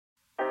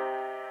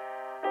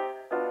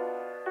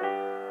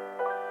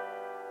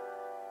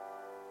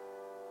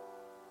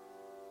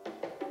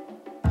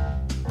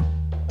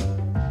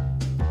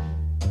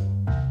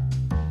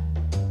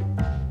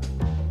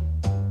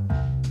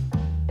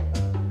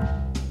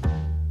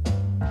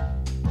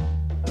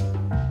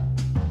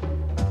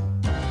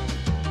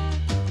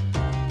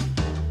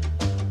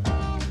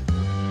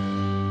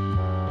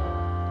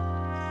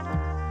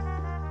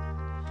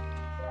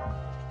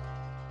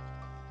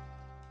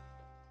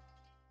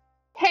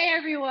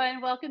everyone.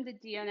 Welcome to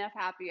DNF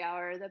Happy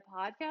Hour, the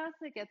podcast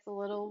that gets a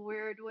little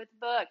weird with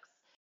books.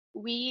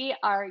 We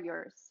are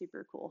your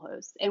super cool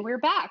hosts, and we're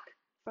back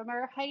from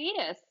our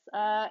hiatus.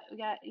 We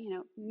got,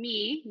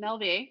 me, Mel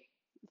V,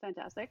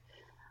 fantastic,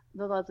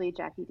 the lovely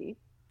Jackie D,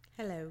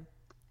 Hello.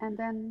 and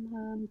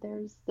then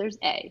there's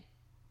A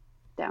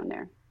down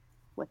there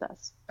with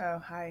us. Oh,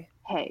 hi.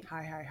 Hey,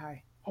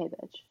 Hi. hey,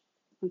 bitch.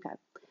 Okay.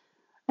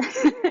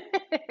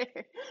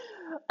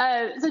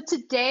 So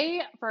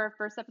today for our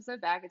first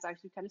episode back, it's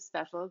actually kind of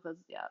special because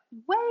yay,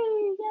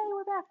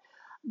 we're back.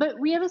 But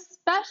we have a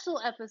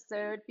special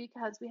episode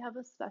because we have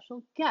a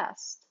special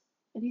guest,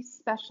 and he's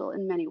special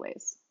in many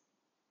ways.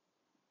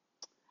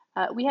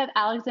 We have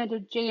Alexander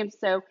James.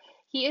 So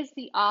he is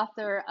the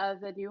author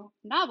of the new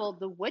novel,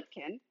 The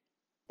Woodkin,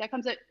 that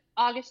comes out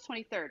August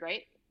 23rd,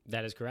 right?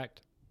 That is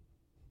correct.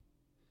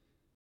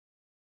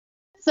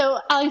 So,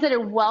 Alexander,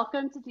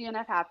 welcome to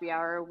DNF Happy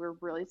Hour. We're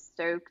really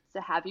stoked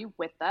to have you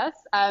with us,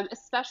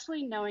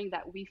 especially knowing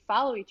that we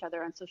follow each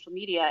other on social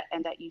media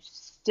and that you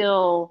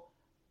still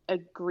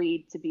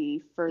agreed to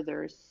be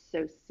further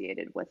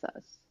associated with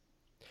us.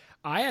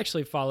 I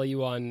actually follow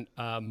you on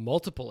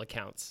multiple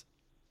accounts.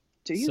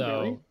 Do you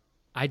really?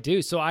 I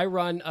do. So I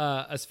run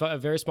a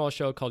very small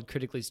show called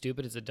Critically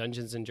Stupid. It's a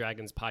Dungeons and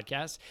Dragons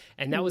podcast.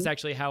 And that was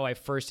actually how I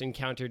first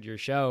encountered your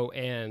show.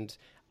 And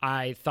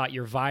I thought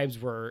your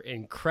vibes were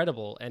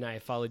incredible, and I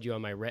followed you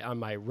on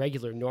my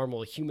regular,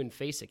 normal human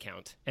face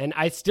account, and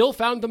I still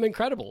found them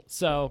incredible.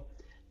 So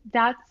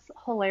that's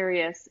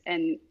hilarious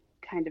and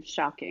kind of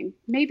shocking,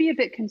 maybe a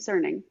bit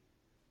concerning.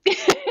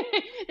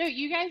 No,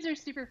 you guys are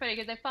super funny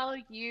because I follow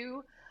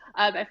you,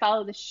 I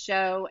follow the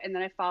show, and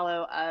then I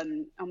follow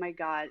oh my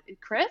god,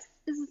 Chris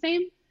is his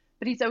name,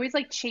 but he's always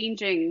like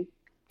changing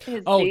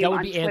his name that would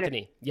on be Twitter.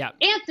 Anthony. Yeah,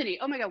 Anthony.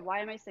 Oh my god, why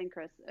am I saying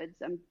Chris?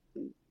 I'm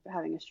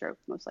having a stroke,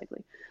 most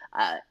likely.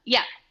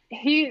 Yeah,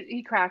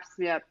 he cracks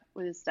me up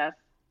with his stuff.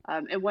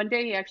 And one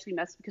day he actually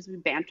messed because we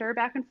banter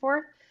back and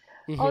forth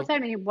all the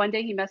time. And one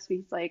day he messed me.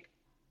 He's like,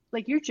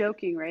 you're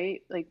joking,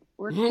 right? Like,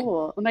 we're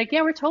cool. I'm like,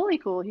 yeah, we're totally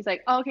cool. He's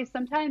like, oh, okay.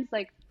 Sometimes,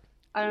 like,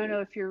 I don't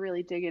know if you're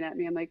really digging at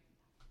me. I'm like,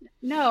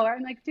 no.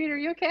 I'm like, dude, are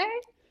you okay?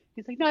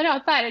 He's like, no,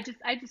 it's fine.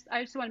 I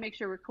just want to make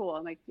sure we're cool.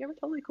 I'm like, yeah, we're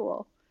totally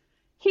cool.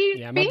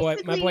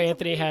 My boy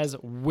Anthony has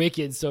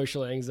wicked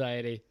social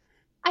anxiety.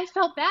 I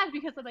felt bad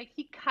because I'm like,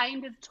 he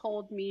kind of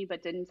told me,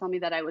 but didn't tell me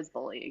that I was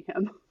bullying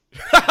him.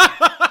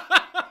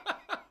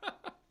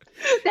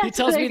 He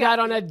tells me that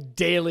on a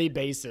daily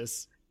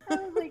basis. I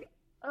was like,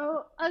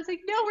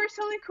 no, we're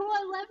totally cool.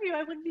 I love you.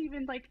 I wouldn't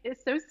even like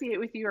associate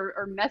with you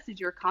or message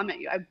you or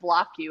comment you. I'd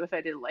block you if I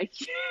didn't like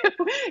you.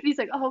 And he's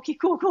like, oh, okay,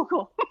 cool.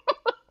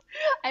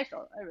 I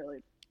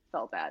really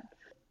felt bad.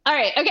 All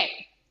right. Okay.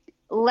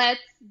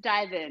 Let's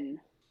dive in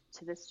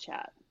to this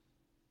chat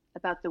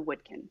about the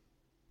Woodkin.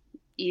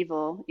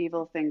 Evil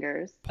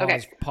fingers.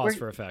 Pause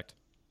for effect.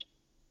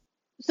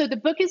 So the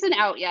book isn't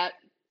out yet.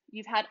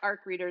 You've had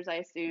ARC readers, I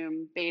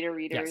assume, beta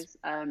readers.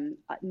 Yes.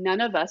 None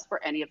of us were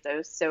any of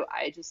those, so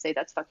I just say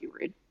that's fucking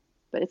rude,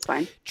 but it's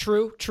fine.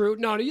 True.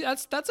 No,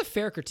 that's a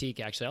fair critique.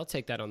 Actually, I'll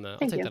take that on the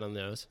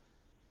nose.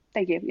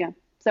 Thank you. Yeah.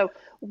 So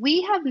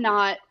we have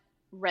not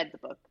read the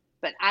book,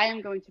 but I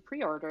am going to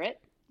pre-order it.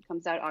 It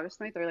comes out August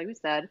 23rd, like we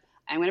said.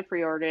 I'm going to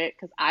pre-order it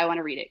because I want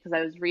to read it. Because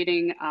I was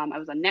reading, I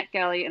was on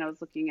NetGalley and I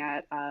was looking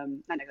at, not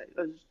NetGalley, it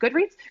was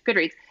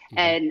Goodreads.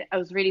 And I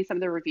was reading some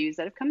of the reviews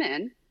that have come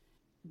in.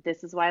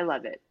 This is why I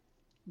love it.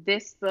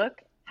 This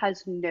book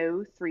has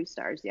no 3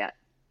 stars yet.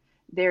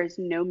 There's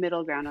no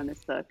middle ground on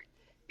this book.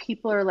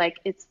 People are like,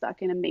 it's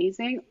fucking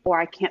amazing, or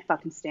I can't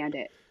fucking stand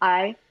it.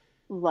 I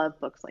love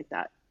books like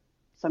that.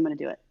 So I'm going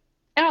to do it.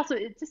 And also,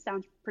 it just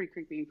sounds pretty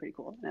creepy and pretty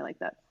cool. And I like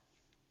that.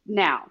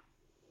 Now,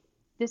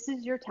 this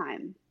is your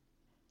time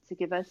to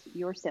give us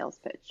your sales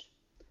pitch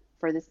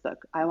for this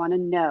book. I want to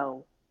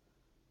know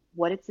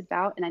what it's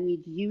about, and I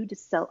need you to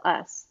sell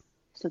us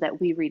so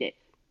that we read it.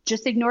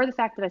 Just ignore the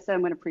fact that I said I'm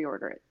going to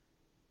pre-order it.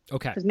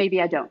 Okay. Because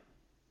maybe I don't.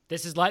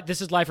 This is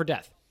life or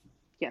death.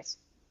 Yes.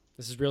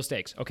 This is real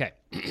stakes. Okay.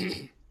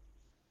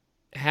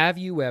 Have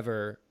you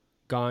ever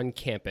gone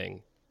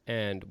camping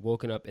and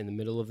woken up in the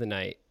middle of the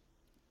night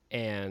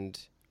and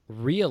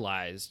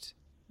realized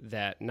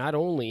that not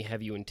only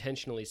have you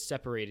intentionally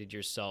separated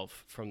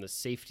yourself from the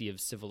safety of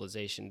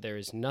civilization, there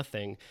is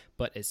nothing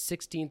but a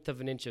 1/16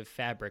 of an inch of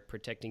fabric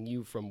protecting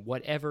you from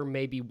whatever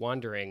may be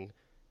wandering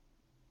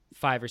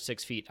 5 or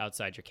 6 feet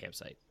outside your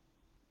campsite?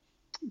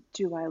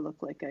 Do I look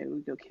like I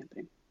would go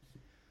camping?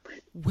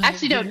 Well,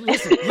 actually, no.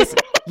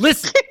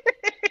 Listen.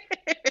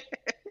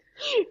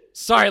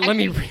 Sorry, let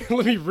me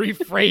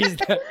rephrase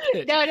that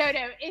pitch. No.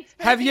 It's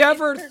perfect. Have you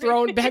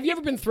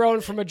ever been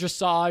thrown from a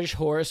dressage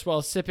horse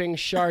while sipping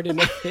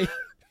Chardonnay?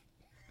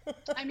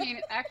 I mean,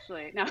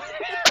 actually, no.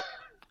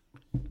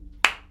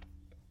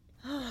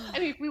 I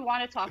mean, if we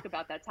want to talk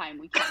about that time,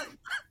 we can.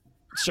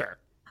 Sure.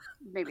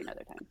 Maybe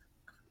another time.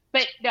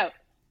 But no,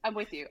 I'm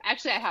with you.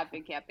 Actually, I have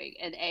been camping,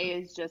 and A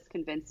has just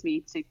convinced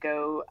me to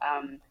go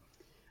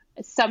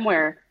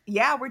somewhere.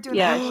 Yeah, we're doing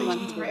the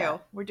Appalachian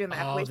Trail. We're doing the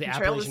Appalachian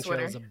Trail this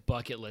winter. Is a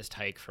bucket list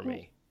hike for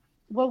me.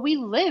 Well, we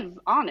live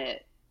on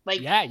it.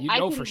 Like, Yeah, you I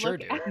know can for sure,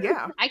 look dude. at-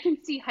 Yeah. I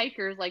can see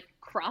hikers like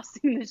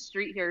crossing the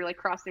street here, like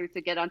crossing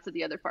to get onto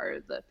the other part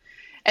of the.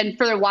 And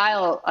for a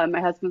while, my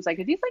husband was like,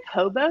 "Are these like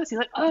hobos?" He's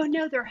like, "Oh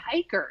no, they're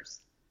hikers."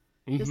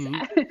 Just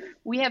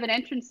we have an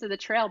entrance to the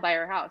trail by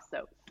our house,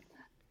 so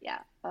yeah,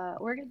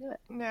 we're gonna do it.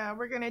 Yeah,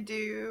 we're gonna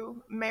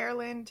do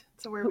Maryland.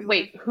 So where we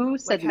Wait, live, who like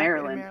said halfway to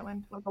Maryland?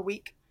 Maryland, like a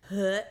week.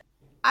 Huh?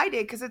 I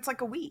did because it's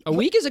like a week. A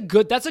week is a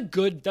good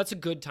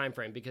time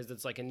frame because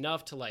it's like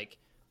enough to like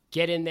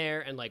get in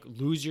there and like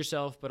lose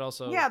yourself, but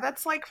also Yeah,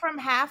 that's like from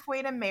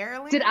halfway to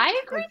Maryland. Did I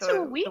agree like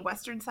to a week? The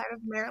western side of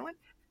Maryland.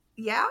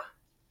 Yeah,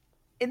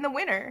 in the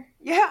winter.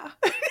 Yeah,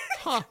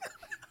 Huh.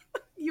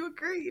 you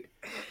agreed.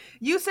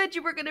 You said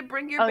you were gonna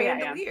bring your Oh, yeah,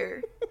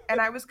 bandolier, and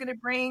I was gonna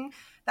bring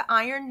the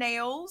iron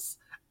nails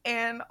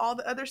and all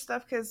the other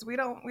stuff because we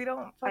don't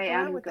fuck I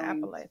around am with the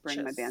going to Appalachians.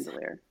 bring my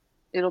bandolier.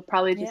 It'll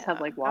probably just have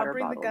Yeah, like I'll water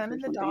bring the bottles gun or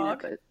and the something in it,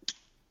 dog. but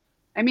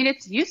I mean,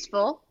 it's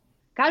useful.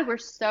 God, we're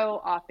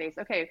so off base.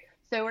 Okay,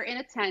 so we're in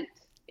a tent.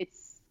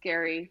 It's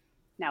scary.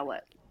 Now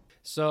what?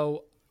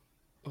 So,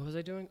 what was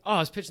I doing? Oh, I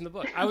was pitching the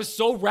book. I was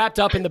so wrapped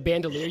up in the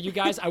bandolier, you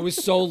guys. I was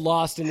so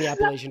lost in the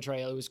Appalachian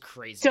Trail. It was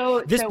crazy.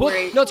 So This book,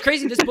 worried. no, it's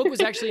crazy. This book was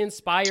actually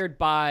inspired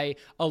by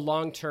a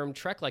long-term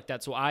trek like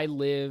that. So I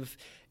live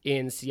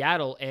in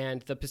Seattle,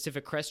 and the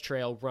Pacific Crest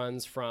Trail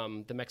runs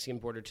from the Mexican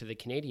border to the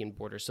Canadian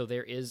border. So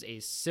there is a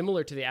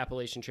similar to the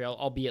Appalachian Trail,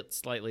 albeit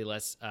slightly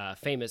less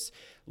famous,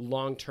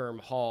 long-term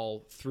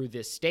haul through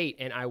this state.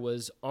 And I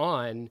was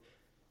on.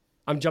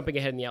 I'm jumping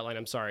ahead in the outline.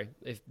 I'm sorry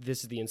if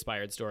this is the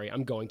inspired story.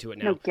 I'm going to it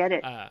now. No, get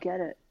it. Get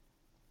it.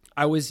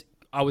 I was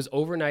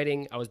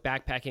overnighting. I was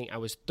backpacking. I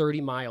was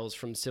 30 miles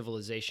from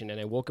civilization, and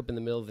I woke up in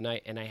the middle of the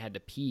night and I had to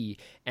pee.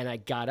 And I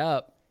got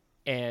up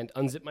and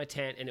unzipped my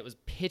tent, and it was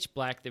pitch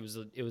black. It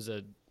was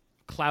a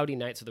cloudy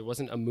night, so there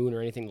wasn't a moon or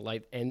anything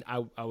light. And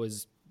I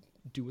was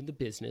doing the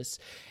business,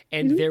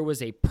 and there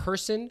was a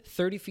person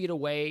 30 feet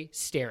away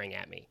staring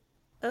at me.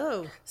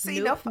 Oh, See,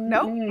 nope.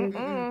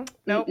 nope.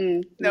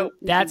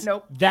 That's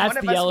Nope. that's One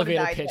of the us elevator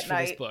would've died pitch that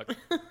for this night. book.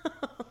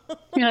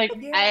 You're like,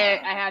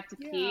 Yeah, I have to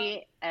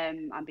pee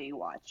and I'm being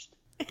watched.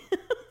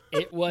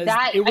 It was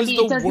That- it I was mean,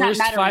 it the does not worst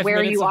matter 5 where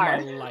minutes you of are.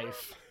 my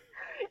life.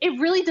 It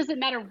really doesn't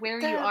matter where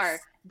you That's are.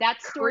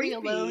 That story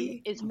Creepy.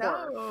 alone is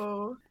horror.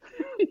 No.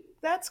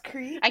 That's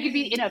creepy. I could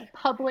be in a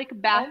public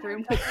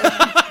bathroom with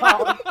someone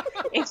called.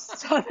 If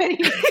somebody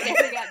is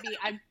staring at me,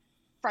 I'm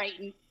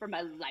frightened for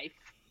my life.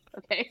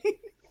 Okay?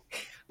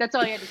 That's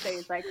all you had to say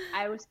is like,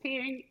 I was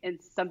peeing and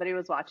somebody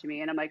was watching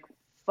me, and I'm like,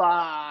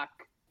 fuck.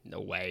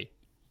 No way.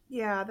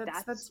 Yeah,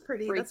 That's that's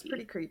pretty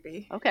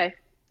creepy. Okay,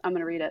 I'm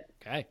gonna read it.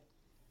 Okay.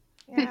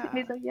 Yeah.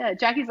 He's like, yeah.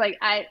 Jackie's like,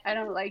 I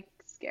don't like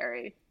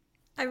scary.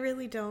 I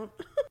really don't.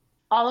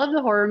 All of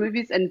the horror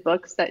movies and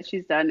books that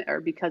she's done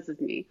are because of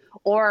me,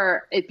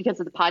 or it's because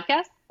of the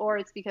podcast, or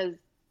it's because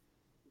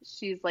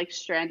she's like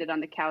stranded on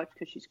the couch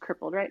because she's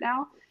crippled right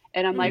now.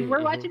 And I'm like,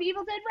 we're watching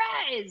Evil Dead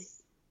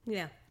Rise.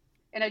 Yeah.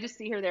 And I just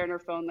see her there on her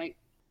phone, like,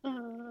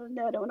 no,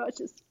 I don't want to watch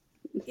this.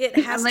 It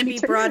has Let to me be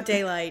turn- broad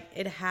daylight.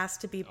 It has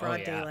to be broad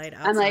yeah. daylight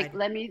outside. I'm like,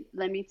 let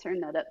me turn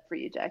that up for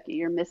you, Jackie.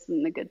 You're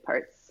missing the good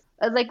parts.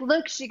 I was like,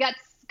 look, she got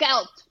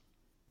scalped.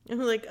 I'm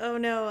like, oh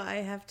no, I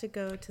have to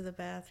go to the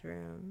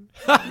bathroom.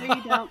 No,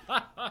 you don't.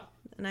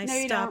 And I No,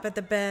 you stop don't. at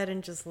the bed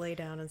and just lay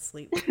down and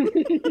sleep.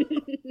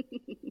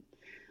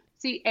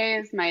 See, A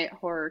is my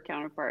horror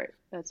counterpart.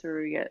 That's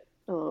where we get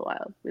a little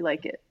wild. We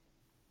like it.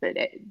 But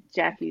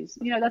Jackie's,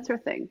 that's her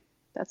thing.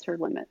 That's her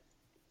limit.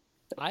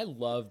 I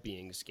love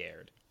being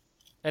scared.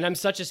 And I'm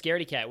such a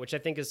scaredy cat, which I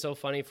think is so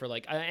funny for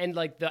like, and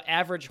like the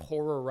average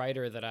horror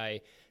writer that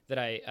I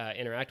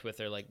interact with,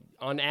 they're like,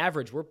 on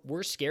average,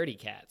 we're scaredy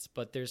cats,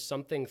 but there's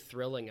something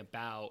thrilling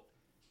about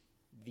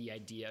the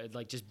idea,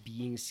 like just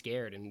being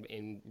scared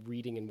and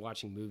reading and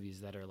watching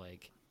movies that are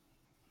like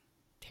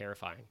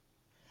terrifying.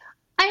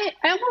 I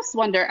almost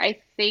wonder, I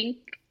think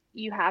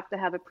you have to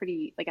have a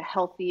pretty, like a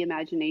healthy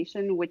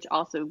imagination, which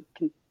also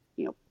can,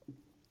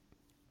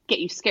 get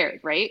you scared,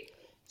 right?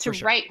 To For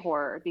sure. write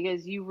horror,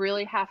 because you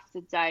really have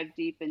to dive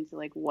deep into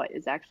like what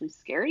is actually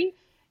scary.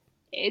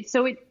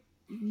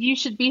 You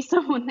should be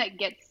someone that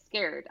gets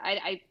scared.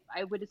 I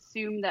would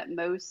assume that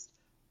most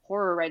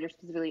horror writers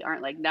specifically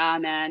aren't like, nah,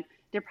 man.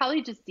 They're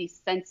probably just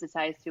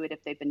desensitized to it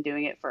if they've been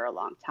doing it for a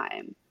long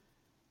time,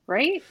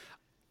 right?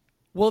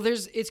 Well,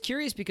 it's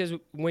curious because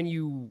when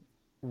you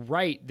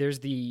write, there's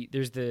the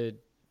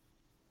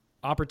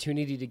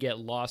opportunity to get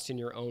lost in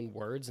your own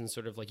words and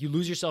sort of like you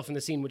lose yourself in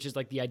the scene, which is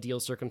like the ideal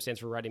circumstance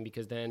for writing,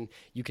 because then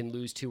you can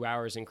lose 2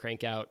 hours and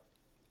crank out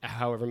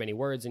however many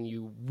words and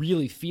you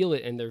really feel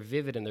it and they're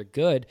vivid and they're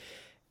good.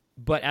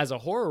 But as a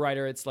horror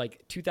writer, it's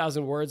like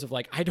 2,000 words of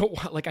like, I don't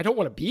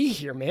want to be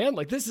here, man.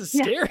 Like, this is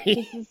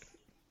scary.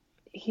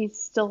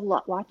 He's still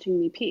watching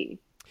me pee.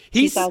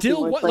 He's 2,000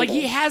 still words like, later.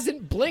 he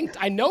hasn't blinked.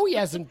 I know he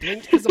hasn't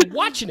blinked because I'm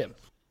watching him.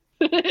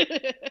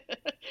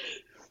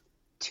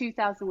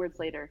 2,000 words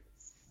later,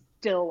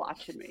 still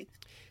watching me.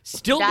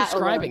 Still That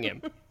describing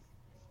alone.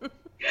 him.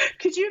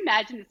 Could you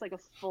imagine it's like a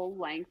full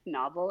length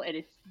novel and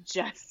it's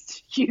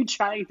just you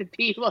trying to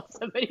pee while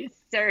somebody's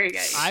staring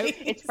at you?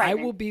 It's I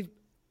frightening. will be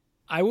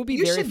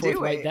You very should do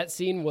forthright. it. That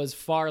scene was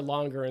far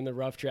longer in the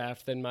rough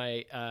draft than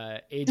my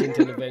agent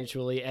and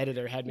eventually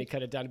editor had me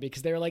cut it down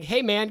because they were like,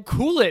 "Hey man,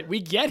 cool it. We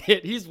get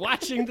it. He's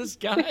watching this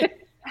guy."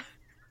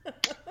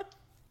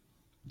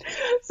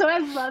 So I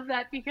love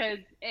that because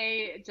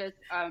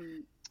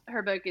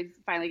her book is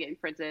finally getting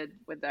printed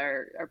with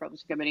our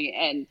publishing company,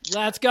 and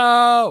Let's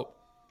go.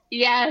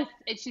 yes,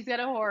 and she's got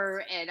a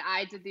horror, and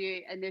I did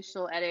the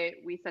initial edit.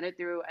 We sent it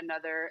through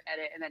another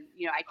edit, and then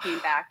I came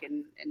back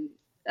and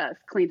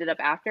cleaned it up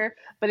after.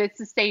 But it's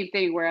the same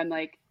thing where I'm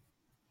like,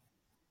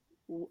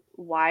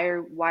 why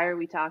are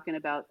we talking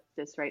about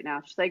this right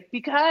now? She's like,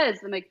 because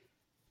I'm like,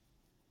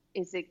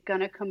 is it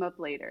gonna come up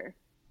later?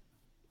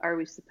 Are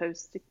we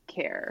supposed to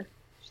care?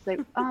 She's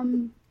like,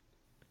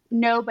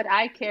 no, but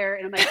I care.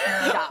 And I'm like,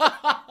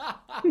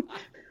 stop.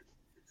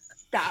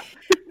 Stop.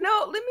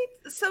 No,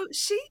 so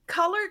she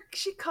color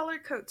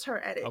codes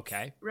her edits.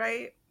 Okay.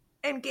 Right?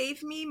 And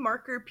gave me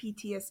marker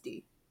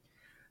PTSD.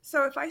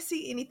 So if I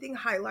see anything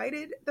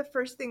highlighted, the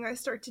first thing I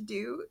start to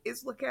do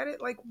is look at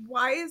it like,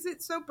 why is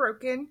it so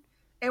broken?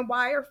 And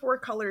why are 4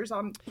 colors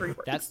on 3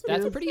 words?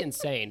 That's pretty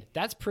insane.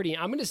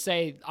 I'm going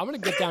to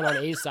get down on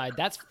A's side.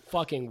 That's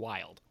fucking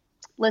wild.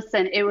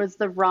 Listen, it was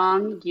the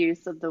wrong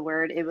use of the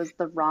word. It was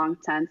the wrong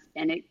tense,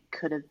 and it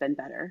could have been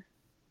better.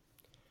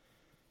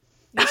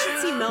 You should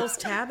see Mel's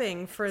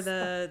tabbing for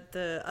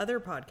the other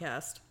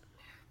podcast.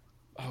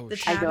 Oh, The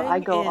shit. tabbing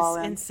I go all is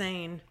in.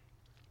 insane.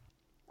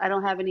 I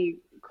don't have any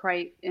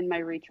quite in my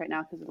reach right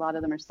now because a lot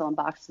of them are still in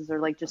boxes or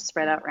like just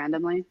spread out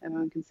randomly.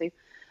 Everyone can see.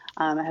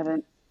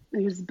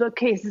 There's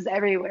bookcases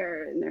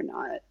everywhere, and they're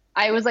not.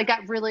 I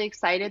got really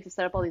excited to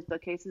set up all these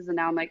bookcases, and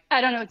now I'm like, I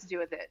don't know what to do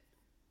with it.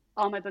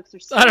 All my books are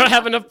still I don't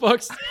have enough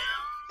books.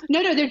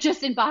 No, they're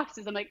just in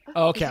boxes. I'm like,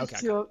 Oh, okay.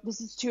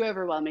 This is too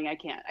overwhelming. I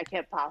can't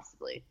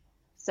possibly.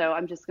 So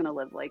I'm just gonna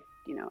live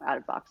out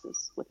of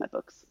boxes with my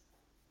books.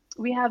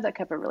 We have that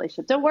type of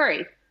relationship. Don't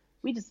worry.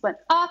 We just went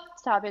off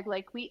topic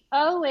like we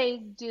always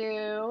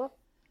do.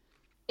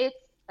 It's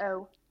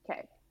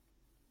okay.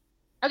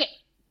 Okay.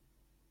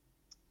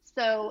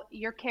 So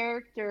your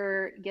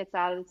character gets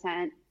out of the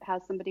tent,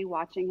 has somebody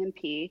watching him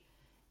pee.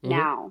 Mhm.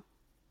 Now,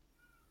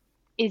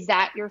 is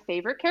that your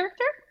favorite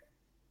character?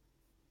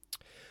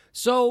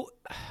 So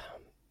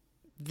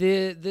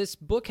this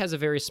book has a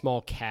very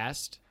small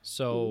cast.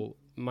 So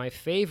my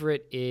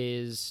favorite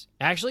is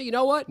actually, you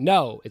know what?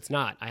 No, it's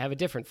not. I have a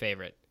different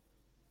favorite.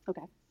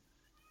 Okay.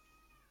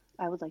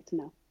 I would like to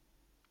know.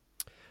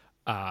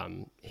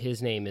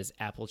 His name is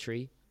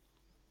Appletree,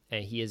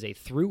 and he is a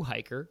through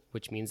hiker,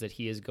 which means that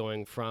he is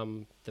going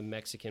from the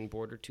Mexican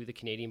border to the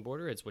Canadian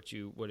border. It's what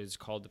is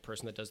called the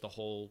person that does the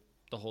whole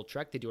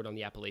trek. They do it on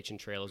the Appalachian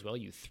Trail as well.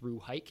 You through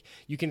hike.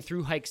 You can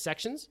through hike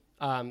sections.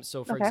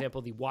 So, for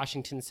example, the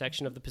Washington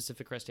section of the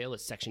Pacific Crest Trail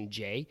is Section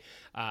J.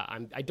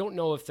 I don't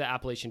know if the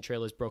Appalachian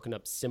Trail is broken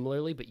up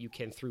similarly, but you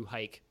can through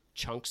hike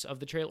chunks of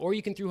the trail, or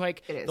you can through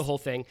hike the whole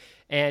thing.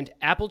 And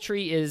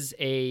Appletree is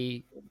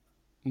a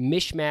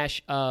mishmash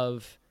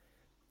of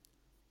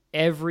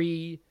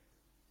every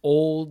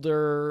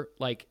older,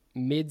 like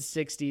mid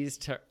 60s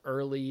to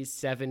early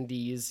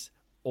 70s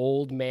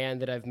old man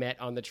that I've met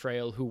on the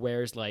trail who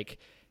wears like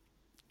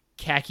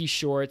khaki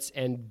shorts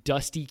and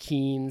dusty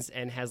Keens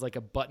and has like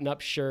a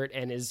button-up shirt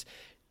and is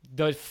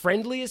the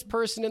friendliest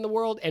person in the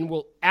world and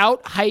will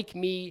out hike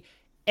me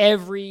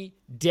every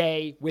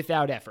day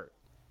without effort.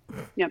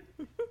 Yep.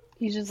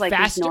 He's just like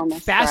faster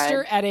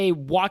stride. at a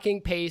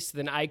walking pace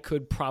than I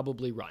could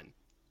probably run.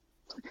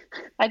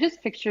 I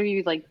just picture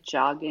you like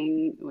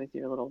jogging with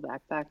your little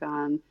backpack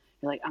on.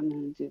 You're like, I'm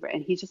going to do it.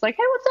 And he's just like,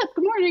 hey, what's up?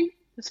 Good morning.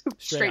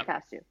 Straight up.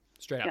 past you.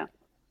 Straight up. Yeah.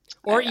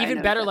 Or I even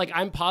know better, exactly. like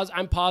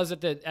I'm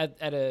paused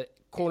at a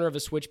corner of a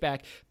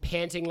switchback,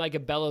 panting like a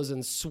bellows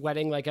and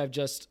sweating like I've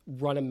just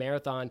run a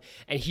marathon,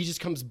 and he just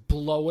comes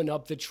blowing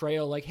up the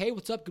trail like, hey,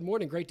 what's up? Good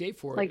morning. Great day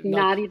for it. Like And,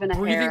 not even a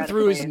hair breathing out of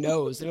through his place.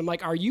 nose. And I'm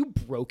like, are you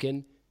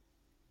broken?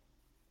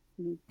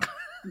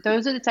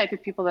 Those are the type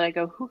of people that I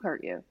go, who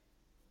hurt you?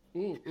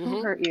 Mm-hmm.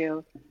 Who hurt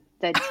you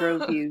that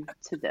drove you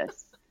to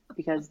this?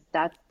 Because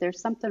there's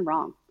something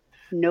wrong.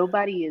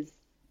 Nobody is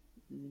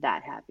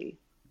that happy.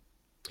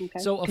 Okay.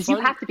 So because you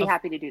have to be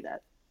happy to do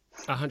that.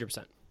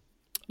 100%.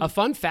 A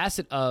fun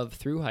facet of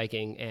through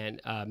hiking, and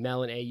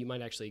Mel and A, you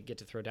might actually get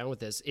to throw down with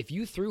this. If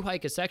you through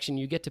hike a section,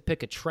 you get to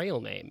pick a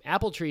trail name.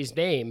 Appletree's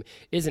name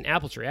isn't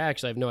Appletree. I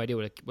actually have no idea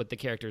what the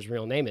character's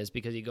real name is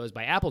because he goes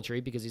by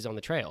Appletree because he's on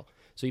the trail.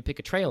 So you pick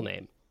a trail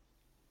name.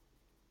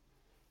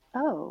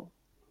 Oh.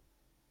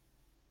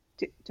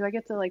 Do I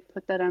get to like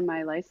put that on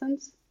my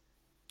license?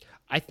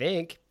 I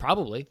think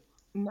probably.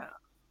 No,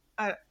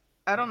 I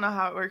don't know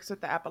how it works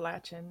with the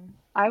Appalachian.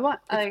 I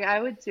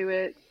would do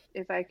it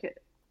if I could.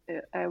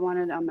 I want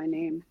it on my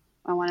name.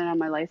 I want it on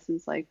my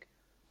license, like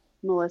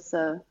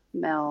Melissa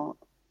Mel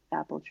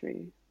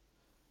Appletree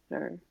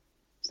or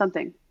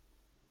something.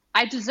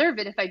 I deserve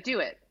it if I do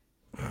it.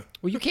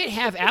 Well, you can't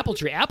have apple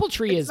tree. Apple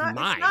tree is not-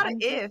 mine. it's not I'm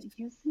if. just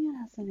using it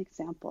as an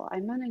example.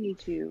 I'm gonna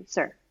need you,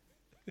 sir.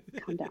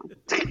 Calm down.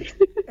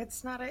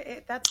 It's not a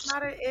if. That's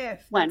not a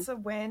if. When? That's a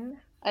when.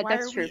 Why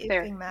That's are true. we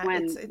Fair. ifing that?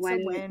 When It's a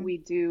when when. we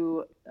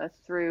do a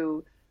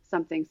through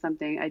something,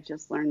 I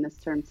just learned this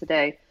term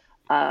today.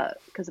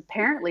 Because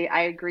apparently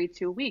I agreed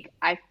to a week.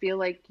 I feel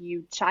like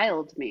you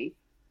childed me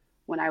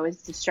when I was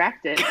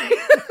distracted,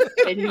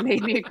 and you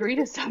made me agree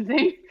to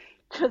something.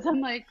 Because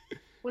I'm like,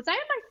 was I on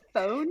my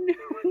phone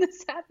when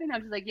this happened?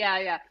 I'm just like, yeah.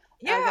 Okay,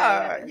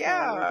 Yeah,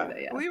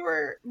 yeah. We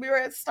were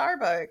at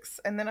Starbucks,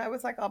 and then I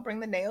was like, I'll bring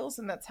the nails,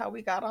 and that's how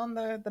we got on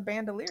the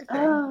bandolier thing.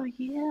 Oh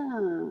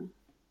yeah.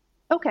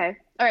 Okay.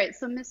 All right.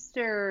 So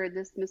Mr.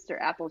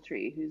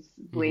 Appletree, who's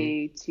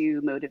way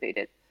too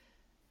motivated.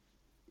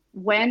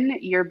 When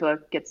your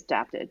book gets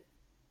adapted,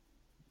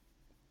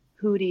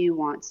 who do you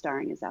want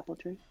starring as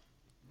Appletree?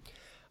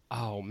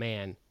 Oh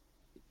man,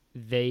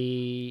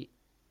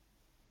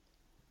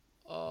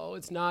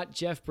 it's not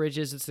Jeff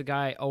Bridges. It's the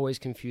guy always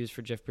confused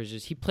for Jeff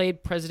Bridges. He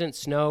played President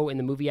Snow in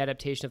the movie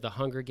adaptation of The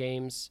Hunger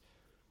Games.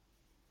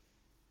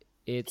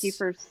 It's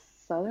Kiefer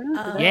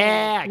Sutherland?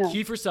 yeah, No.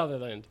 Kiefer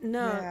Sutherland. No,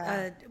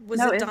 Yeah.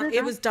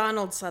 it was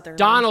Donald Sutherland.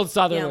 Donald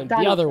Sutherland, Yeah,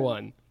 the Donald other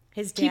Sutherland. one.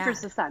 His dad.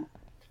 Kiefer's the son.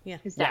 Yeah.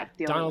 His Yeah, dad.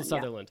 The only Donald one, yeah.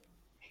 Sutherland.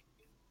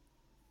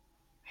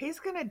 He's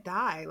gonna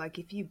die. Like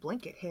if you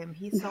blink at him,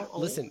 he's so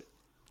old. Listen,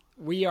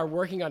 we are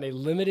working on a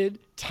limited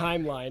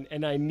timeline,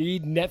 and I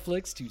need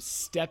Netflix to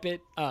step it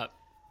up.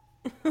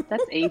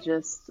 That's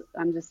ageist.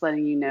 I'm just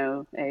letting you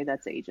know,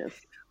 that's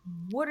ageist.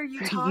 What are you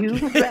You talking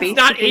about? It's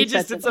not basically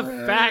ageist, said it's a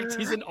that. fact.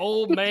 He's an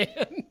old man.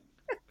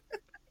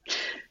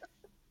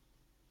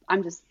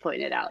 I'm just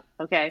putting it out,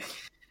 okay?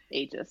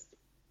 Ageist.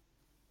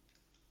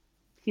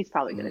 He's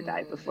probably gonna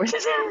die before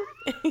this.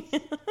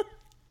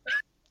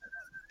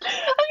 Okay,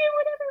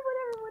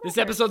 whatever. This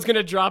episode's going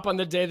to drop on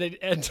the day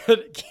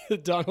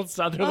that Donald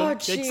Sutherland Oh,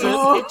 kicks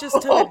jeez. in. It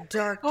just took a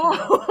dark turn.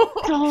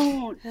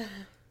 Don't.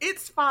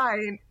 It's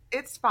fine.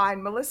 It's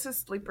fine. Melissa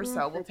Sleeper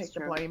Cell will It's take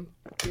the true. blame.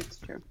 It's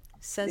true.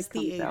 Says It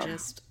the comes out.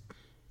 ageist.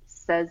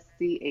 Says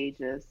the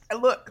ageist.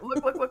 Look.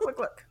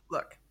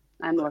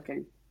 I'm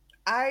looking.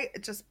 I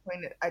just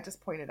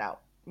pointed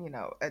out,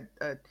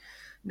 a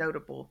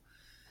notable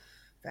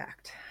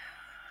fact.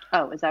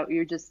 Oh, is that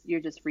you're just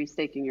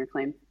restaking your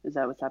claim? Is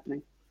that what's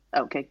happening?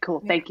 Okay,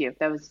 cool. Yeah. Thank you.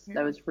 That was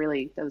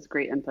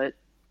great input.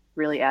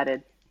 Really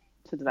added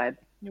to the vibe.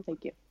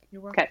 Thank you.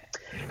 You're welcome.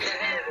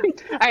 Okay.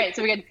 All right,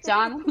 so we got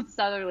Donald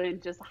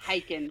Sutherland just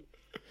hiking.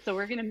 So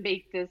we're gonna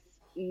make this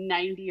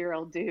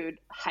 90-year-old dude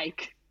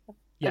hike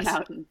Yes. a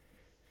mountain.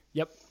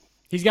 Yep.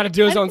 He's got to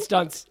do his own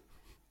stunts.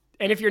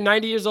 And if you're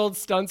 90 years old,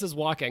 stunts is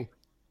walking.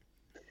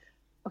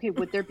 Okay,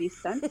 would there be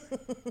stunts?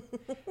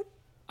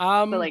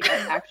 But like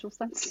actual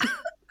stunts?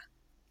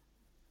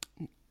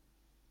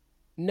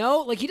 No,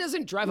 like he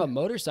doesn't drive a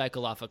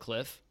motorcycle off a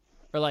cliff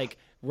or like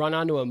run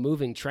onto a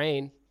moving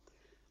train.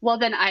 Well,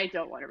 then I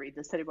don't want to read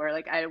this anymore.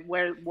 Like,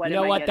 what? You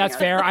know am I what? getting That's out of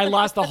fair. this? I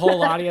lost the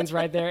whole audience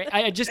right there.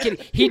 I just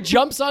kidding. He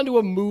jumps onto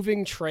a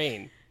moving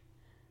train.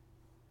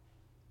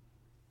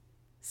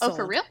 Oh, for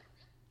Sold. real?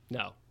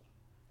 No.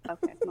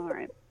 Okay, all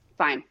right.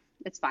 Fine.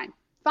 It's fine.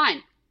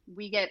 Fine.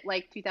 We get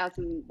like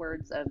 2,000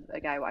 words of a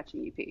guy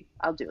watching UP.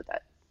 I'll deal with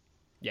that.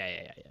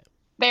 Yeah.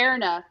 Fair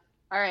enough.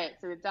 All right,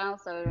 so we have Donald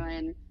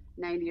Sutherland,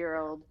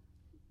 90-year-old,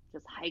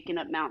 just hiking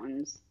up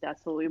mountains.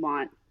 That's what we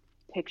want.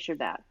 Picture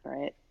that, all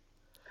right?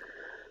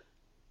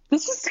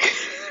 This is,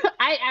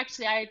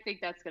 I think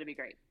that's going to be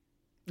great.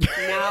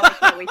 Now I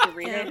can't wait to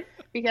read it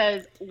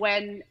because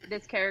when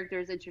this character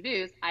is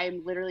introduced, I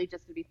am literally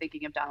just going to be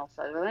thinking of Donald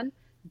Sutherland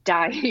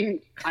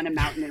dying on a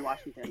mountain in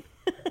Washington.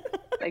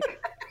 Like,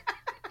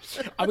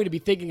 I'm going to be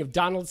thinking of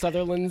Donald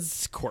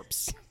Sutherland's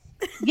corpse.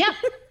 yeah.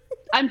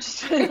 I'm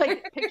just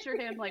like picture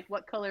him like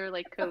what color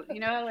like coat. You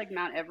know how like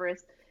Mount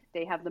Everest,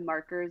 they have the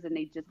markers and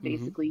they just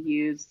basically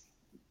use,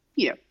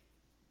 the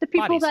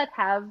people Bodies. that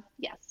have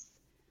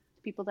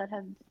people that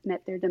have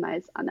met their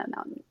demise on that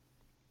mountain.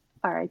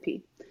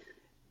 R.I.P.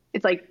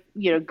 It's like,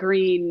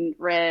 green,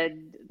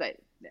 red, but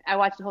I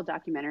watched the whole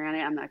documentary on it.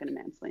 I'm not going to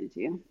mansplain it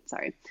to you.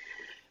 Sorry.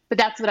 But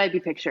that's what I'd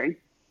be picturing.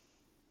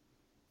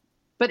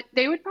 But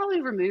they would probably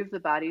remove the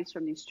bodies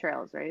from these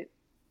trails, right?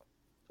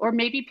 Or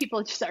maybe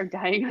people just are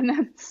dying on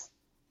them.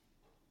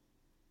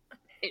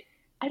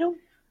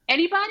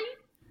 Anybody?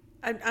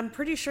 I'm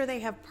pretty sure they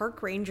have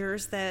park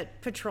rangers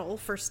that patrol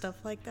for stuff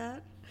like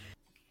that.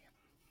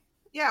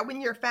 Yeah,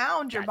 when you're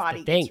found, your body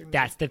The thing. gets removed.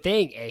 That's the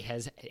thing.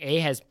 A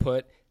has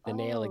put the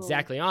nail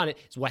exactly on it.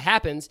 It's what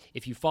happens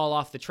if you fall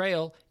off the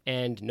trail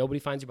and nobody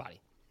finds your body.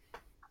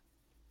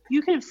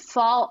 You can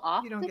fall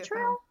off You don't the get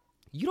trail?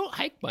 You don't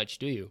hike much,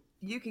 do you?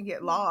 You can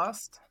get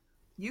lost.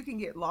 But Getting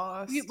you can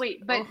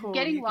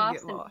lost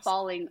get and lost.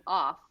 falling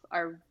off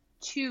are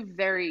two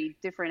very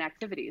different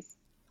activities.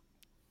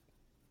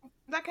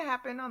 That can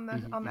happen on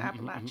the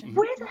Appalachian.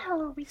 Where the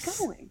hell are we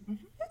going?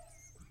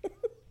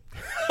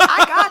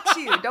 I got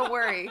you. Don't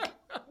worry.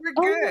 We're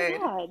Oh good. my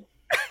God.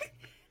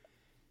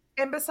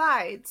 And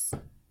besides,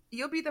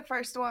 you'll be the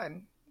first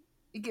one.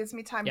 It gives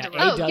me time Yeah, to A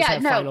run. Oh, does yeah,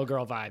 have no. Final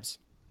Girl vibes.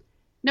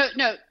 No,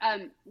 no.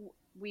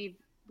 We've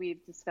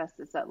discussed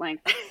this at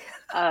length.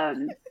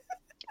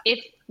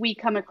 If we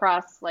come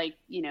across like,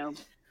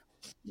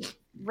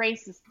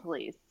 racist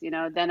police,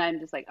 then I'm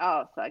just like,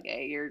 oh fuck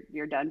it,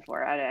 you're done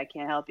for. I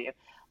can't help you.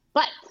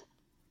 But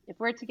if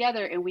we're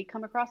together and we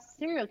come across a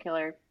serial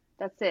killer,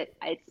 that's it.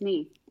 It's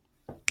me.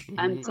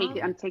 I'm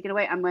taken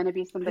away. I'm going to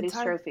be somebody's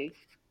trophy.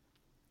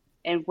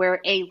 And where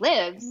A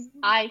lives,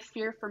 I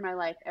fear for my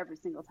life every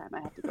single time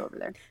I have to go over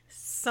there.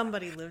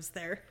 Somebody lives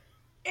there.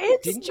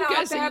 Didn't you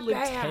guys say you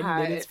live 10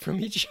 minutes from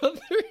each other?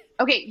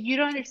 Okay, you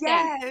don't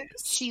understand.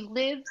 Yes. She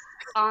lives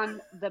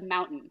on the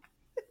mountain.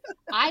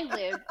 I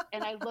live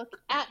and I look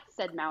at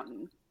said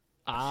mountain.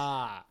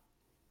 Ah.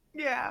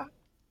 Yeah.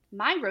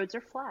 My roads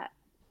are flat.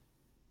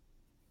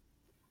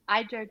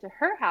 I drove to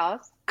her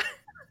house,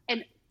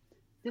 and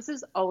this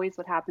is always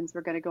what happens. We're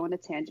going to go on a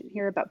tangent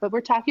here, but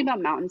we're talking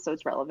about mountains, so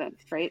it's relevant,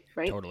 right?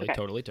 Totally, okay.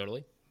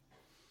 totally.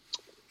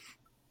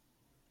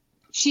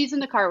 She's in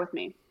the car with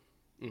me.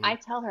 Mm-hmm. I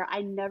tell her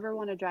I never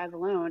want to drive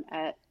alone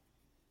at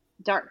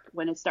dark,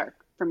 when it's dark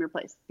from your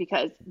place,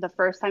 because the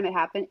first time it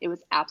happened, it was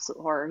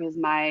absolute horror. Because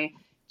my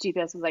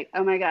GPS was like,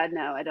 oh my God,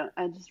 no,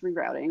 I'm just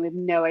rerouting. We have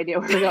no idea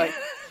where we're going.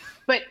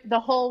 But the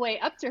whole way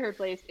up to her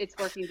place, it's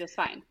working just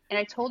fine. And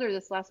I told her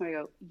this last time, I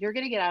go, you're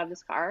going to get out of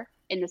this car,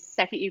 and the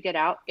second you get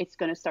out, it's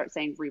going to start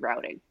saying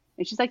rerouting.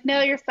 And she's like,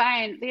 no, you're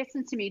fine.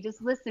 Listen to me.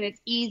 Just listen. It's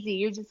easy.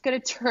 You're just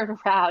going to turn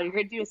around. You're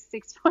going to do a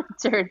 6-point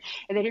turn,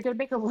 and then you're going to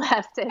make a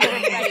left, and then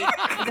a right,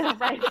 and then a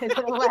right, and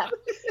then a left.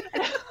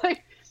 And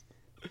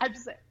I'm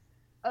just like,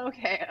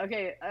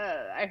 okay.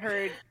 I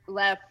heard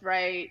left,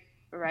 right,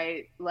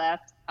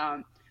 left.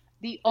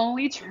 The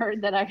only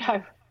turn that I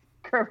got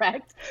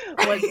correct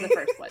was the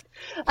first one.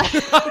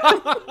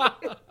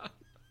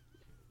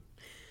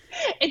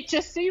 And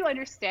just so you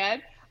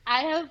understand,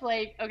 I have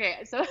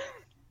so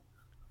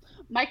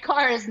my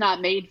car is not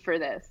made for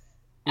this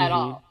at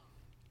all.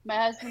 My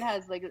husband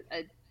has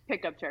a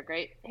pickup truck,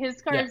 right?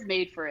 His car is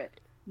made for it.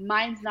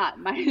 Mine's not.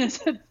 Mine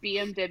is a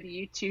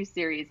BMW 2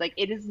 Series.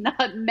 It is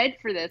not meant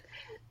for this.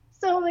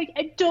 So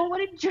I don't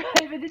want to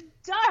drive in the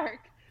dark.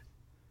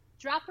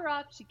 Drop her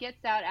off. She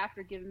gets out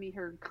after giving me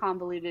her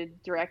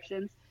convoluted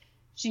directions.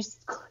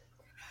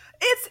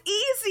 It's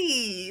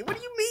easy. What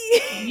do you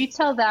mean? You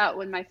tell that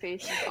when my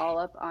face is all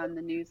up on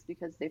the news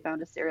because they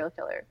found a serial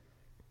killer.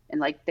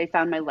 And they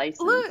found my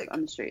license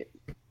on the street.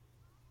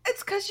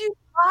 It's because you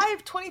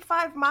drive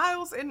 25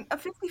 miles in a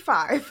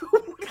 55.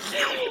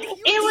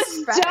 It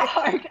was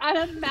dark on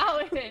a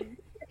mountain.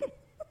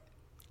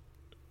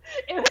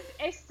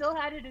 I still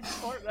had it in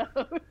sport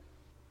mode.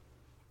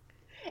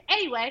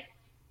 Anyway.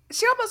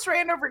 She almost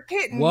ran over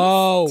kittens.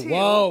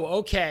 Whoa.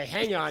 Okay,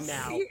 hang on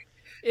now.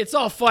 It's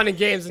all fun and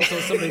games until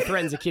somebody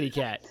threatens a kitty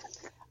cat.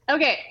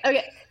 Okay.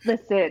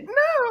 Listen.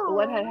 No.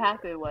 What had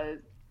happened was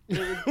it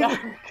was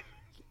dark.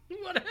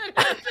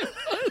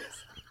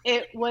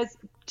 It was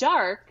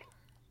dark,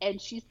 and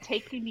she's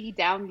taking me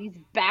down these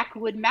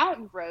backwood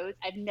mountain roads.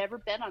 I've never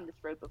been on this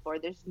road before.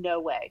 There's no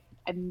way.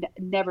 I've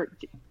never.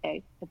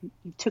 Hey,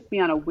 you took me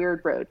on a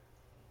weird road.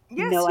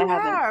 Yes, no, you I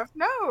haven't. have.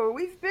 No,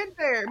 we've been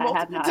there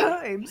multiple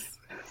times.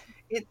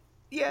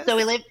 Yes. So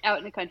we live out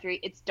in the country.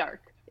 It's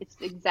dark. It's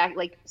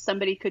exactly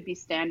somebody could be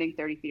standing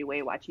 30 feet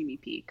away watching me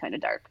pee, kind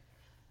of dark.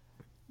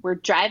 We're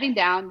driving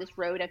down this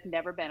road I've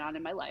never been on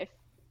in my life.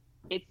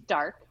 It's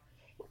dark.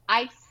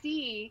 I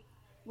see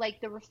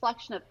the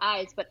reflection of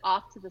eyes, but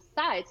off to the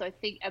side. So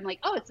I'm like,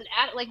 oh, it's an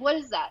what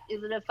is that?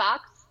 Is it a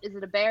fox? Is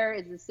it a bear?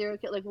 Is it a serial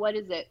killer? What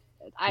is it?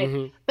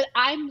 But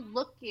I'm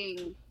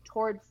looking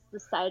towards the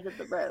side of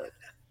the road.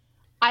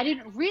 I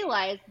didn't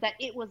realize that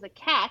it was a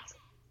cat,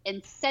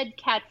 and said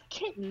cat's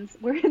kittens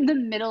were in the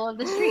middle of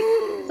the street.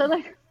 So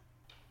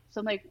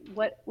I'm like,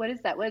 what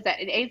is that? What is that?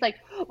 And A's like,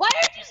 why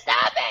aren't you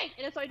stopping?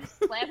 And so I just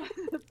slammed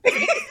on the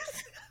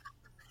brakes.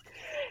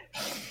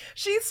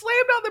 She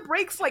slammed on the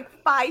brakes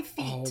 5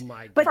 feet. Oh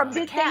my God. But from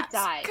the did cats. they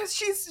die? Because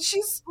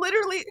she's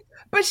literally,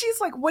 but she's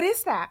like, what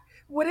is that?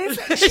 What is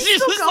that? She's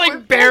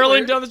just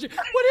barreling down the street.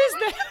 What is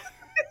that?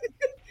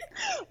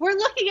 We're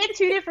looking at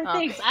two different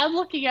things. I'm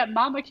looking at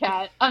Mama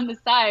Cat on the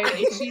side,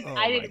 and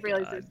I didn't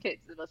realize there was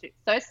kids in the street.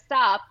 So I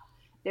stopped.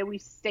 Then we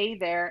stay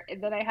there,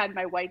 and then I had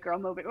my white girl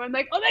moment where I'm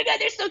like, oh my God,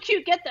 they're so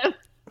cute. Get them.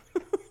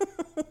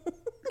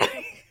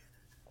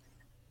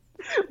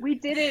 We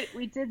did it.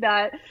 We did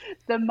that.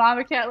 The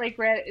Mama Cat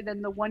ran, and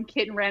then the one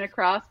kitten ran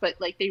across, but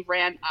they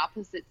ran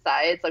opposite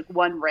sides.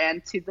 One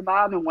ran to the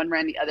mom and one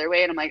ran the other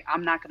way. And I'm like,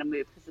 I'm not going to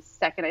move because the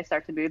second I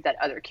start to move, that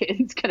other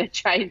kitten's going to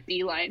try and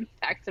beeline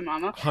back to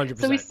Mama. 100%.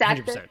 So we sat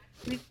 100%. there.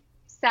 We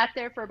sat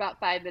there for about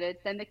 5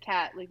 minutes. Then the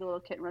cat, the little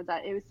kitten, runs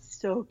out. It was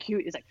so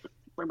cute. It's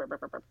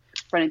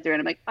running through,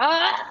 and I'm like,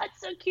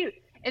 it's so cute.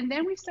 And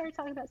then we started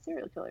talking about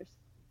serial killers.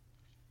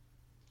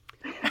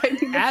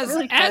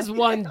 As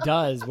one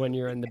does when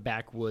you're in the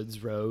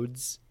backwoods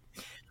roads.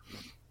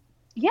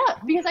 Yeah,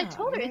 because I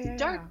told her it's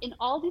dark, and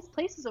all these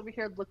places over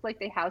here look like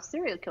they house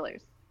serial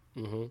killers.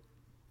 Mm-hmm.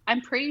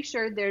 I'm pretty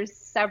sure there's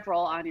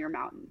several on your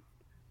mountain,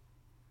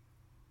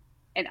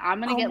 and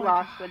I'm gonna get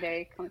lost when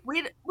they come.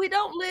 We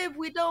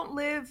don't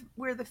live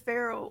where the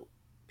feral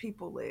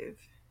people live.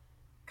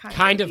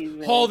 Kind of. You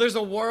really- Oh, there's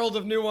a world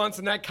of nuance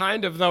in that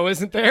kind of, though,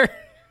 isn't there?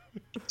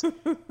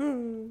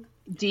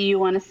 Do you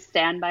want to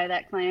stand by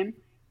that claim?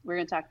 We're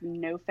going to talk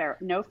no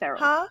ferals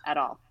Huh? at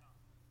all.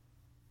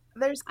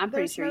 I'm pretty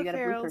there's sure no you got a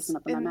blue ferals person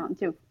up on that in- mountain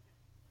too.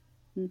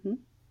 Mm-hmm.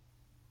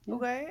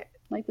 What?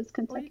 Like this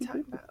What are you Kentucky blue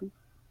talking about? person.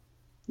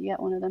 You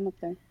got one of them up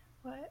there.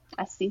 What?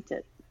 I seen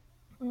it.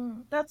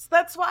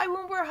 That's why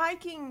when we're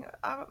hiking,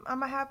 I'm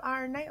gonna have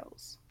iron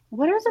nails.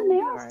 What are the It'll be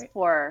nails alright.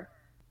 for?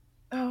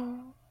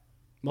 Oh,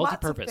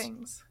 Multi-purpose. Lots of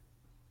things.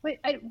 Wait,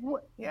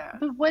 Yeah.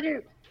 but what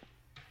are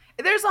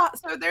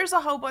There's a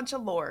whole bunch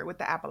of lore with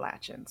the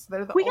Appalachians.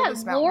 They're the We got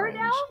oldest mountain lore range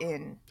now?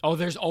 in. Oh,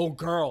 there's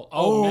girl.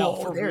 Oh, Mel,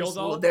 for real there's,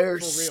 though.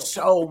 There's For real.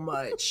 so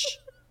much,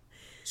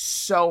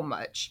 so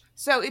much.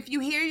 So if you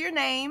hear your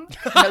name,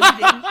 no, you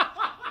didn't.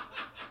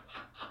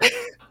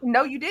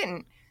 No, you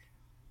didn't.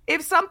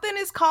 If something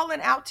is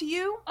calling out to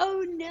you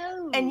Oh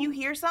no. and you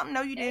hear something,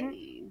 no, you didn't.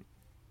 Hey.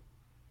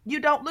 You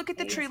don't look at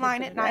the Hey, tree it's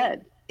line in at night.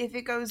 bed. If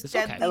it goes It's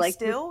okay. deadly I like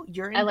still,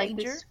 you're in I like the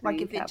danger. screen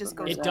Like if it cap just of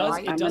goes it, It though. does.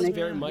 white, It does gonna-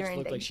 very much you're in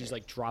look like danger. she's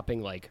like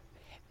dropping like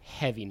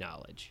heavy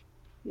knowledge.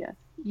 Yeah.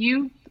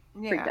 You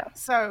freaked Yeah. out.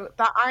 So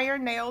the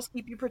iron nails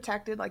keep you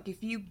protected. Like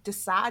if you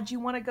decide you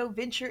want to go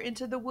venture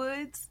into the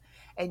woods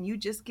and you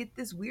just get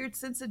this weird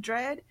sense of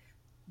dread,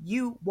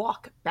 you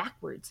walk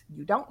backwards.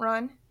 You don't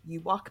run.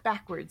 You walk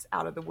backwards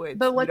out of the woods.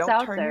 But what's you don't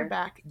out turn there? your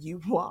back.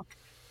 You walk.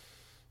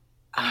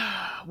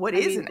 What I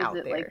mean, isn't out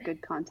is it there? like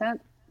good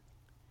content?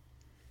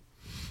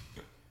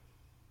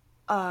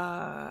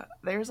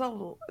 There's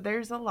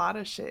a lot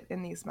of shit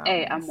in these mountains.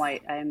 Hey, I'm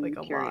white. I'm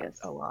Like curious.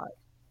 a lot.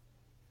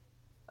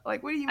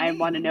 Like what do you I mean?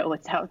 want to know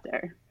what's out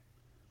there.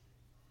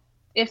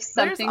 If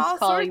something's all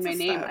calling sorts my of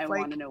name, stuff, I like-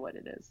 want to know what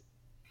it is.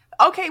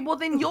 Okay, well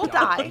then you'll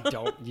die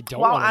You don't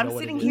While want to I'm know what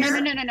sitting it is.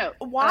 here- No.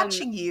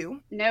 watching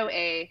you. No,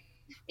 if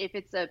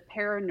it's a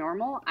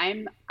paranormal,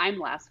 I'm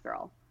last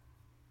girl.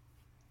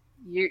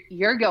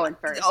 You're going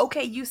first.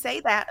 Okay, you say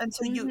that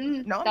until you.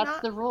 Mhm. No, I'm That's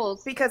not. the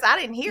rules. Because I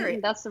didn't hear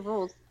it. That's the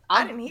rules.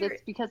 I didn't hear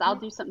it's it. because I'll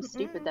do something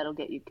stupid that'll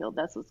get you killed.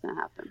 That's what's gonna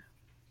happen.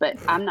 But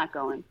I'm not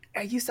going.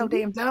 Are you so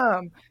damn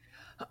dumb?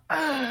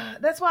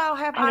 That's why I'll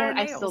have I don't- iron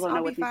I nails. still don't know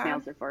I'll what be these fine.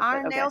 nails are for, but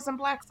Iron okay. nails and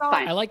black salt.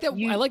 Fine. I like that.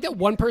 I like that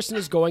one person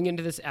is going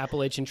into this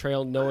Appalachian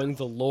Trail knowing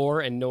the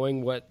lore and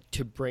knowing what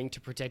to bring to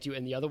protect you,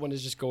 and the other one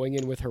is just going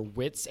in with her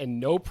wits and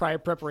no prior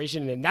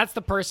preparation, and that's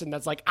the person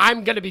that's like,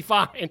 "I'm gonna be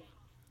fine."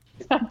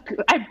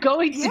 I'm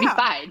going to be Yeah.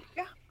 fine.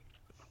 Yeah.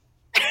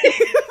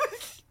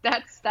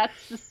 That's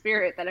the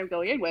spirit that I'm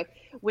going in with,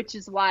 which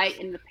is why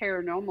in the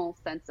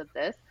paranormal sense of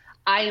this,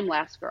 I am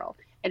last girl.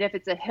 And if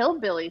it's a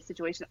hillbilly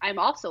situation, I'm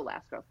also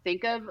last girl.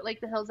 Think of like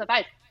the Hills Have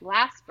Eyes.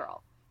 Last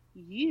girl.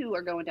 You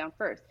are going down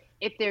first.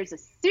 If there's a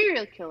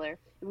serial killer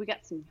and we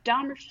got some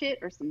Dahmer shit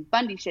or some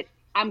Bundy shit,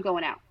 I'm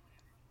going out.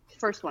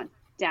 First one,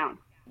 down.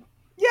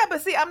 Yeah,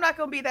 but see, I'm not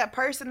gonna be that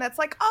person that's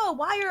like, oh,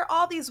 why are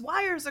all these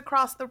wires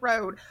across the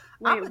road?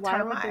 I'm gonna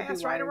turn my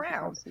ass right around.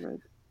 across the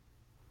road?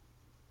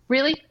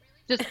 Really?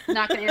 Just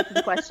not going to answer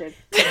the question.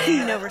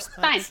 No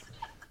response.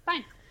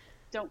 Fine.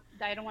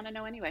 I don't want to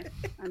know anyway.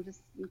 I'll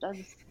just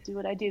do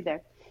what I do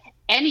there.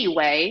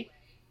 Anyway,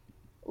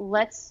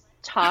 let's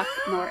talk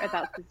more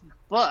about this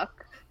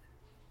book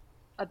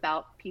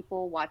about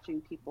people watching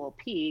people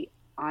pee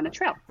on a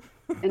trail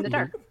in the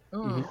dark.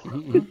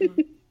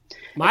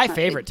 My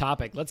favorite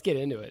topic. Let's get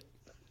into it.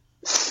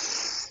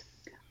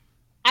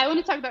 I want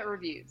to talk about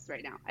reviews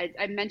right now.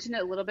 I mentioned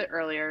it a little bit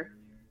earlier,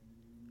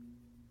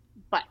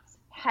 but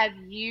have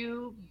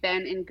you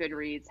been in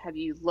Goodreads? Have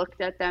you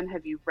looked at them?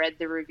 Have you read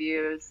the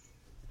reviews?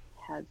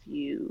 Have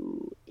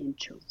you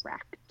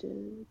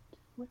interacted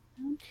with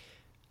them?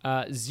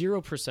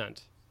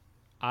 0%.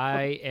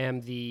 I am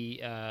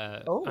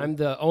I'm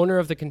the owner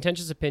of the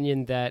contentious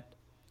opinion that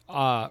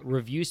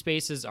review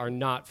spaces are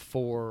not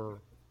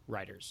for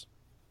writers.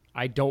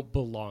 I don't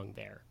belong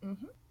there.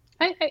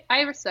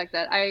 I respect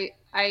that.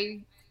 I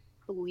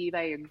believe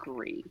I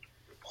agree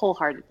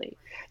wholeheartedly.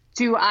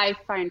 Do I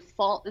find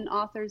fault in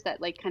authors that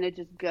like kind of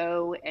just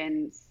go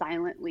and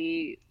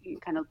silently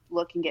kind of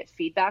look and get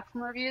feedback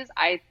from reviews?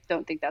 I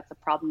don't think that's a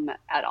problem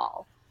at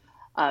all.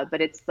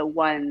 But it's the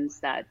ones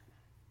that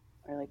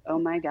are like, oh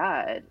my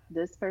God,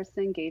 this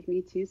person gave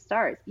me 2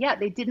 stars. Yeah,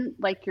 they didn't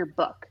like your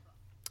book.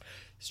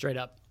 Straight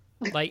up.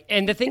 Like,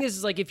 and the thing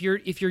is like if you're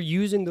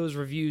using those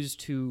reviews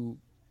to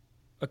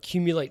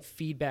accumulate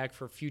feedback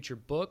for future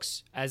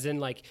books, as in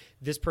like,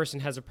 this person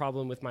has a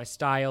problem with my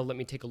style, let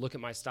me take a look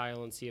at my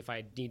style and see if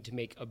I need to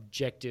make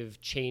objective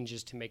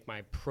changes to make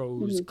my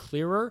prose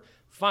clearer,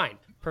 fine,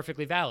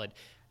 perfectly valid.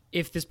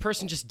 If this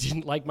person just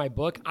didn't like my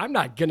book, I'm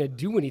not gonna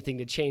do anything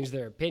to change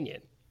their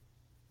opinion.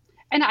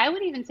 And I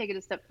would even take it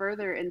a step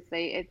further and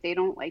say if they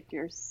don't like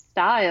your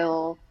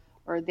style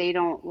or they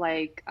don't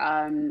like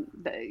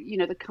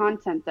the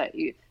content that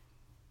you,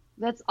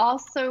 that's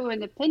also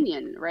an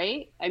opinion,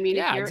 right? I mean,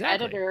 Yeah, if your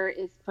exactly. editor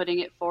is putting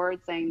it forward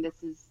saying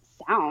this is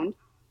sound,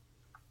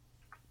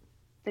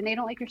 then they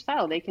don't like your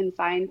style. They can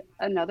find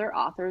another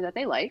author that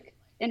they like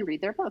and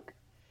read their book.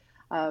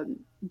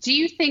 Do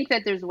you think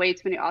that there's way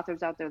too many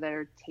authors out there that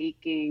are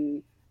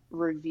taking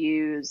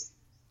reviews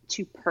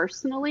too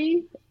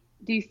personally.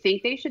 Do you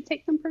think they should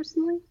take them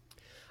personally?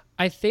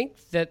 I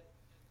think that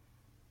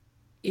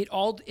it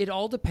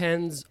all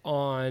depends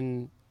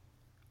on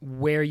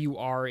where you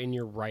are in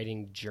your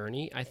writing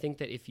journey. I think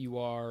that if you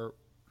are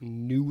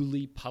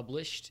newly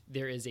published,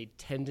 there is a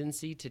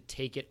tendency to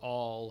take it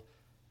all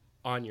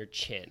on your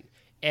chin.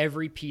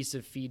 Every piece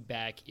of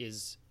feedback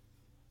is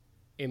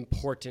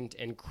important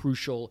and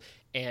crucial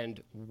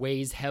and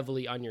weighs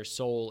heavily on your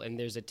soul, and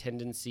there's a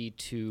tendency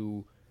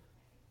to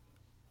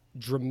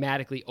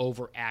dramatically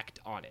overact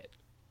on it.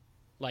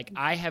 Like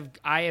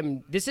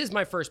this is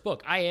my first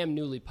book. I am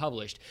newly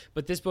published,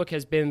 but this book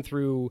has been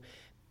through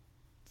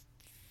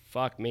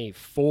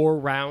 4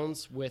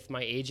 rounds with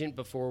my agent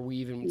before we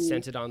even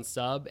sent it on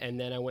sub. And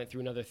then I went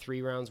through another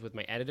 3 rounds with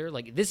my editor.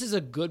 Like, this is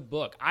a good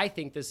book. I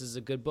think this is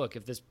a good book.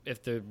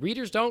 If the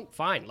readers don't,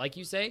 fine. Like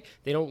you say,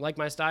 they don't like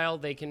my style,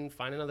 they can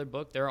find another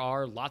book. There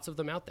are lots of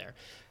them out there.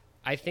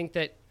 I think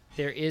that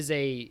there is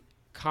a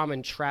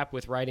common trap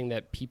with writing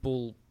that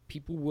people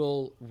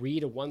will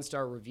read a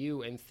 1-star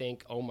review and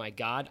think, oh my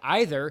God,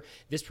 either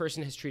this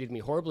person has treated me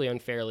horribly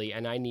unfairly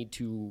and I need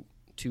to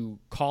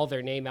call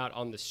their name out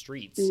on the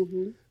streets,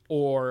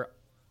 or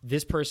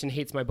this person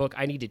hates my book,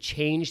 I need to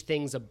change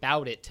things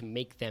about it to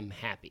make them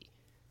happy.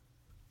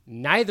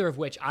 Neither of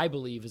which I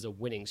believe is a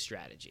winning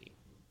strategy.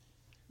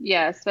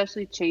 Yeah,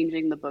 especially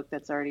changing the book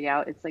that's already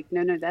out. It's like,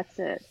 no, that's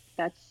it.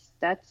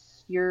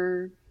 That's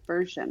your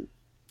version.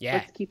 Yeah.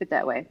 Let's keep it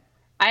that way.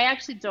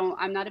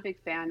 I'm not a big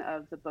fan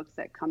of the books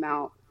that come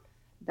out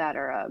that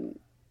are,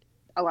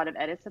 a lot of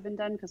edits have been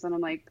done, because then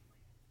I'm like,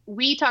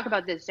 we talk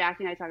about this,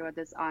 Jackie and I talk about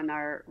this on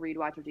our Read,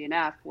 Watch, or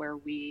DNF, where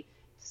we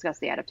discuss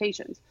the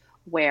adaptations,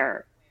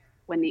 where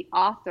when the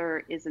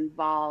author is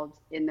involved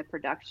in the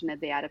production of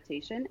the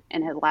adaptation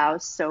and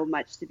allows so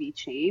much to be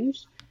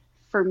changed,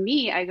 for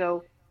me, I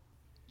go,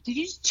 did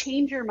you just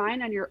change your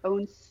mind on your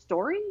own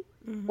story?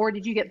 Or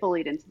did you get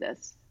bullied into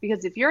this?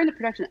 Because if you're in the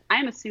production,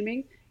 I'm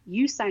assuming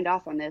you signed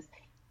off on this,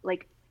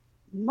 like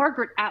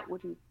Margaret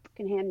Atwood in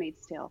fucking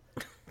Handmaid's Tale.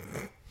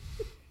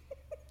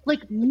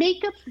 Like,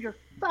 make up your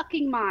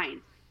fucking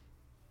mind.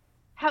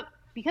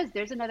 Because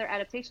there's another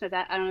adaptation of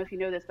that. I don't know if you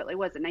know this, but like,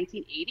 was it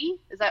 1980?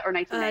 Is that, or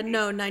 1990?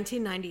 No,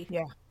 1990.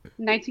 Yeah.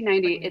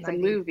 1990. It's a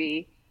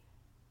movie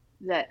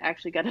that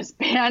actually got us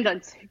banned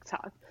on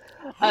TikTok.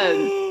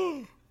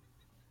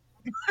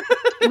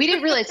 We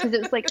didn't realize, because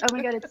it was like, oh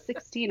my God, it's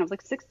 16. I was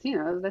like, 16?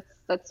 Oh,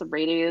 that's the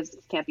rating. It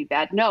can't be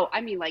bad. No, I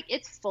mean, like,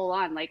 it's full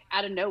on. Like,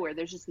 out of nowhere,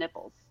 there's just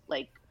nipples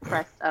like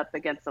pressed up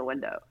against the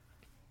window.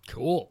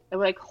 Cool. And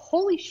we're like,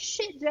 holy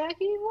shit,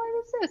 Jackie,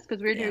 what is this?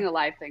 Because we were doing a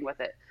live thing with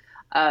it.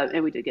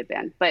 And we did get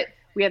banned. But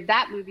we have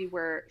that movie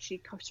where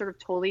she sort of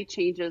totally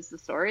changes the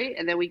story.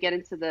 And then we get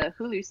into the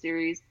Hulu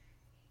series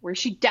where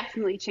she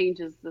definitely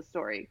changes the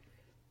story.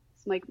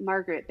 It's like,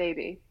 Margaret,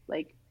 baby,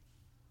 like,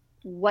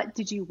 what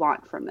did you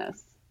want from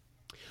this?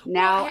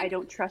 Now I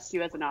don't trust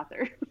you as an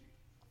author.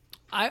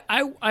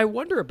 I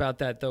wonder about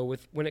that, though,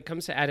 when it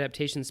comes to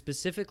adaptations,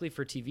 specifically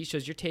for TV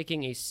shows. You're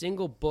taking a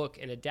single book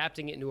and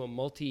adapting it into a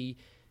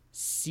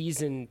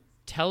multi-season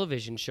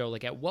television show.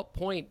 Like, at what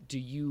point do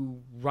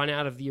you run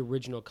out of the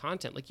original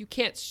content? Like, you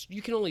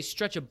can only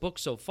stretch a book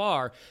so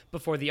far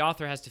before the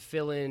author has to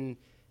fill in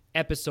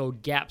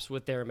episode gaps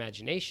with their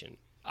imagination,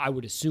 I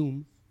would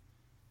assume.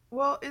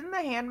 Well, isn't The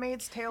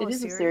Handmaid's Tale It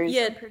is a series? series.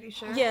 Yeah, I'm pretty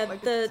sure. yeah,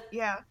 Like,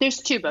 yeah. There's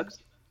 2 books.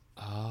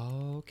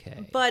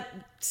 Okay. But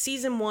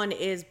season 1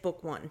 is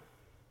book 1.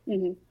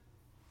 Mm-hmm.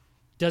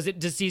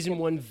 Does season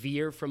 1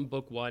 veer from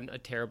book 1 a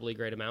terribly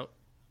great amount?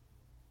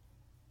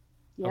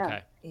 Yeah.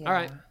 Okay. Yeah. All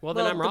right. Well,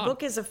 then I'm wrong. The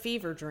book is a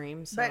fever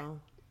dream, so. But-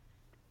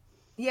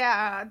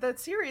 Yeah, the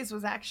series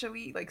was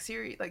actually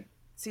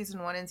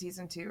season 1 and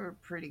season 2 are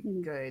pretty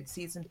good.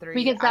 Season 3,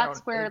 Because I that's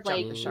don't- where, it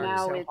like, jumped the shark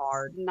now so it's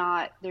hard.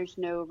 not, there's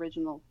no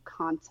original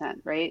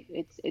content, right?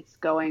 It's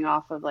going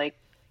off of, like,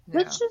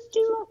 let's just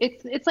do,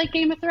 it's like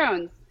Game of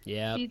Thrones.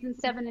 Yeah. Season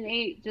 7 and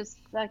 8 just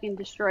fucking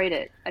destroyed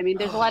it. I mean,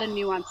 there's a lot of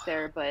nuance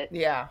there, but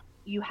Yeah.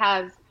 you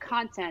have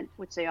content,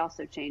 which they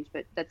also changed,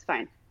 but that's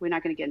fine. We're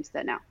not going to get into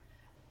that now.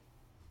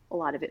 A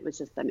lot of it was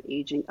just them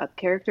aging up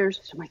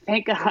characters. So I'm like,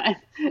 thank God.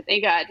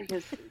 Thank God,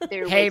 because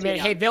they're Hey, way too man.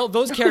 young. Hey,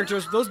 those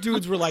characters, those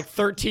dudes were like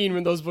 13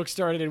 when those books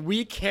started, and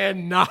we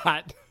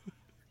cannot.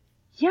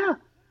 Yeah.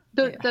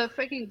 The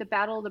freaking, the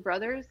Battle of the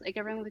Brothers, like,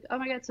 everyone was like, oh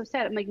my God, it's so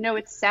sad. I'm like, no,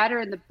 it's sadder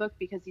in the book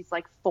because he's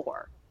like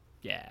 4.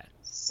 Yeah.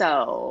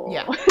 So,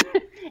 Yeah.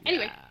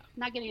 Anyway, Yeah.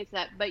 not getting into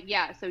that, but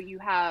yeah, so you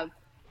have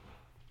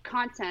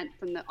content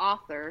from the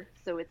author,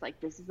 so it's like,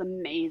 this is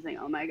amazing,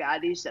 oh my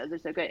God, these shows are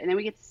so good. And then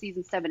we get to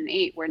season 7 and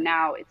 8 where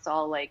now it's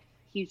all like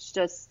he's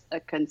just a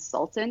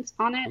consultant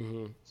on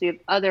it. So you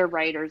have other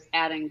writers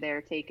adding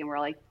their take, and we're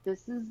like,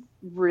 this is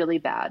really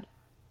bad,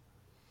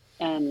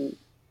 and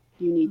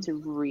you need to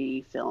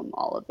refilm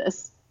all of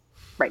this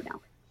right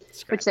now.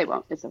 Which they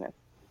won't. It's okay.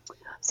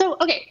 So,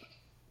 okay,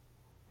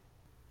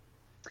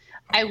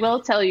 I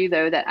will tell you,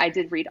 though, that I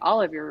did read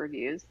all of your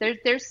reviews.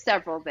 There's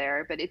several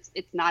there, but it's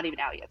not even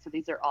out yet. So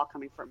these are all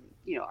coming from,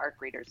 ARC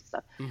readers and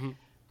stuff.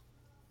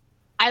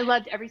 I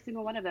loved every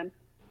single one of them.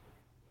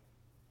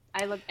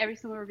 I love every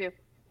single review.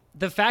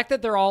 The fact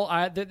that they're all,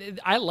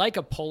 I like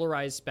a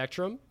polarized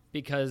spectrum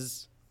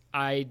because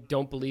I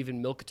don't believe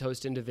in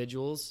milquetoast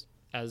individuals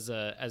as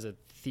a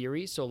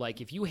theory. So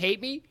like, if you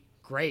hate me,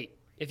 great.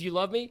 If you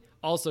love me,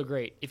 also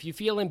great. If you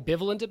feel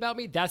ambivalent about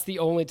me, that's the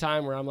only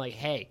time where I'm like,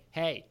 hey.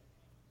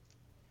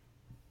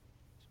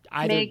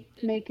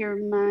 Make your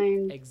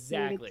mind.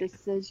 Exactly. Make a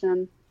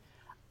decision.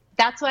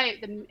 That's why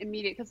the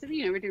immediate, because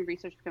we're doing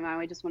research to come out.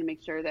 I just want to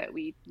make sure that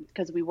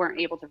because we weren't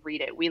able to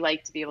read it, we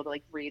like to be able to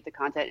like read the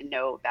content and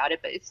know about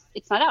it, but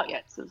it's not out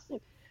yet. So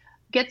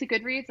get to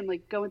Goodreads. I'm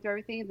like going through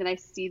everything, and then I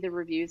see the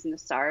reviews and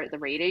the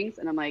ratings,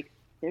 and I'm like,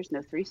 there's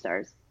no 3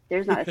 stars.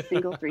 There's not a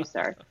single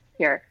 3-star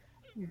here.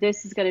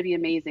 This is going to be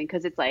amazing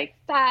because it's like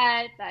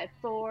 5,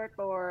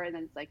 4, and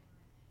then it's like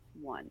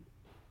 1,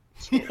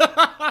 2. So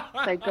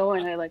I go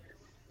and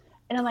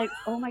I'm like,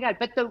 oh my God.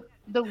 But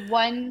the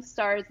 1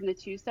 stars and the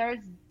 2 stars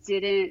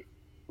didn't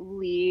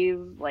leave,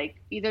 like,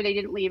 either they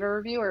didn't leave a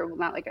review or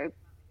not like a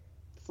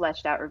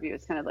fleshed out review.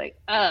 It's kind of like,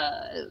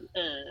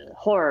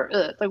 horror.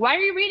 It's like, why are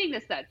you reading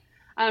this then?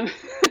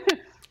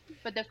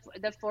 But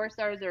the 4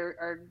 stars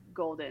are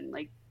golden.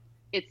 Like,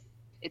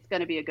 it's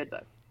going to be a good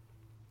book.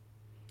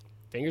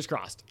 Fingers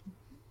crossed.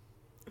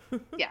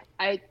 Yeah.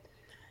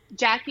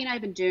 Jackie and I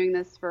have been doing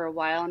this for a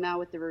while now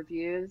with the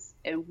reviews,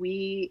 and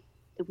we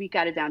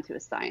got it down to a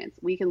science.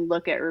 We can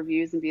look at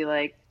reviews and be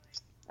like,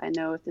 I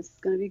know if this is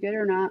going to be good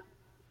or not.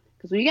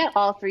 Because when you get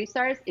all 3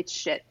 stars, it's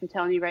shit. I'm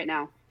telling you right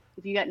now.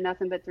 If you got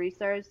nothing but 3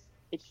 stars,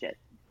 it's shit.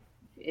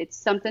 It's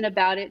something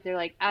about it. They're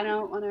like, I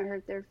don't want to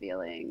hurt their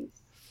feelings,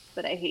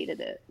 but I hated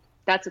it.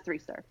 That's a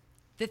 3-star.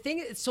 The thing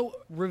is, so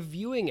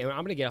reviewing, and I'm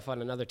going to get off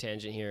on another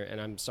tangent here, and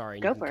I'm sorry,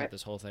 you can cut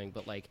this whole thing,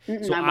 but like,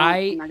 so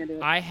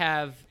I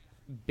have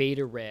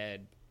beta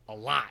read a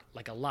lot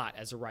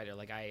as a writer.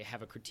 Like, I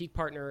have a critique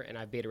partner, and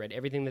I've beta read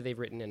everything that they've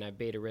written, and I've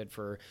beta read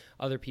for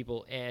other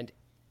people, and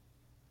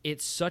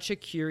it's such a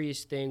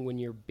curious thing when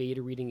you're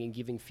beta reading and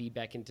giving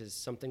feedback into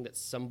something that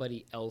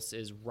somebody else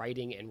is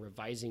writing and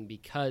revising,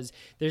 because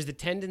there's the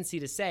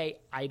tendency to say,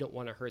 I don't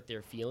want to hurt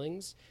their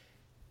feelings.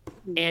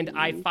 And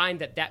I find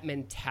that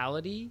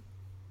mentality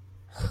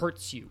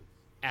hurts you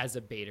as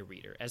a beta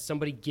reader, as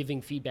somebody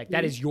giving feedback.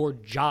 That is your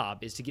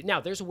job, is to get. Now,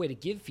 there's a way to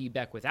give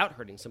feedback without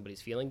hurting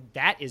somebody's feeling.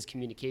 That is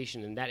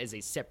communication, and that is a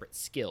separate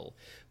skill.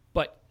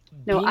 But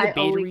being a beta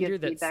only reader,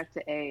 give feedback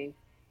to A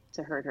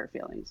to hurt her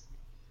feelings.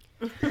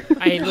 Listen,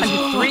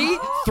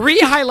 three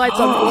highlights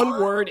on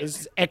one word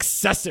is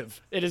excessive.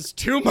 It is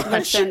too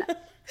much. Listen,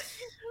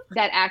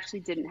 that actually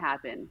didn't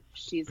happen.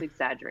 She's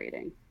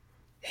exaggerating.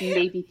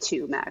 Maybe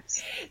 2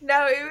 max.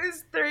 No, it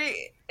was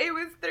 3. It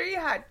was 3.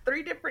 Had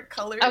 3 different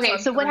colors. Okay,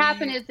 so what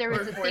happened is there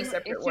was a thing issue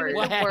with words.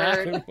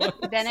 the word.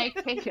 Then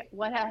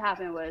what had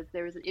happened was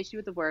there was an issue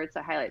with the words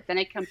to highlight. Then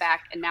I come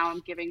back and now I'm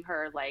giving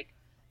her like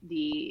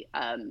the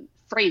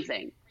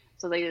phrasing.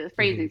 So like the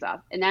phrasing's off.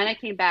 And then I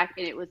came back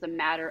and it was a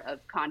matter of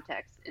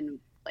context and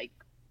like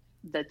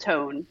the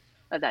tone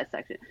of that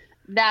section.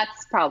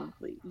 That's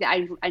probably,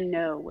 I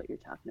know what you're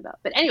talking about.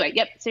 But anyway,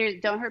 yep. Seriously,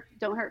 don't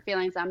hurt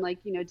feelings. I'm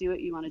like, do what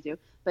you want to do.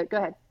 But go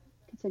ahead,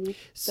 continue.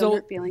 So don't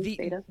hurt feelings,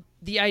 beta.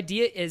 The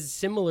idea is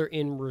similar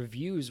in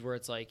reviews, where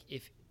it's like,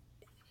 if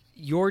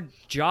your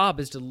job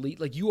is to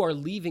like you are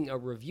leaving a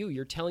review,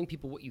 you're telling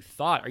people what you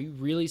thought. Are you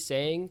really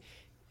saying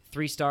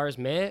 3 stars,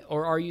 meh?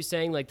 Or are you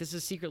saying like, this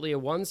is secretly a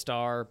 1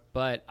 star,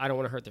 but I don't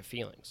want to hurt their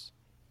feelings?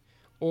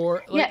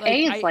 Or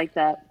A is like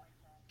that.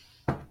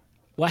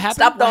 What happened?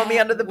 Stop throwing me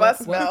under the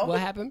bus, Mel. What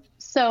happened?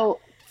 So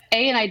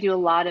A and I do a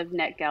lot of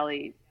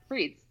NetGalley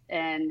reads,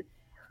 and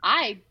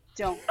I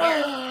don't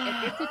care.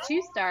 If it's a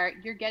 2-star,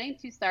 you're getting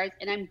 2 stars,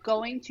 and I'm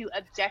going to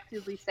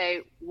objectively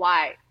say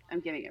why I'm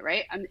giving it,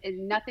 right? And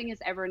nothing is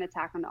ever an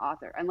attack on the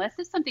author, unless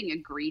it's something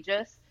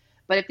egregious.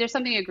 But if there's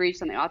something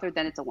egregious on the author,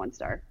 then it's a 1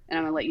 star, and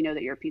I'm going to let you know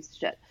that you're a piece of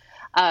shit.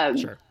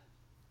 Sure.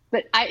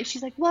 But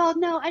she's like, well,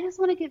 no, I just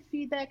want to get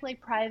feedback like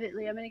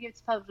privately. I'm going to give it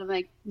to public. I'm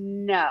like,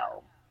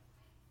 no.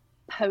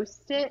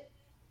 Post it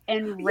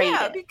and rate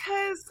it.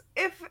 Because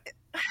if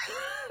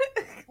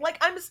like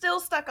I'm still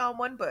stuck on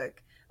one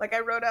book. Like I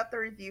wrote out the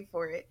review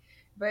for it,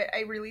 but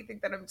I really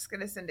think that I'm just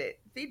gonna send it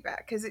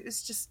feedback because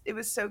it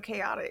was so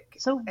chaotic.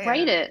 So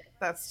write it.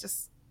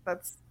 That's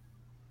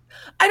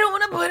I don't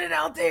want to put it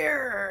out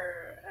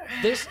there.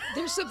 There's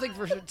something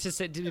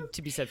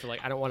to be said for like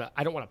I don't want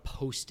to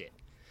post it.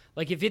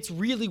 Like if it's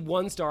really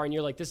 1 star and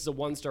you're like, this is a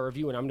 1-star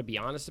review and I'm gonna be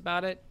honest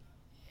about it,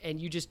 and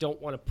you just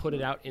don't want to put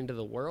it out into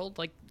the world,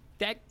 like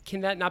can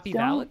that not be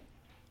valid?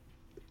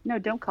 No,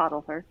 don't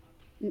coddle her.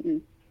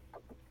 Mm-mm.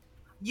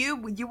 You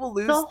will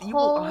lose. You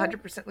will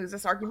 100% lose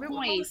this argument.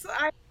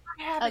 I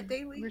have it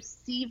daily.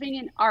 Receiving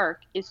an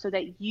ARC is so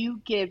that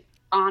you give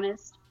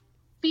honest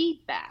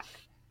feedback.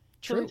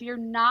 True. So if you're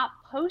not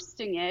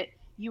posting it,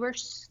 you are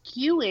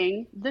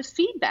skewing the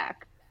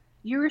feedback.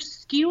 You're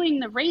skewing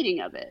the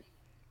rating of it.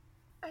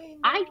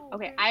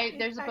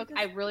 There's a book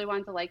I really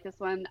wanted to like this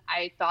one.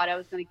 I thought I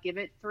was going to give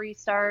it 3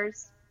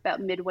 stars about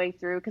midway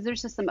through because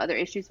there's just some other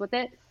issues with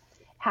it.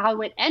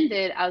 How it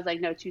ended, I was like,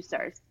 no, 2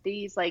 stars.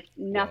 These, like,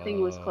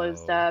 nothing was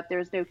closed up. There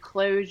was no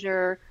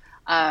closure.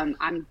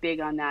 I'm big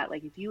on that.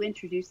 Like if you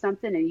introduce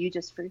something and you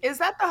just forget. Is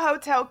that the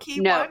Hotel Key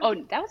No, one?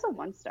 oh, that was a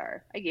 1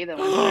 star. I gave that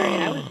 1 star,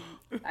 and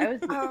I was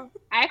Oh.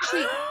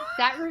 actually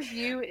that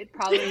review. It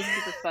probably is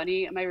super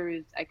funny. My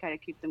reviews, I kind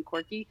of keep them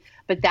quirky,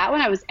 but that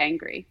one I was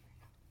angry,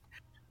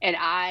 and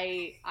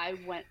I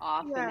went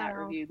off in that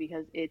Yeah. review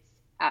because it's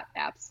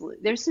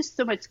absolute. There's just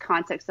so much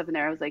context stuff in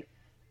there. I was like,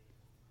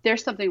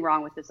 there's something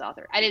wrong with this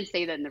author. I didn't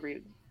say that in the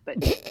review,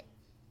 but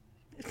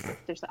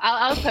there's.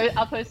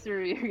 I'll post the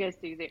review. You guys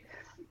see it.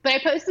 But I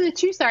posted a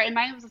 2 star, and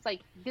mine was just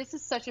like, this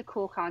is such a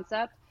cool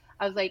concept.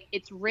 I was like,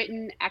 it's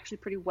written actually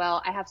pretty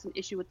well. I have some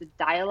issue with the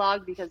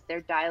dialogue because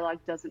their dialogue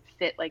doesn't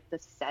fit like the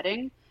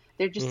setting.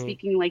 They're just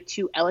speaking like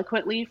too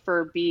eloquently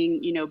for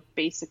being, you know,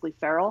 basically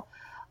feral.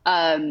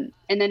 And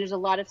then there's a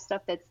lot of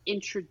stuff that's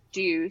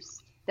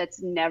introduced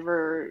that's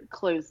never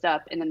closed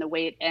up, and then the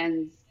way it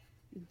ends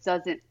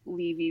doesn't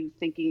leave you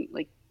thinking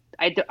like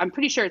I'm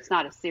pretty sure it's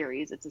not a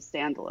series; it's a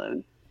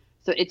standalone.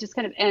 So it just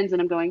kind of ends,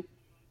 and I'm going,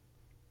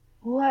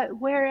 what?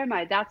 Where am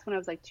I? That's when I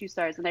was like 2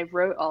 stars, and I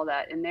wrote all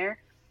that in there.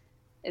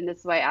 And this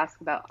is why I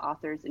ask about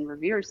authors in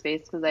reviewer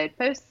space, because I had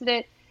posted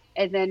it,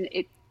 and then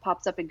it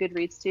pops up in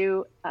Goodreads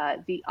too.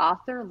 The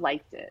author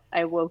liked it.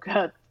 I woke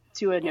up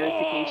to a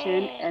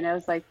notification, and I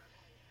was like,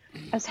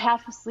 I was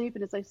half asleep,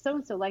 and it's like, so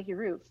and so like your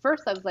review.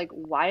 First, I was like,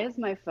 why is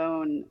my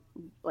phone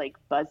like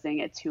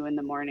buzzing at 2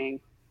 a.m?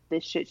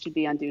 This shit should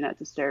be on Do Not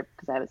Disturb,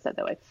 because I have it set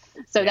that way.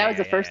 So that was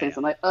the first thing. So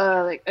I'm like,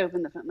 oh, like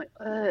open the phone. I'm like,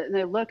 and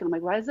I look, and I'm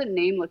like, why does the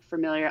name look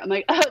familiar? I'm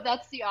like, oh,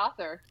 that's the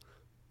author.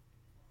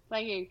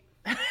 Like,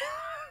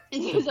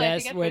 The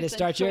best way to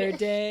start your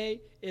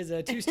day is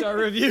a 2-star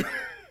review.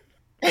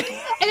 And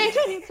I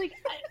told him, it's like,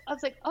 I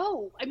was like,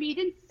 oh, I mean, he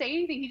didn't say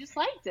anything. He just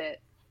liked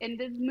it and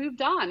then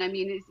moved on. I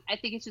mean, I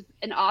think it's just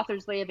an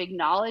author's way of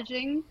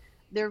acknowledging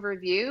their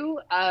review.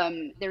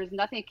 There was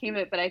nothing that came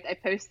of it, but I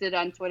posted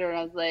on Twitter, and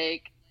I was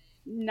like,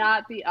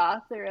 not the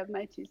author of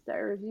my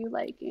 2-star review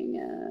liking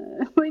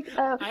like,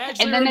 oh. I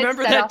actually and then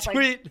remember that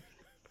tweet.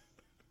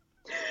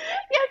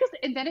 Yeah,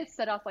 and then it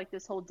set off like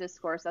this whole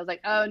discourse. I was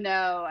like, oh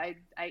no, I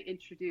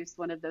introduced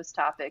one of those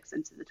topics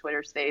into the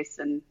Twitter space,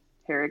 and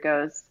here it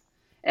goes.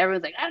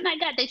 Everyone's like, oh my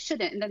God, they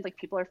shouldn't. And then like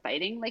people are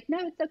fighting, like, no,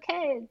 it's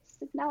okay.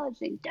 It's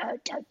acknowledging.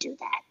 Don't do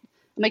that.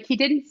 I'm like, he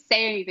didn't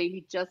say anything.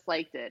 He just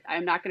liked it.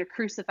 I'm not going to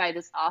crucify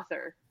this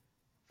author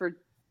for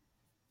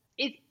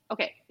it.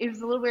 Okay. It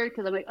was a little weird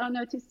because I'm like, oh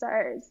no, 2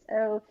 stars.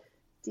 Oh,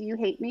 do you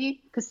hate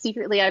me? Because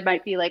secretly I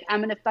might be like, I'm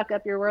going to fuck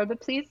up your world, but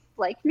please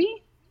like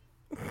me.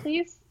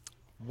 Please.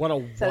 What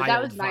a So that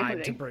wild was my vibe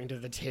movie. to bring to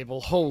the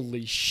table.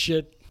 Holy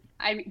shit.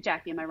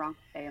 Jackie, am I wrong?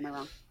 Hey, am I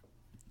wrong?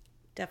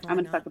 Definitely I'm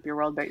going to not. fuck up your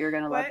world, but you're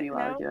going to love What? me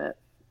while I No. do it.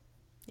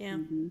 Yeah.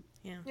 Mm-hmm.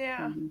 Yeah. Yeah.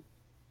 Mm-hmm.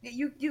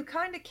 You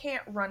kind of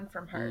can't run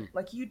from her.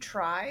 Like you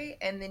try,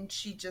 and then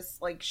she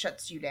just like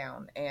shuts you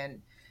down,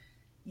 and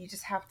you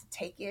just have to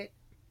take it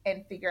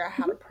and figure out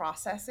how to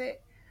process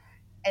it.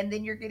 And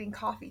then you're getting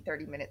coffee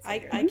 30 minutes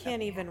later. I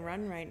can't even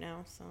run right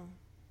now, so.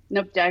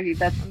 Nope, Jackie,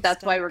 that's why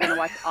stuck. we're going to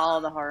watch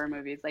all the horror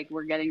movies. Like,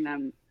 we're getting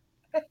them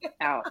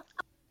out.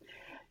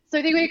 So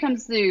I think when it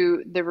comes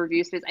to the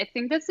review space, I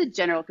think that's the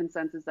general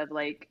consensus of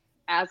like,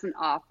 as an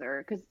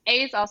author, because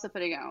A is also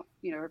putting out,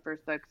 you know, her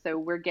first book. So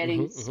we're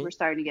getting, we're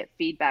starting to get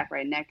feedback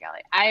right in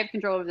NetGalley. I have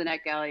control over the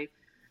NetGalley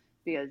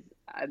because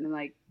I'm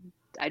like,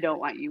 I don't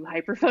want you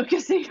hyper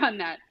focusing on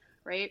that,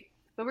 right?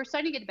 But we're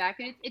starting to get back,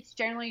 and it's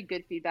generally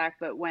good feedback.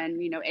 But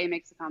when, you know, A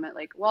makes a comment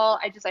like, well,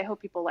 I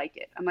hope people like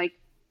it. I'm like,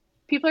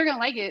 people are going to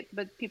like it,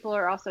 but people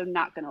are also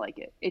not going to like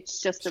it.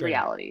 It's just the Sure.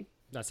 reality.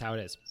 That's how it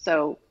is.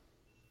 So,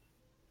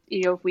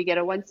 you know, if we get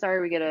a 1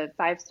 star, we get a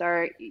 5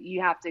 star,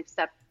 you have to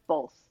accept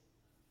both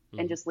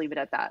and just leave it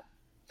at that.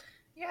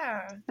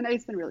 Yeah. And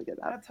it's been really good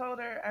about I it. told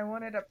her I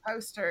wanted a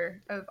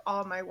poster of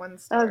all my 1 Oh,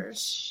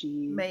 stars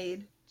jeez.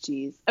 made.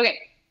 Jeez. Okay,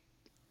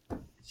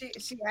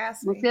 She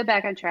asked let's me. get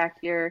back on track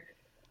here.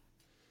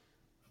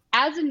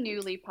 As a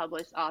newly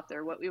published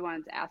author, what we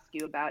wanted to ask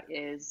you about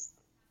is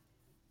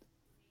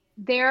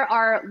there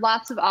are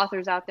lots of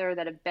authors out there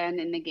that have been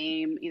in the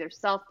game, either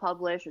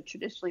self-published or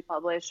traditionally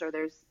published, or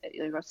there's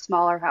either a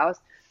smaller house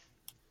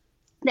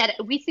that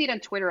we see it on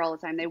Twitter all the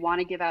time. They want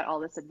to give out all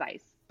this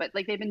advice, but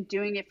like they've been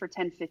doing it for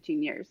 10,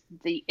 15 years.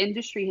 The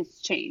industry has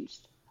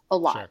changed a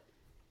lot. Sure.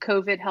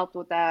 COVID helped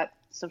with that.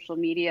 Social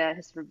media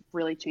has sort of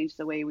really changed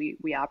the way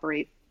we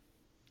operate.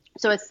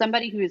 So as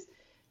somebody who's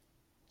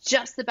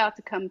just about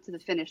to come to the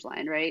finish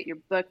line, right? Your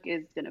book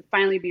is going to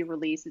finally be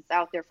released. It's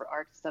out there for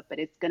art stuff, but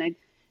it's going to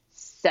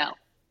sell.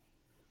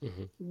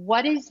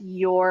 What is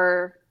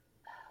your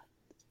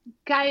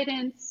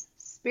guidance,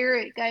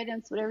 spirit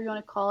guidance, whatever you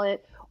want to call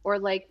it, or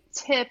like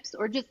tips,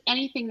 or just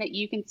anything that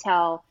you can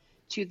tell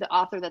to the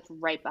author that's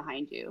right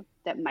behind you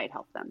that might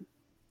help them?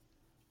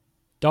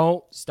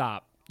 Don't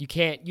stop. You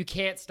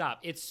can't stop.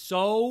 It's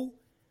so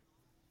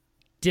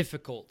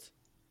difficult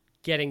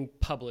getting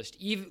published.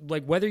 Even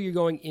like whether you're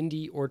going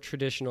indie or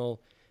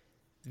traditional,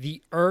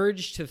 the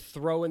urge to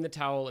throw in the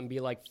towel and be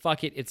like,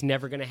 fuck it, it's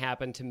never going to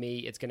happen to me.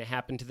 It's going to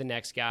happen to the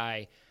next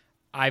guy.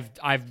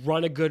 I've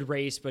run a good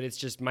race, but it's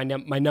just my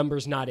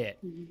number's not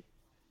it.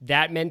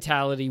 that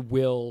mentality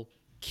will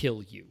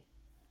kill you.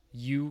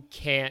 You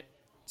can't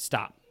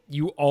stop.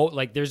 You all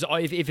like there's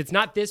if it's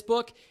not this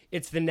book,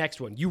 it's the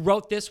next one. You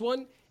wrote this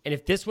one, and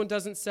if this one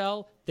doesn't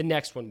sell, the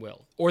next one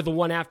will, or the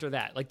one after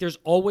that. Like there's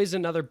always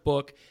another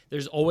book.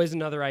 There's always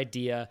another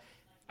idea.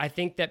 I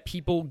think that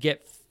people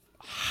get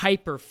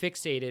hyper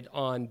fixated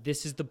on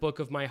this is the book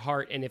of my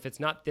heart, and if it's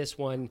not this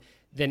one,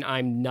 then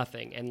I'm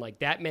nothing. And like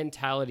that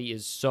mentality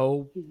is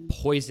so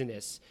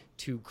poisonous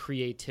to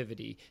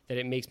creativity that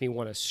it makes me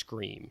want to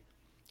scream.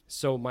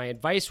 So my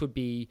advice would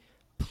be,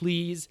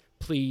 please,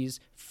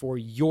 for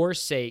your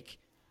sake,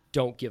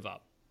 don't give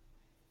up.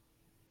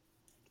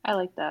 I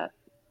like that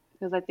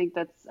because I think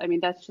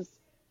that's just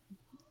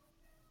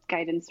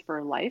guidance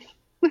for life.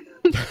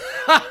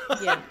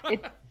 Yeah.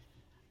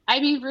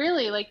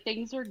 Really, like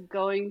things are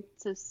going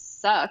to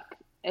suck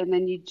and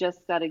then you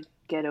just got to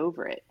get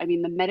over it. I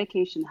mean, the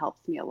medication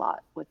helps me a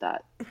lot with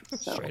that.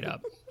 So.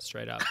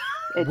 Straight up.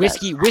 It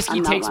Whiskey does.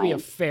 takes me a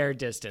fair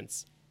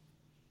distance.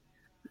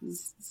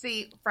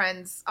 See,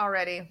 friends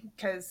already,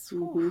 because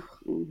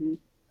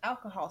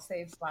alcohol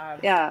saves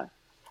lives. Yeah.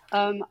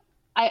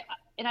 I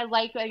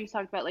like what you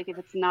talked about, like if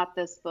it's not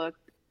this book,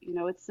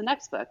 it's the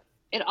next book.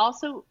 It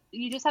also,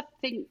 you just have to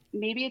think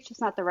maybe it's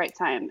just not the right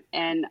time.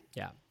 And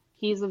yeah,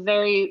 he's a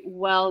very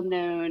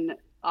well-known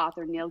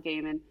author, Neil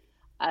Gaiman.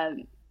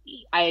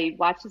 I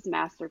watched his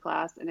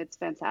masterclass and it's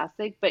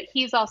fantastic, but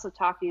he's also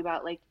talking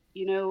about like,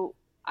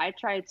 I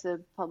tried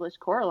to publish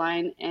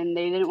Coraline and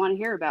they didn't want to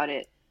hear about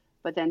it.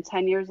 But then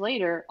 10 years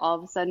later, all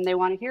of a sudden they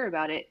want to hear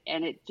about it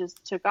and it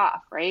just took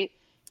off, right?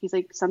 He's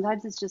like,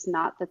 sometimes it's just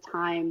not the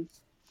time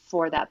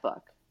for that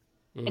book.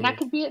 Mm-hmm. And that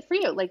could be it for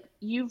you. Like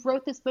you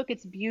wrote this book,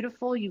 it's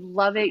beautiful, you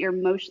love it, you're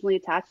emotionally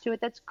attached to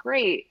it, that's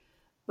great.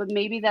 But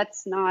maybe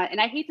that's not,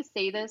 and I hate to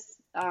say this,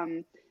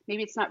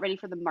 maybe it's not ready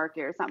for the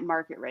market or it's not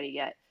market ready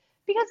yet.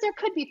 Because there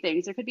could be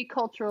things, there could be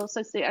cultural,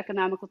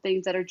 socioeconomical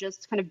things that are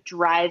just kind of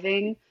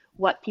driving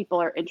what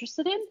people are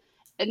interested in.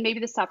 And maybe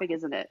this topic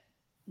isn't it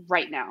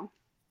right now.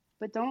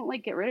 But don't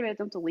get rid of it.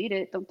 Don't delete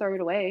it. Don't throw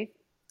it away.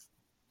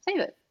 Save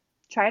it.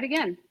 Try it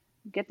again.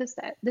 Get this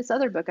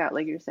other book out,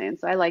 like you're saying.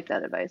 So I like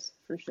that advice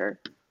for sure.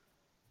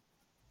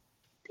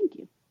 Thank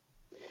you.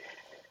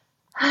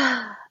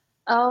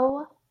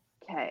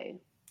 Okay.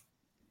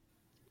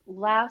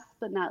 Last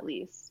but not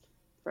least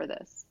for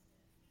this,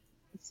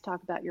 let's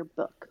talk about your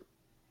book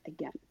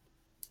again.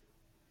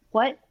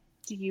 What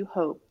do you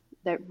hope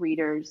that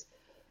readers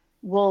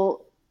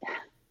will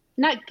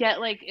not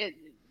get like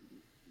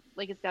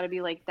it's got to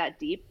be like that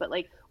deep, but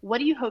like what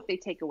do you hope they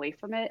take away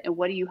from it, and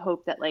what do you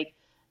hope that like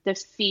the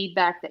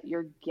feedback that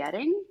you're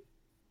getting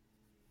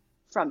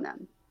from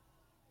them,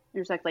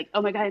 you're just like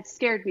oh my god it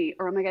scared me,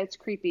 or oh my god it's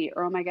creepy,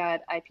 or oh my god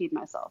I peed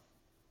myself?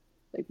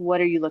 Like what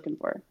are you looking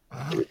for?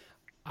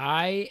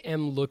 I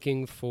am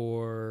looking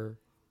for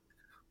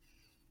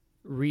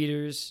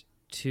readers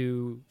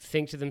to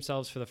think to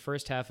themselves for the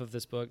first half of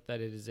this book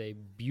that it is a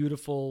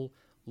beautiful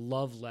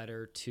love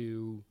letter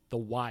to the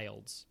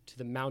wilds, to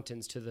the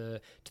mountains, to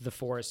the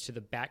forest, to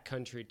the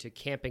backcountry, to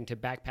camping, to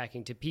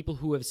backpacking, to people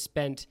who have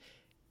spent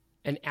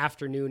an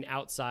afternoon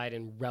outside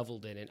and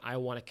reveled in it. I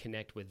want to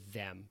connect with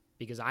them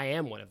because I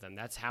am one of them.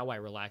 That's how I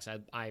relax.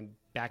 I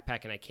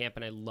backpack and I camp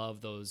and I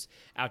love those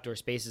outdoor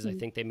spaces. I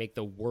think they make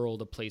the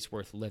world a place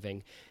worth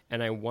living.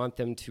 And I want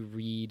them to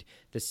read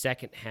the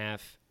second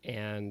half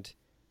and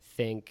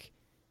think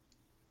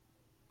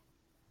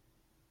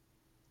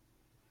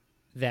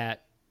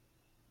that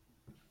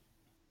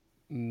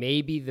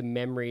maybe the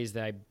memories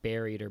that I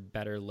buried are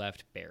better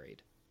left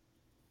buried.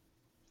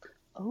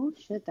 Oh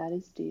shit, that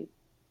is deep.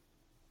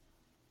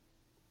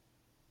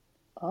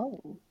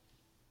 Oh,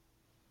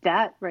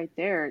 that right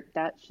there,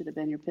 that should have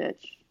been your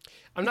pitch.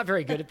 I'm not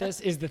very good at this,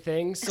 is the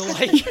thing. So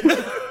like,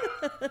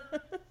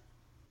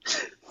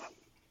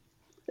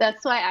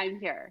 that's why I'm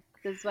here.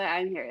 This is why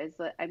I'm here. Is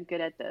that I'm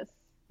good at this.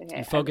 Okay,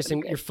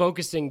 you're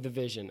focusing the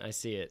vision. I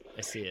see it.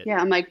 Yeah,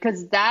 I'm like,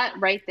 because that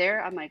right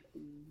there, I'm like,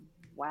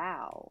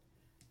 wow.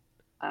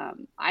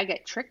 I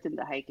get tricked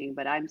into hiking,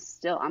 but I'm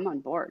on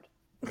board.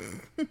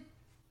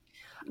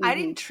 I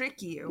didn't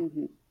trick you.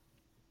 Mm-hmm.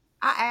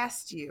 I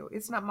asked you.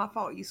 It's not my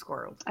fault you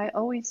squirreled. I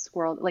always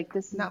squirrel. Like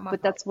this, not my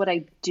but fault. That's what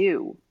I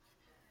do.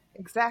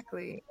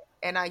 Exactly.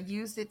 And I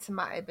used it to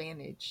my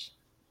advantage.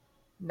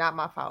 Not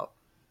my fault.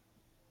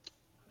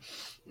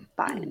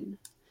 Fine.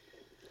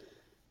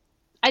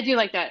 I do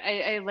like that.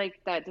 I like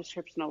that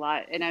description a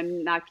lot. And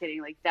I'm not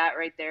kidding. Like that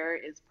right there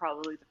is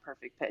probably the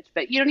perfect pitch.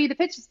 But you don't need to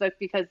pitch this book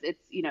because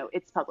it's,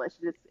 it's published.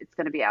 It's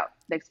going to be out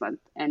next month.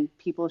 And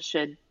people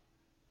should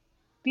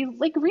be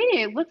like reading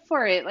it, look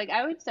for it. Like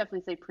I would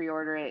definitely say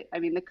pre-order it. I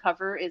mean, the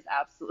cover is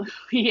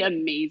absolutely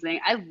amazing.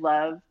 I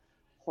love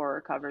horror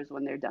covers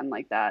when they're done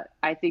like that.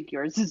 I think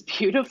yours is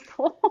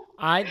beautiful.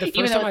 The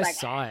first time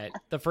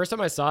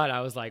I saw it, I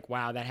was like,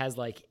 wow, that has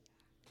like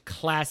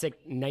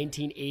classic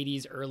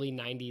 1980s, early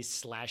 90s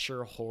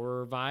slasher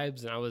horror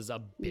vibes, and I was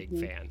a big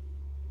fan.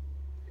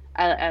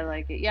 I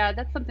like it. Yeah,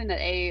 that's something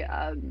that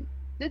I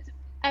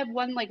have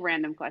one like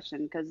random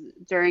question, because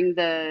during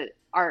the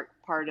art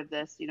part of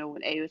this,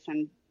 when A was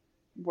trying to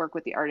work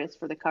with the artist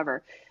for the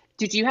cover.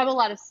 Did you have a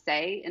lot of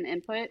say and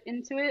input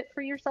into it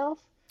for yourself,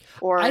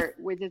 or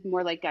was it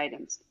more like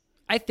guidance?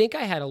 I think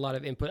I had a lot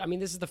of input. I mean,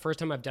 this is the first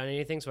time I've done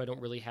anything, so I don't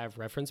really have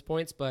reference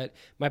points, but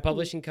my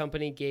publishing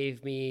company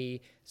gave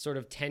me sort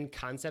of 10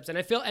 concepts, and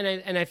I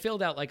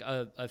filled out like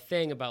a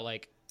thing about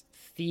like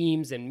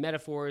themes and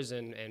metaphors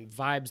and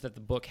vibes that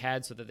the book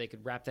had so that they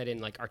could wrap that in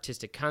like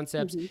artistic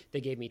concepts.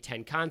 They gave me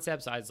 10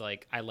 concepts. I was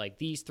like, I like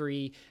these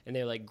 3, and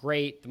they're like,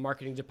 great. The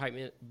marketing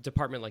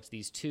department likes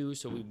these 2.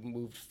 So we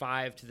moved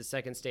 5 to the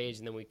second stage,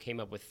 and then we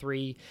came up with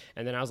 3.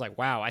 And then I was like,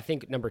 wow, I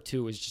think number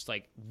 2 was just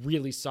like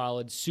really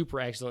solid, super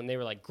excellent. And they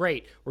were like,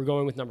 great, we're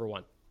going with number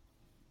 1.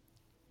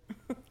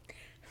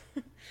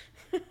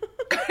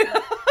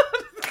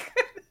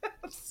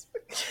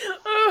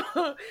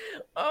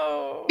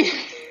 Oh.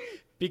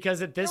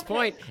 Because at this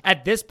point,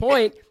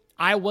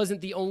 I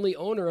wasn't the only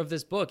owner of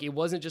this book. It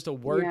wasn't just a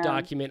Word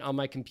document on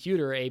my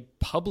computer. A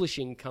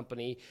publishing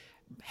company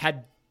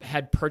had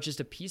purchased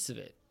a piece of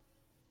it,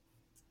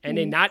 and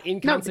a not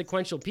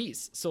inconsequential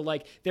piece. So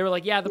like they were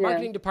like, yeah, the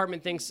marketing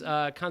department thinks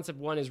concept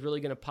 1 is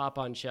really going to pop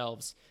on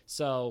shelves.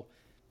 So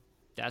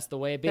that's the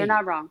way it be. They're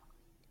not wrong.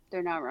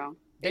 They're not wrong.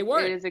 They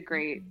weren't. It is a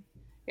great,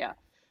 yeah.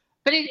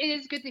 But it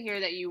is good to hear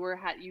that you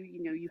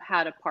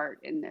had a part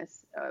in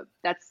this.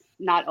 That's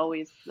not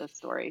always the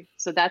story.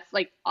 So that's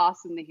like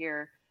awesome to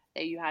hear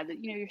that you had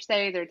that, you're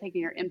saying they're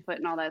taking your input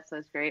and all that. So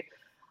it's great.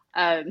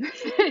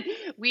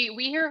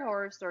 We hear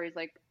horror stories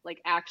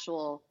like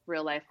actual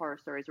real life horror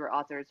stories where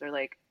authors are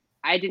like,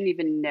 I didn't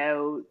even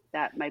know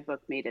that my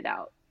book made it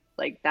out.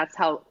 Like that's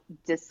how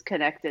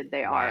disconnected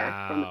they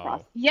are from the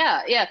process.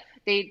 Yeah.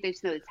 They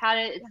just know it's had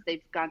it.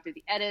 They've gone through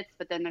the edits,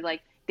 but then they're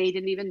like, they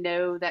didn't even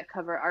know that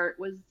cover art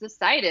was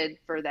decided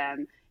for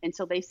them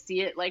until they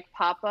see it like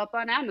pop up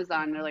on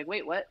Amazon. And they're like,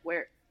 wait, what?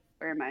 Where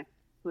am I?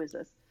 Who is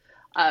this?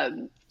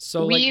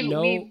 So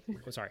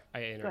sorry,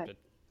 I interrupted.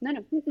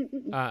 No.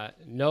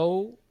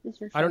 No,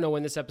 I don't know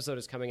when this episode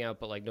is coming out,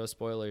 but like no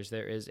spoilers.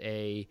 There is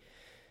a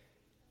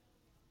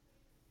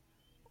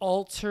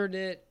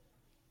alternate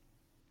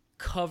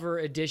cover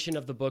edition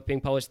of the book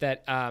being published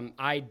that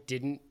I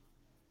didn't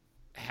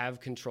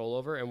have control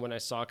over. And when I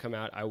saw it come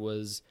out, I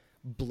was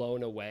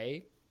blown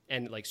away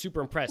and like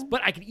super impressed,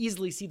 but I could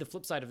easily see the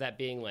flip side of that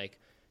being like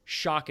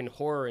shock and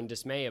horror and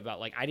dismay about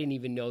like I didn't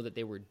even know that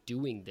they were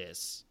doing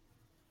this,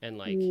 and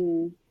like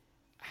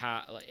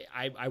how like,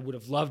 I would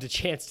have loved a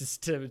chance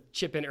to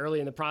chip in early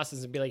in the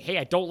process and be like, hey,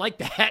 I don't like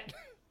that.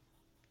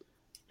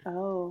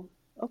 Oh,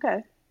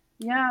 okay,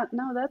 yeah,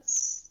 no,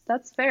 that's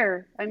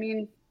fair. I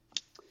mean,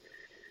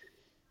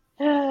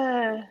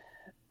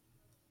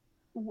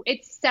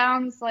 it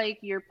sounds like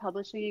your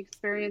publishing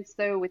experience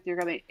though with your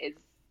company is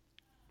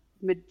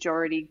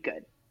majority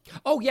good.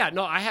 Oh yeah,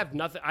 no, I have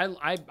nothing.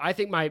 I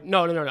think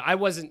no. I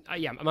wasn't.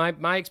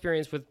 My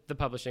experience with the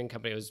publishing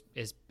company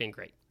has been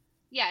great.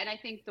 Yeah, and I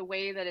think the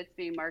way that it's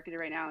being marketed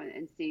right now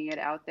and seeing it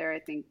out there, I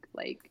think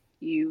like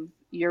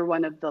you're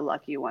one of the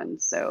lucky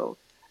ones. So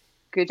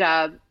good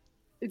job,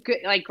 good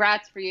like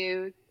grats for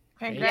you.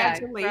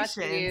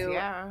 Congratulations!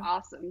 Yeah,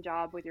 awesome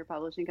job with your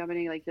publishing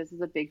company. Like this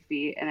is a big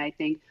feat, and I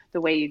think the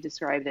way you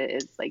described it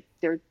is like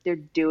they're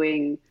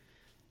doing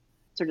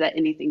sort of that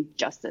anything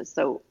justice.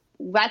 So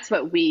that's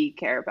what we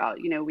care about.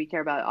 We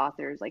care about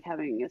authors like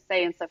having a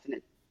say and stuff,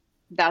 and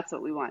that's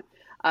what we want.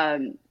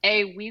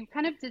 We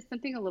kind of did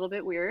something a little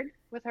bit weird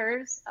with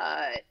hers,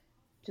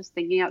 just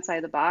thinking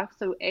outside the box.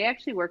 So A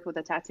actually worked with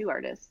a tattoo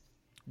artist.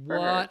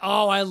 What?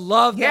 Oh, I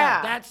love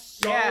that. That's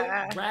so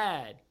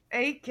rad.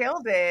 He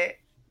killed it.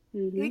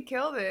 Mm-hmm. He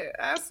killed it.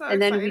 That's so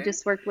And then exciting. we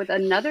just worked with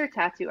another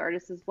tattoo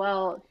artist as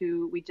well,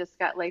 who we just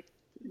got like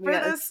for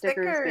the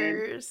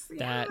stickers.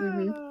 That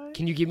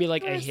Can you give me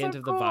like a hint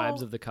of the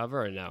vibes of the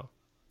cover or no?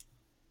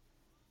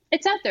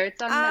 It's out there.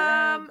 It's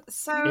on.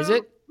 So is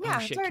it? Yeah,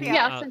 shit, it's already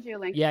I'll send you a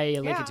link. Yeah,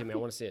 link it to me. I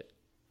want to see it.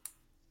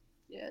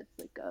 Yeah, it's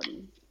like oh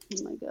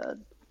my god.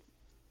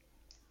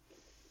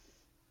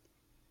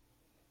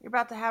 You're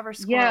about to have her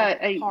score.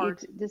 Yeah, you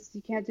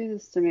can't do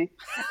this to me.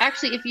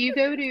 Actually, if you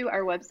go to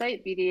our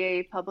website,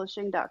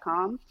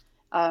 bdapublishing.com,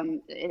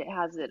 it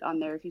has it on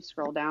there if you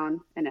scroll down,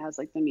 and it has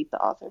like the meet the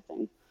author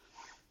thing.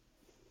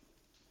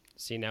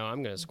 See, now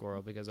I'm going to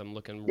squirrel because I'm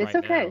looking it's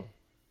right okay. now.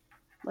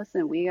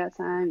 Listen, we got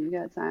time. You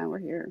got time. We're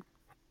here.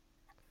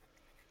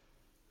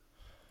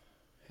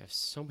 I have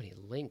so many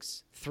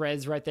links.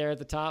 Threads right there at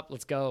the top.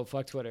 Let's go.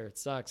 Fuck Twitter. It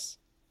sucks.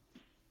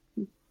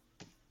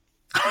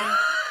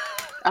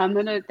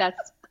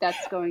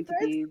 That's going to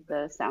be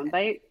the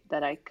soundbite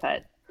that I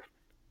cut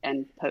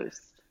and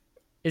post.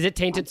 Is it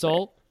Tainted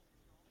Soul?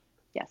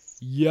 Yes.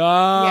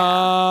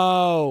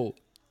 Yo!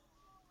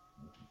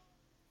 Yeah.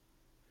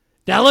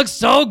 That looks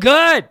so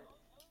good!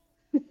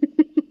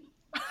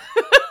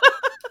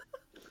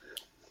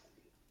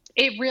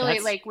 It really,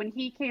 like, when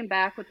he came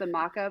back with the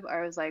mock-up,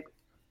 I was like,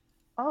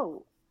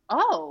 oh,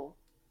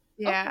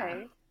 yeah.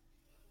 Okay.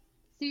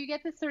 So you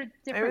get this sort of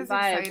different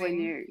vibe when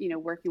you're,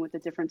 working with the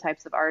different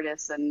types of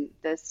artists, and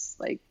this,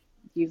 like,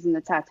 using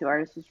the tattoo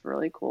artist was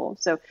really cool.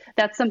 So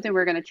that's something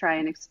we're going to try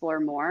and explore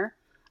more.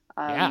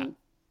 Yeah.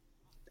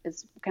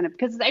 is kind of,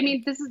 because I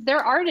mean,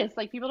 they're artists.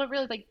 Like, people don't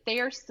realize, like, they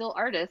are still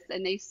artists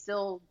and they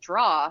still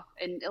draw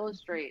and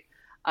illustrate.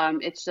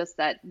 It's just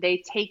that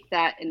they take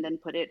that and then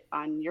put it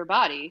on your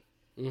body.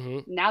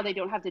 Now they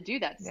don't have to do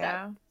that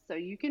stuff. So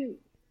you can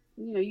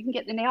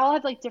get, and they all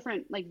have like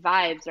different like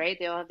vibes, right?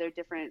 They all have their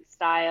different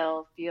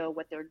style, feel,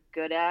 what they're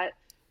good at.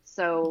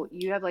 So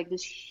you have like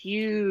this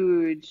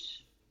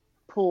huge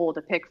pool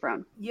to pick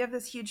from. You have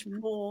this huge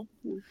pool.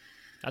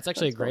 That's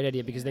actually a great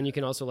idea, because then you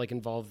can also like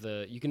involve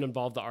the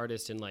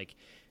artist in like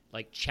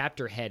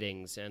chapter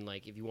headings, and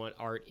like if you want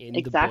art in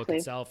the book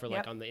itself or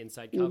like on the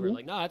inside cover.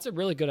 Like, no, that's a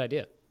really good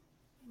idea.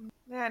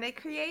 Yeah, and it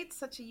creates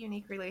such a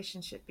unique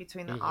relationship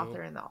between the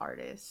author and the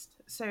artist.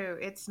 So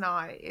it's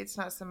not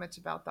so much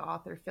about the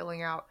author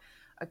filling out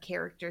a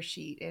character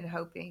sheet and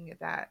hoping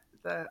that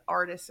the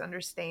artist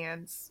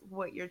understands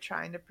what you're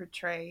trying to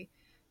portray.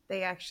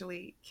 They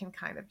actually can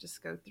kind of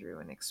just go through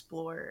and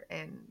explore,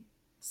 and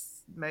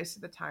most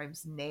of the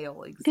times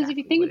nail exactly. Because if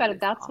you think about it,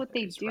 that's what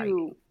they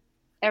do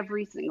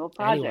every single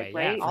project,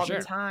 right? All the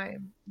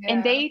time. Yeah.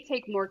 And they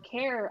take more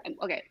care.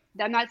 Okay,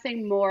 I'm not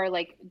saying more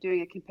like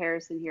doing a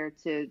comparison here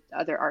to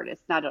other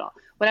artists, not at all.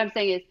 What I'm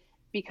saying is,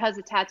 because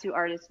a tattoo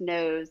artist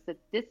knows that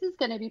this is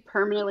going to be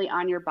permanently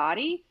on your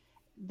body,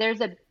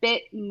 there's a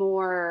bit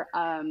more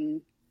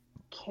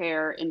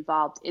care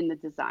involved in the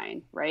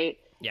design, right?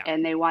 Yeah.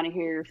 And they want to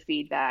hear your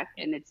feedback,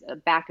 and it's a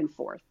back and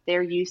forth.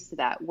 They're used to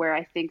that, where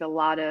I think a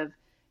lot of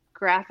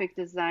graphic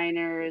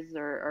designers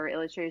or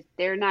illustrators,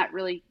 they're not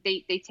really,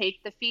 they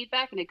take the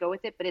feedback and they go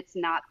with it, but it's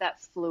not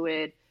that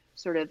fluid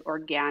sort of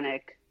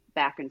organic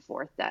back and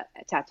forth that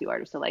tattoo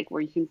artists are like,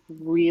 where you can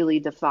really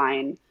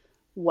define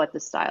what the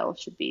style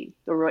should be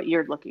or what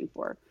you're looking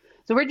for.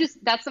 So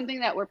that's something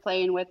that we're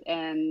playing with,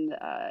 and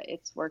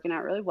it's working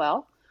out really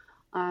well.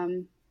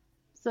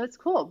 So it's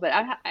cool, but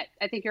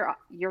I think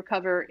your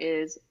cover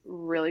is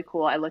really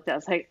cool. I looked at it, I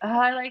was like, oh,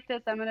 I like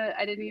this.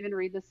 I didn't even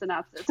read the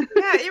synopsis.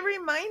 Yeah, it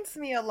reminds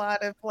me a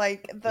lot of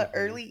like the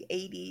early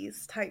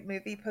 80s type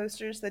movie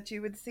posters that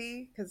you would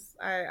see, because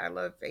I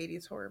love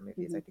 80s horror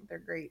movies. I think they're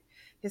great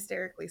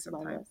hysterically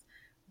sometimes.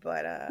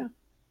 But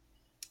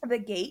The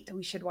Gate,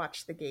 we should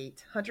watch The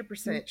Gate.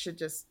 100% should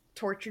just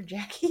torture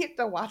Jackie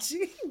into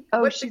watching.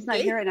 Oh, she's not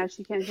here right now.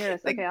 She can't hear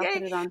us. Okay, I'll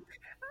put it on.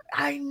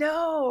 I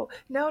know.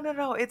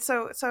 No. It's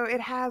so it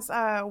has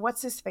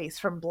what's his face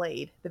from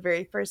Blade, the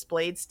very first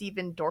Blade,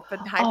 Stephen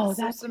Dorffenheim. Oh,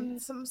 that's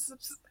some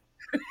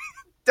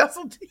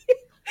Dussel.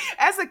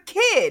 As a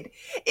kid,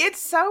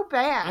 it's so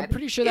bad. I'm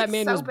pretty sure that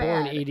man was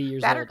born 80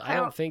 years old. I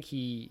don't think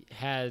he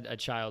had a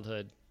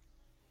childhood.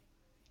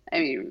 I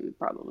mean,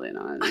 probably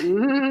not.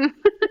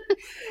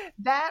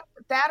 that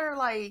are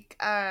like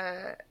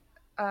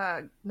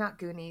not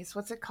Goonies.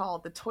 What's it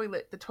called? The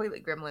toilet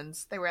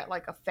gremlins. They were at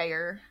like a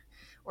fair.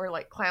 Or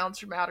like Clowns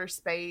from Outer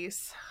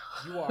Space.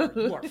 You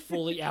are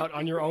fully out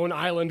on your own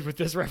island with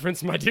this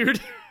reference, my dude.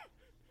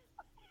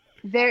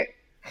 There's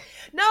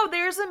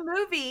a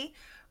movie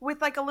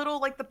with like a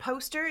little, like the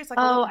poster is like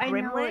a little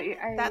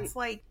gremlin that's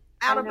like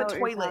out of a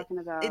toilet.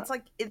 It's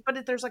like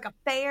but there's like a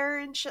fair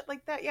and shit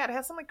like that. Yeah, it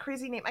has some like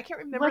crazy name. I can't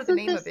remember the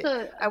name of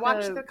it. I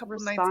watched it a couple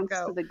of nights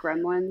ago. To the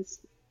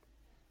Gremlins.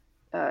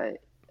 I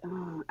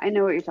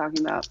know what you're talking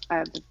about. I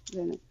have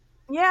the.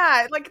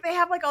 Yeah, like they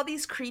have like all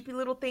these creepy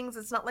little things.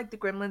 It's not like the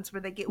Gremlins where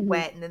they get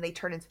wet and then they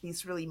turn into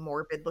these really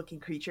morbid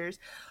looking creatures,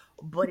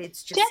 but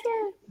it's just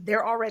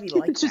they're already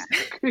like that.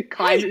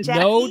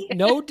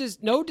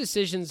 No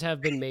decisions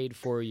have been made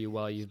for you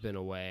while you've been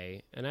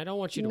away, and I don't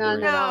want you to worry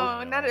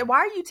about that. No. Why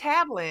are you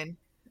tattling?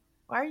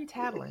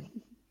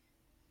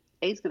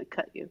 A's gonna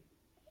cut you.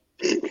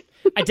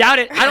 I doubt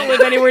it. I don't live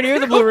anywhere near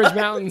the Blue Ridge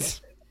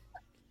Mountains.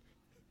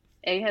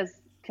 A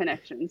has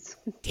connections.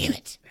 Damn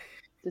it.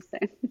 Just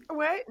saying.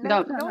 What?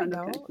 No.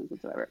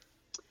 Whatsoever.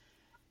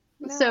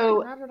 No, so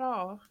not at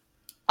all.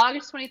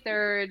 August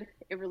 23rd,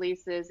 it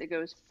releases. It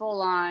goes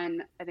full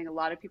on. I think a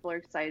lot of people are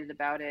excited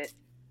about it.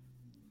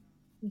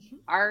 Mm-hmm.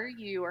 Are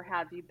you or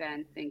have you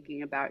been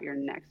thinking about your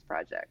next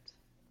project?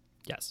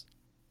 Yes.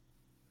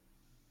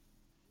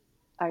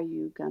 Are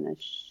you gonna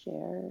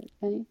share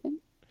anything?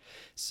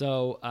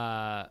 So,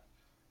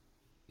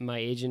 my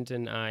agent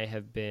and I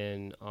have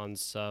been on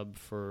sub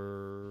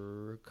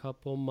for a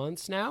couple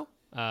months now.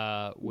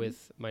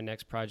 With my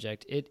next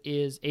project.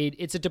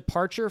 It's a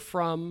departure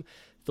from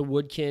the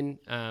Woodkin.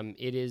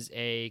 It is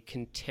a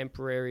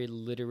contemporary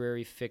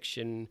literary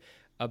fiction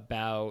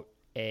about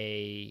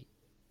a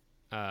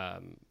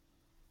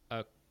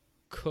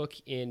cook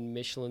in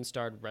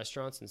Michelin-starred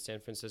restaurants in San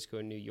Francisco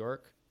and New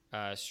York,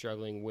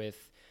 struggling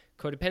with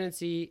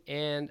codependency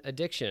and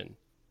addiction.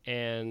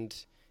 And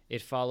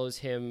it follows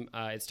him.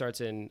 It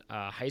starts in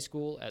high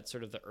school at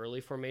sort of the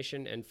early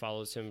formation and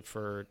follows him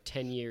for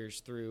 10 years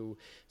through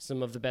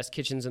some of the best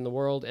kitchens in the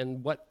world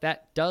and what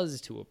that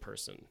does to a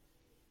person.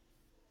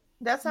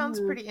 That sounds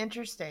pretty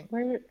interesting.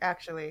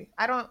 Actually,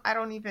 I don't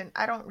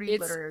read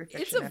literary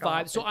fiction. It's a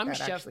vibe. So I'm a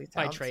chef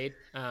by trade.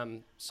 Okay, I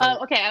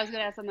was gonna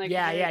ask something.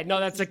 No,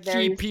 that's a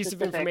key piece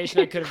of information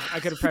I could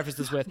have prefaced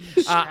this with.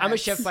 I'm a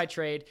chef by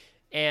trade,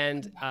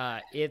 and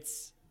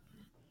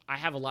I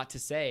have a lot to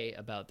say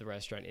about the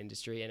restaurant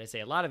industry, and I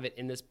say a lot of it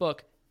in this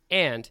book.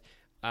 And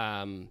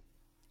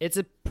it's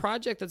a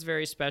project that's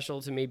very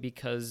special to me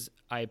because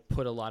I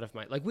put a lot of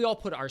we all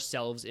put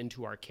ourselves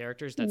into our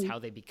characters. That's how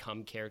they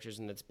become characters,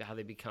 and that's how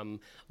they become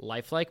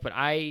lifelike. But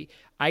I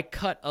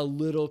cut a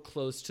little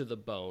close to the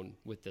bone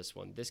with this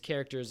one. This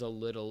character is a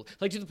little,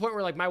 to the point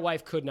where, my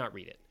wife could not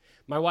read it.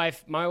 My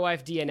wife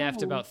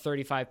DNF'd about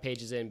 35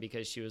 pages in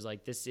because she was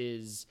like, this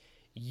is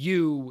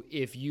you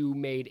if you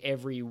made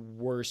every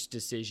worst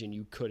decision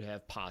you could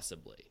have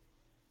possibly.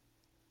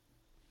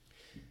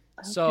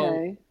 Okay.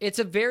 So it's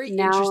a very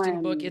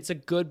interesting book. It's a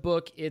good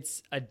book.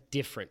 It's a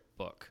different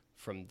book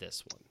from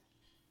this one.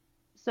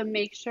 So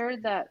make sure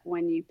that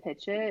when you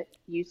pitch it,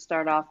 you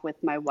start off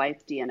with my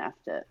wife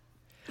DNF'd it.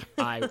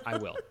 I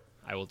will.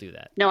 I will do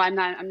that. No, I'm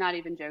not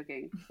even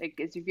joking.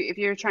 If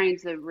you're trying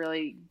to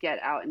really get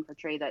out and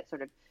portray that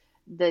sort of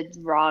the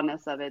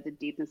rawness of it, the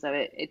deepness of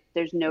it,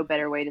 there's no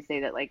better way to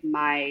say that,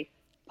 my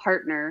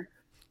partner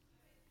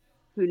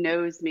who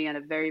knows me on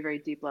a very, very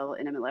deep level,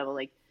 intimate level,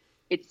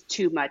 it's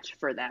too much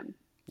for them.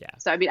 Yeah.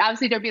 So,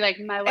 obviously don't be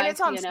my wife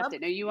DNF'd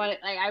it. No, you want it.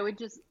 I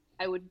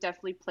would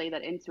definitely play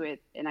that into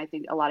it. And I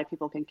think a lot of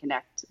people can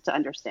connect to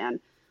understand.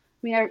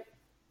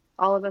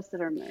 All of us that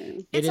are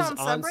married. It is on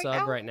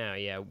sub right now.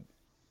 Yeah.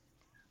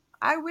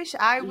 I wish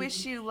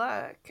you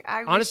luck.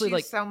 Honestly,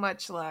 wish you so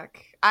much luck.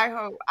 I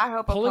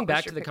hope. Pulling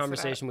back to the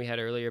conversation we had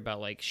earlier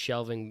about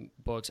shelving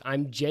books,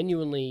 I'm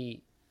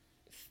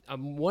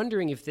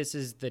wondering if this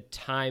is the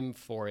time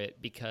for it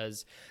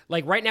because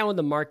right now in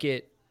the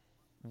market,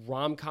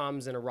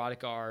 rom-coms and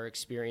erotica are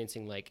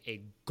experiencing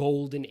a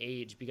golden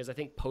age because I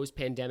think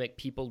post-pandemic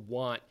people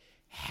want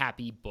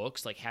happy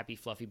books, happy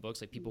fluffy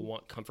books, people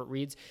want comfort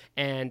reads,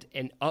 and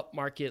an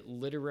upmarket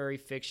literary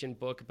fiction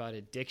book about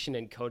addiction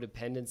and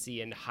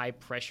codependency and high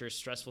pressure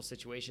stressful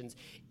situations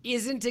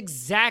isn't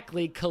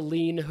exactly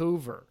Colleen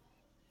Hoover.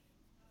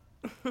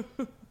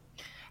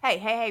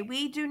 Hey,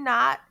 we do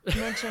not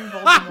mention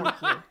Voldemort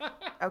here.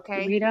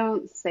 Okay? We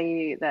don't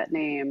say that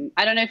name.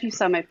 I don't know if you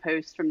saw my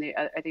post from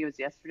I think it was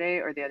yesterday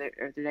or the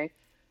other day.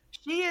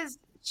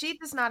 She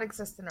does not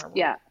exist in our world.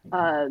 Yeah.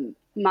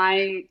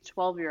 My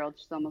 12-year-old,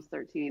 she's almost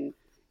 13.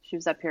 She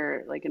was up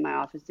here in my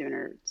office doing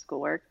her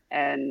schoolwork,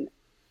 and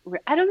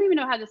I don't even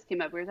know how this came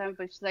up. We were talking,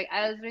 but she's like,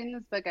 I was reading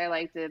this book, I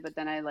liked it, but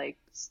then I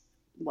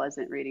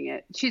wasn't reading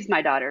it. She's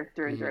my daughter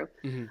through and through.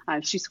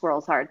 Mm-hmm. She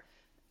squirrels hard.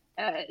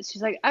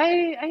 She's like,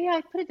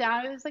 I put it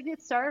down. It was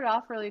it started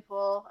off really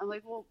cool. I'm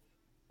like, well,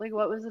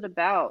 what was it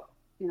about?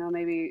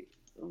 Maybe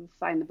we'll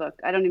find the book.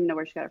 I don't even know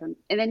where she got it from.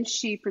 And then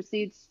she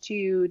proceeds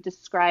to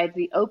describe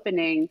the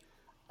opening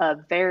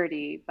of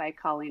Verity by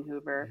Colleen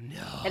Hoover.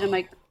 No. And I'm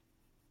like,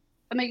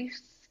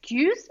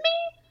 excuse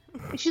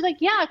me? And she's like,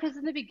 yeah, because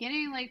in the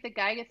beginning, the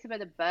guy gets hit by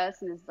the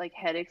bus and his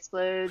head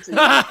explodes and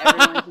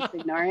everyone just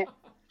ignore it.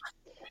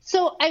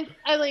 So I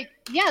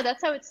yeah,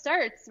 that's how it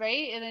starts,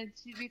 right? And then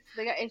she meets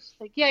the guy, and she's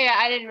like, yeah,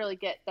 I didn't really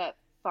get that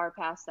far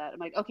past that. I'm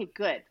like, okay,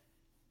 good,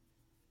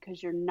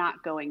 because you're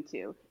not going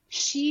to.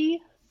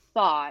 She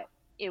thought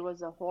it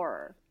was a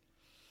horror,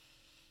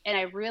 and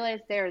I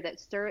realized there that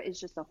Stir is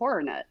just a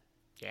horror nut,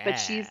 but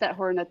she's that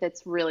horror nut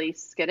that's really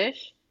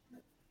skittish.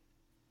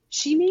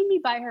 She made me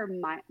buy her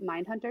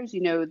Mindhunters,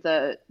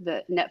 the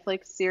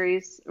Netflix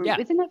series. Yeah.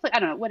 Is it Netflix? I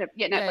don't know, whatever.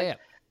 Yeah, Netflix. Yeah.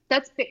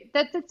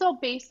 That's all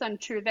based on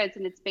true events,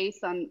 and it's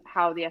based on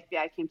how the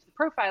FBI came to the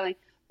profiling.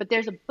 But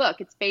there's a book.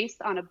 It's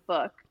based on a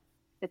book.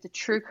 It's a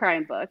true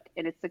crime book,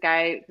 and it's the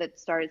guy that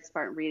started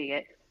Spartan reading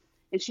it.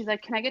 And she's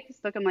like, "Can I get this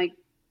book?" I'm like,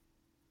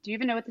 "Do you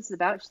even know what this is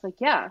about?" She's like,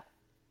 "Yeah,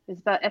 it's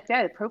about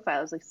FBI, the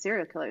profiles,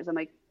 serial killers." I'm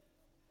like,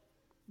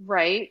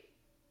 "Right?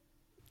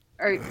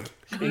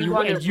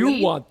 You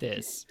want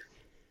this?"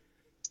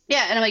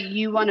 Yeah, and I'm like,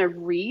 "You want to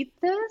read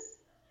this?"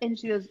 And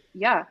she goes,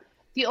 "Yeah."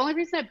 The only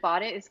reason I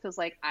bought it is because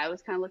I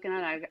was kind of looking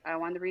at it. I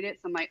wanted to read it.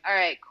 So I'm like, all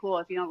right, cool.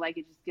 If you don't like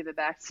it, just give it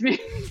back to me.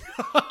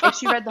 And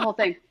she read the whole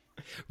thing.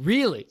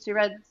 Really? She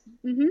read.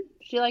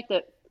 She liked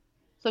it.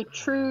 So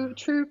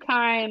true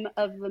crime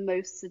of the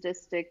most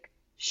sadistic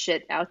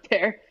shit out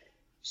there.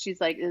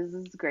 She's like, this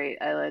is great.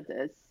 I love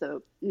this.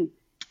 So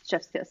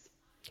chef's kiss.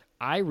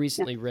 I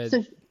recently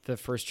read the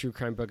first true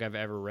crime book I've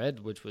ever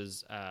read, which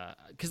was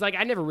because I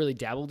never really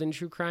dabbled in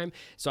true crime.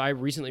 So I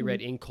recently read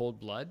In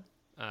Cold Blood.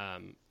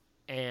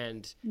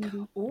 And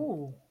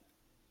ooh,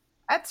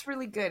 that's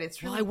really good.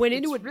 It's really. Well, I went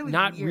into it really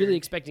not weird. Really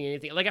expecting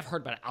anything. I've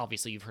heard about it.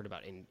 Obviously, you've heard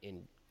about it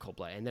in Cold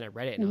Blood, and then I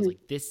read it, and I was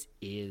like, "This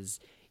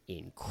is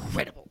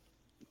incredible."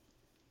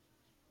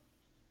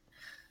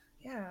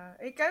 Yeah,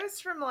 it goes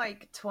from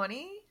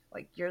 20,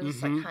 you're just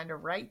kind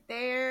of right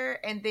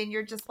there, and then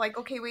you're just like,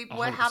 "Okay, wait,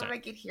 what? 100%. How did I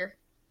get here?"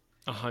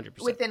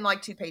 100%. Within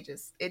 2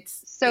 pages.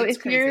 It's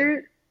if crazy.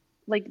 you're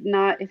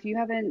if you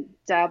haven't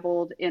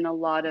dabbled in a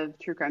lot of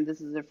true crime,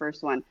 this is the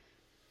first one.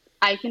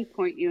 I can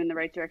point you in the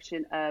right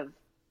direction of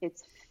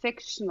it's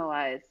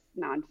fictionalized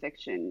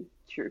nonfiction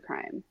true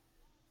crime.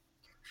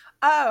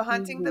 Oh,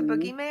 Hunting the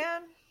Boogeyman?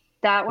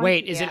 That one.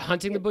 Wait, is it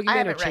Hunting the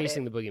Boogeyman or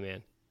Chasing the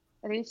Boogeyman?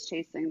 I think it's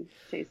Chasing,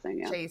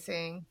 yeah.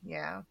 Chasing,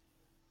 yeah.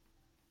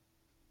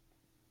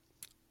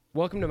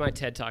 welcome to my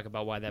TED Talk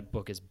about why that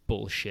book is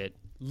bullshit.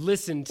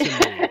 Listen to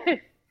me.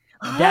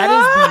 That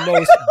is the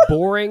most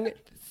boring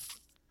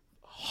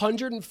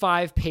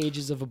 105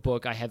 pages of a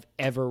book I have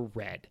ever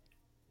read.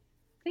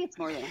 I think it's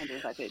more than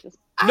 105 pages.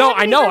 No,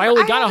 I know. I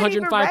only got haven't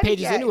even 105 read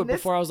pages yet, into it and this-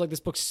 before I was like,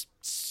 this book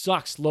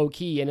sucks low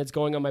key, and it's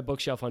going on my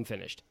bookshelf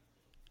unfinished.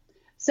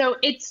 So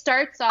it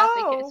starts off.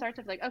 Oh. It starts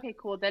off like, okay,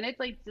 cool. Then it's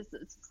like just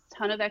a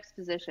ton of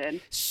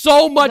exposition.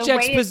 So much The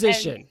way it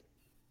exposition.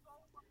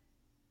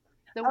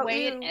 The Oh,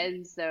 way it ew.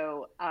 ends,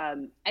 though,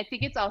 I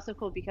think it's also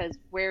cool because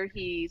where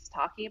he's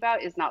talking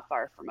about is not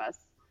far from us.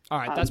 All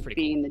right, that's pretty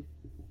cool.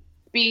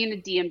 Being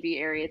the DMV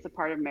area, it's a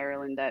part of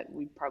Maryland that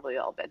we've probably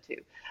all been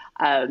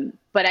to.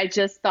 But I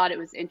just thought it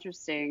was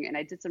interesting, and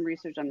I did some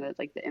research on the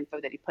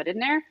info that he put in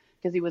there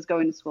because he was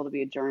going to school to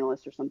be a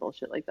journalist or some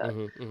bullshit like that.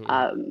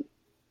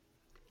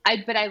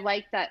 But I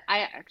like that.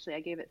 I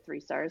gave it 3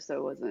 stars, so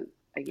it wasn't.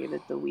 I gave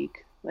it the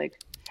week.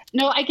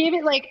 No, I gave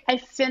it I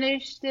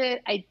finished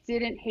it. I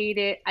didn't hate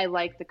it. I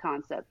liked the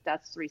concept.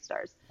 That's 3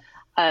 stars.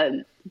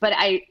 But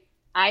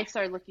I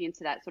started looking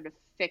into that sort of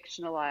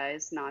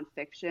fictionalized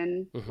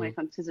nonfiction when it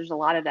comes, because there's a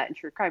lot of that in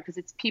true crime, because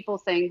it's people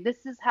saying,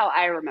 this is how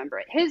I remember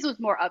it. His was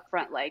more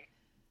upfront,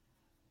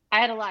 I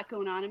had a lot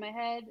going on in my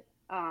head,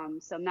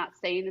 so I'm not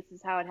saying this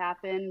is how it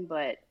happened,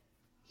 but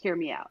hear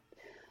me out.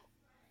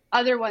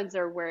 Other ones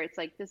are where it's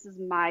this is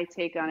my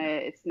take on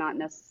it. It's not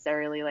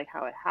necessarily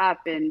how it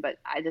happened, but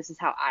this is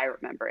how I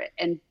remember it.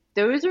 And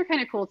those are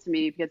kind of cool to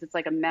me because it's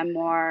like a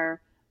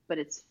memoir, but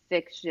it's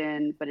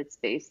fiction, but it's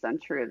based on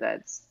true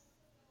events.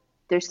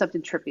 There's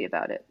something trippy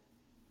about it.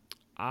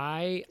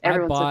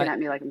 Everyone's looking at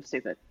me like I'm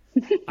stupid.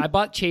 I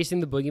bought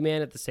Chasing the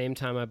Boogeyman at the same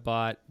time I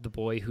bought The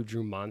Boy Who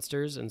Drew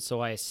Monsters, and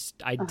so I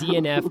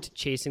DNF'd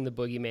Chasing the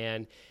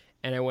Boogeyman,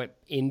 and I went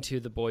into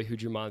The Boy Who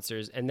Drew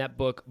Monsters, and that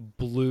book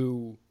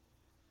blew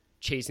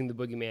Chasing the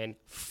Boogeyman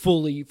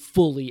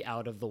fully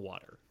out of the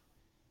water.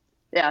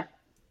 Yeah.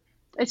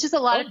 It's just a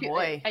lot of people.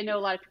 Boy. I know a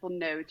lot of people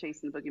know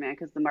Chasing the Boogeyman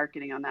because the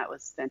marketing on that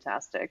was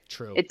fantastic.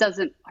 True. It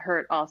doesn't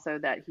hurt also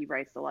that he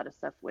writes a lot of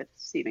stuff with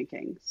Stephen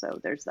King, so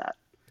there's that.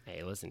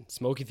 Hey, listen,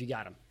 smoke if you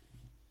got him.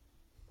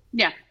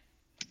 Yeah.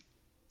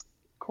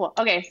 Cool.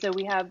 Okay, so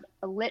we have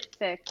a lit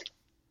fic,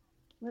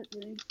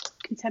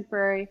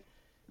 contemporary.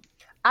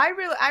 I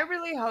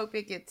really hope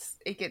it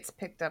gets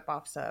picked up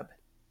off Sub,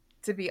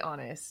 to be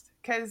honest,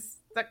 because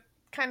that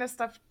kind of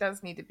stuff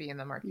does need to be in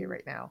the market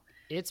right now.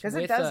 It's 'Cause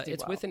with it does do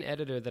it's well. with an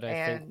editor that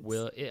I think And-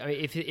 will. I mean,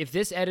 if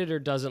this editor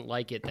doesn't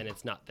like it, then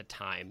it's not the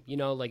time.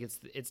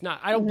 It's not.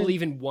 I don't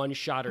believe in one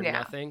shot or Yeah.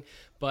 nothing,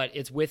 but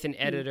it's with an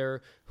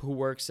editor who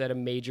works at a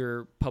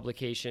major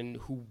publication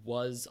who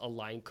was a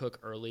line cook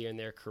early in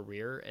their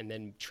career and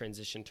then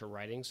transitioned to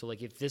writing. So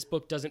if this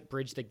book doesn't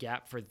bridge the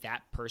gap for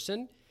that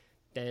person,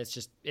 then it's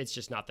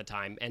just not the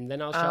time. And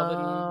then I'll shelve it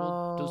and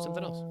we'll do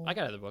something else. I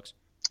got other books.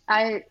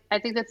 I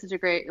think that's such a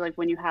great,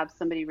 when you have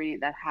somebody reading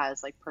it that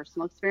has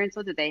personal experience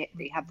with it, they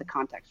have the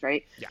context,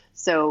 right? Yeah.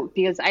 So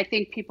because I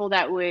think people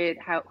that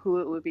who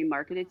it would be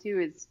marketed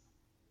to is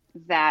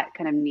that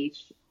kind of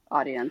niche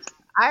audience.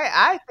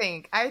 I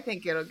think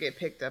it'll get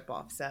picked up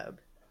off Sub.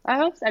 I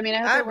hope. I mean, I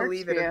hope I it works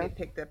believe for it'll you. get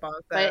picked up off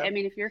Sub. But I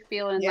mean, if you're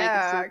feeling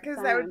yeah, because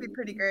because that would be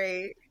pretty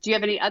great. Do you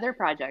have any other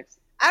projects?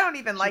 I don't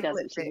even She like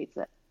doesn't. lit She fic. hates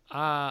it.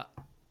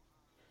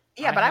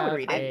 Yeah, but I would have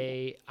read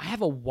it. I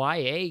have a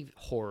YA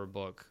horror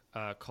book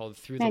called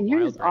Through Man, the you're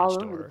Wild just Branch all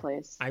Door. over the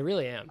place. I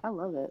really am. I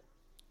love it.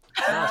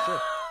 No,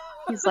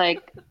 it's true. He's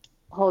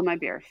hold my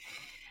beer.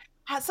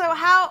 So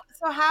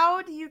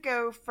how do you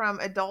go from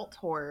adult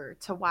horror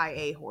to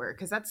YA horror?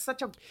 Because that's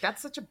such a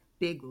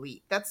big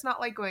leap. That's not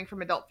like going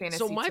from adult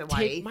fantasy my to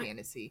take- YA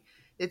fantasy.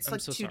 It's I'm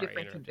like so two sorry I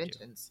different interrupted you.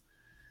 conventions.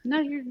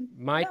 No, you're.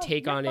 My No,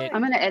 take you're on it.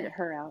 I'm gonna edit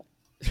her out.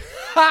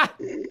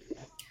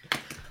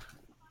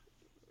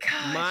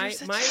 God,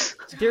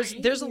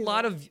 There's a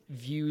lot of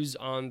views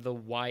on the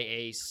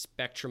YA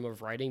spectrum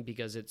of writing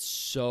because it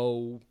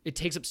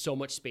takes up so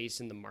much space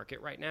in the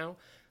market right now.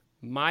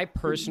 My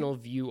personal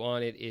view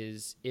on it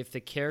is if the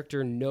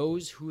character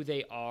knows who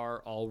they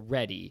are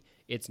already,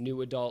 it's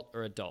new adult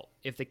or adult.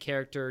 If the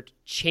character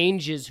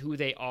changes who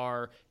they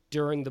are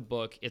during the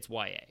book, it's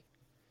YA.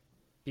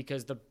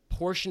 Because the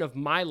portion of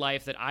my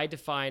life that I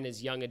define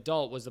as young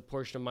adult was the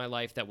portion of my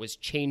life that was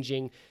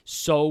changing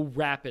so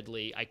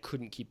rapidly I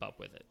couldn't keep up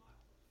with it.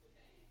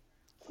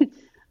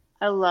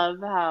 I love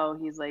how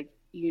he's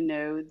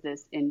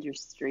this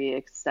industry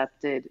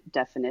accepted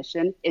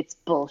definition. It's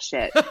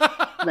bullshit.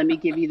 Let me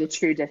give you the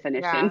true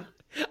definition.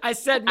 Yeah. I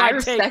said my I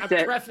take. respect I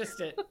it. prefaced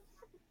it.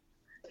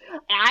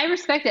 I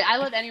respect it. I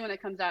love anyone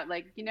that comes out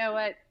you know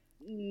what?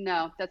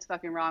 No, that's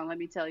fucking wrong. Let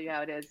me tell you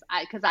how it is.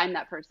 Because I'm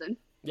that person.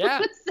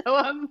 Yeah. So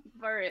I'm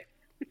for it.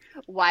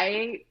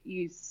 Why,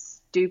 you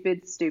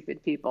stupid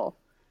people?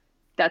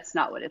 That's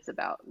not what it's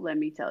about. Let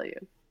me tell you.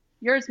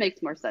 Yours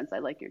makes more sense. I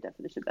like your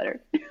definition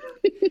better.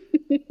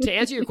 To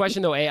answer your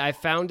question, though, I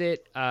found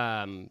it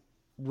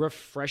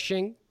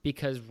refreshing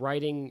because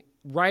writing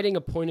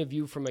a point of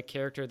view from a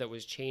character that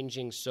was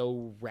changing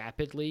so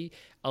rapidly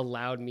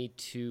allowed me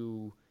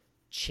to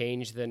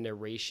change the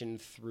narration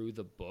through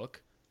the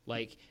book.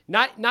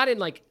 Not in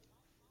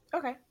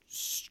Okay.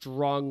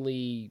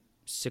 strongly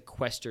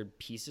sequestered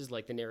pieces.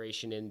 Like the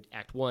narration in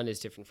Act 1 is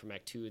different from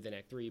Act 2 than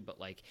Act 3, but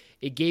like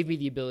it gave me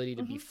the ability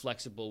to be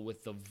flexible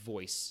with the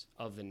voice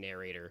of the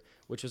narrator,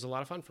 which was a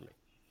lot of fun for me.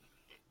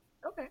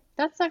 Okay.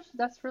 That's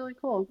really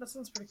cool. That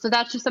sounds pretty So cool.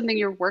 that's just something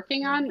you're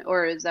working on,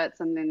 or is that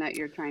something that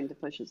you're trying to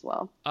push as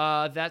well?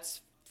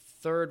 That's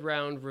third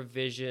round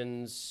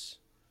revisions,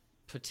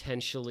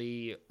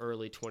 potentially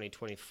early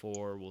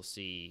 2024. We'll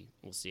see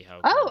how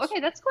it Oh, goes. okay,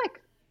 that's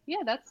quick. Yeah,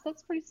 that's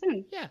pretty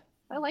soon. Yeah.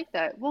 I like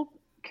that. Well,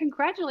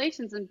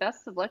 congratulations and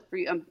best of luck for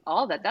you.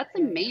 All that. That's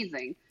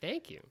amazing.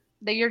 Thank you.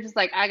 That you're just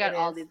like, I got It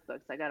all is. these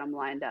books. I got them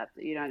lined up.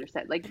 That you don't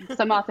understand. Like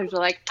some authors are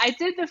like, I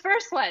did the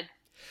first one.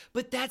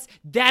 But that's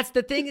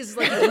the thing is,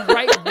 like, if you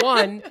write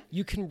one,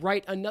 you can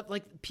write another.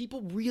 Like,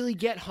 people really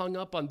get hung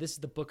up on this is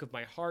the book of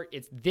my heart.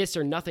 It's this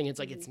or nothing. It's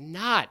like, it's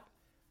not,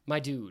 my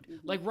dude.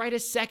 Like, write a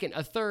second,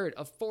 a third,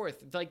 a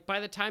fourth. Like, by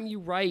the time you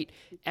write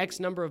X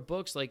number of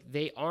books, like,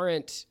 they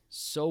aren't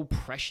so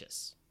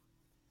precious.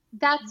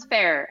 That's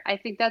fair. I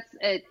think that's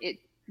it. It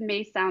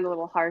may sound a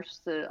little harsh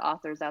to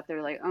authors out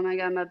there, like, oh my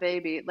God, my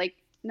baby. Like,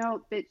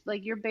 no, bitch,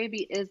 like your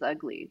baby is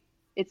ugly.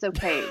 It's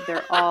okay.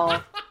 They're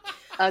all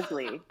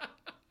ugly.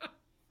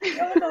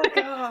 Oh my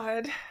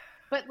God.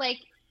 But like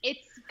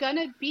it's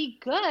gonna be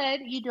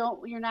good.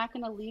 You're not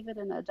gonna leave it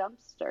in a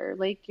dumpster.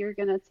 Like you're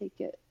gonna take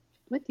it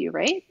with you,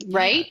 right?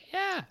 Right?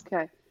 Yeah.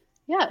 Okay.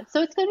 Yeah.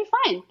 So it's gonna be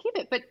fine. Keep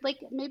it. But like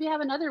maybe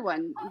have another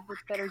one with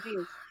better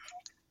genes.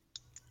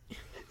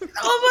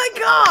 Oh my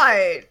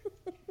God.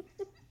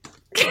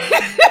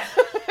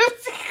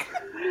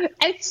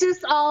 It's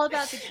just all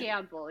about the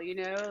gamble, you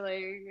know?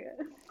 Like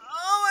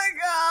Oh my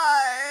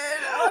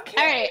God.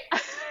 Okay. all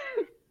right.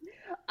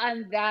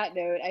 On that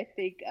note, I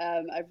think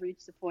I've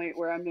reached the point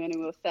where I'm going to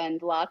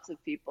offend lots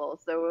of people.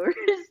 So we're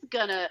just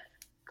going to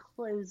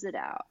close it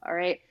out. All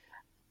right.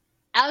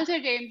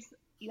 Alexander James,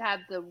 you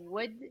have the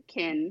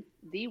Woodkin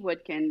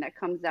that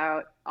comes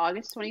out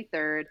August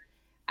 23rd.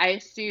 I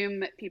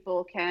assume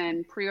people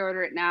can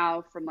pre-order it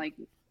now from like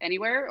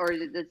anywhere, or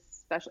is it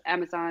special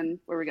Amazon?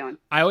 Where are we going?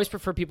 I always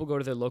prefer people go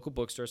to their local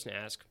bookstores and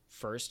ask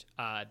first.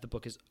 The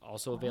book is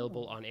also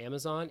available on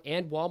Amazon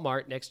and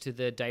Walmart next to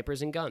the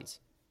diapers and guns.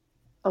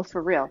 Oh,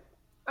 for real?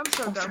 I'm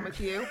so done with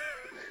you.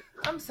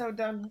 I'm so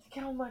done with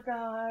you. Oh my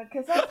God.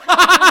 Because that's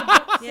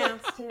how Yeah.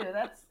 too.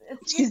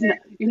 It's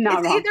You're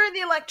not wrong. either in the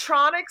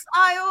electronics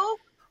aisle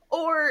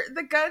or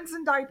the guns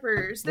and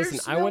diapers. Listen,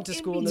 There's I no went to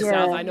school in the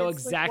in-between. South. I know It's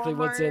like exactly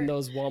what's in Walmart.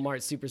 those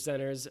Walmart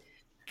supercenters.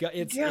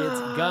 It's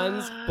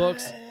guns,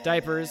 books,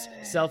 diapers,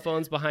 cell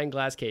phones behind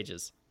glass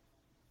cages.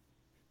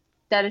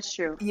 That is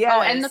true. Yes.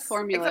 Oh, and the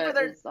formula Except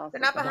for is also they're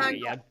not fine. behind-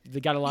 Yeah,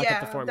 they got to lock up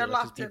the formula. they're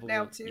 'cause locked people up now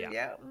will- too. yeah.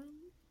 Yeah.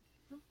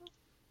 Mhm.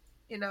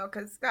 You know,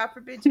 because God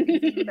forbid you be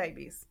feeding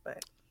babies,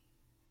 but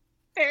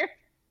Fair.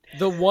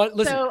 The one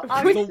listen, So,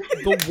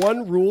 the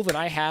one rule that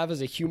I have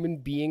as a human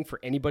being for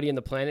anybody on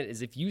the planet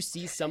is if you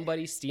see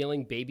somebody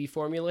stealing baby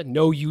formula,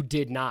 no, you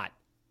did not.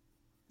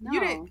 No. you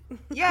didn't.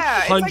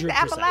 Yeah, it's like the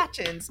 100%.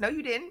 Appalachians. No,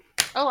 you didn't.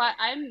 Oh,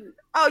 I'm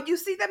Oh, you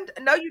see them?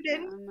 No, you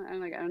didn't.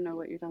 I'm like, I don't know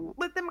what you're talking about.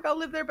 Let them go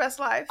live their best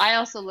life. I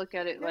also look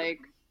at it like,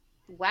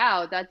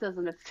 wow, that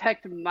doesn't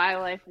affect my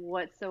life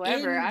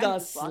whatsoever. In I'm the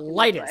just walking my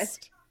life.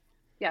 slightest.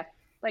 Yeah.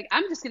 Like,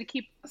 I'm just going to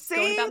keep going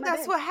See, about my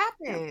that's day. what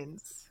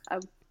happens.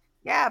 Um,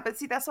 Yeah, but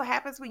see, that's what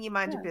happens when you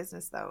mind your Yeah.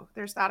 business, though.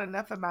 There's not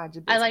enough of mind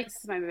your I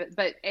business. like my,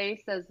 but A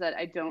says that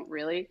I don't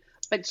really,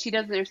 but she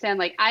doesn't understand.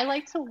 Like, I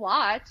like to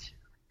watch.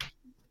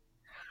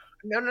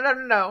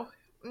 No.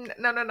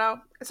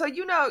 So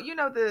you know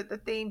the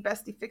theme,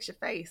 Bestie Fix Your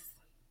Face.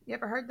 You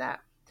ever heard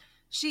that?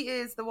 She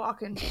is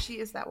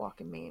that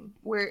walking meme.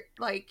 Where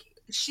like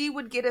she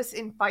would get us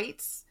in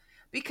fights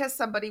because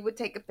somebody would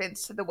take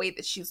offense to the way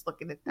that she's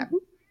looking at them.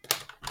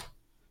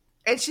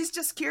 And she's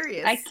just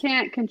curious. I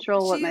can't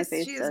control what my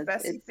face she is says.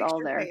 Bestie It's Fix all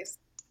Your there. Face.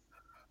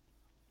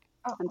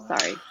 Oh. I'm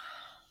sorry.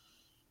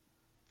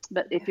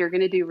 But if you're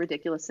going to do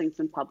ridiculous things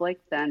in public,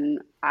 then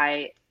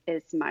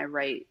it's my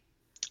right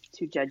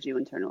to judge you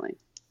internally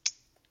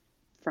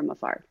from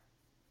afar.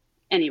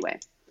 Anyway,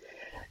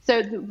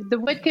 so the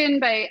Woodkin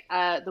by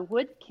the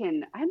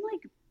Woodkin. I'm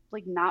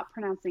like not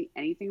pronouncing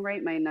anything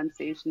right. My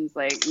enunciation's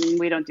like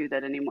we don't do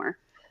that anymore.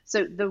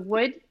 So the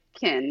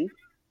Woodkin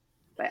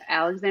by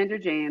Alexander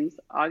James,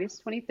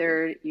 August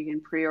 23rd. You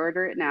can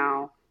pre-order it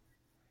now.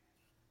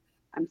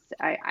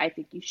 I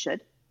think you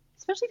should.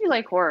 Especially if you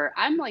like horror.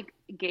 I'm like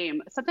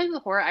game. Sometimes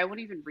with horror, I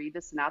won't even read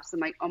the synopsis. I'm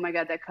like, oh my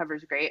God, that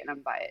cover's great. And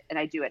I'm buy it. And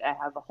I do it. I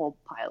have a whole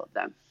pile of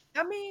them.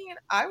 I mean,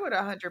 I would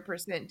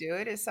 100% do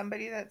it. As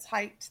somebody that's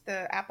hiked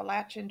the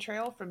Appalachian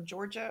Trail from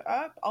Georgia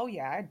up, oh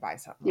yeah, I'd buy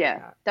something like Yeah.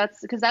 that.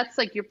 That's because that's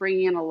like you're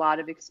bringing in a lot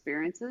of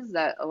experiences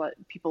that a lot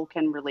of people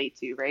can relate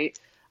to, right?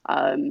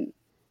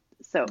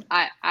 So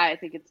I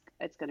think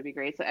it's going to be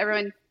great. So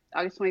everyone,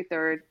 August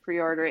 23rd,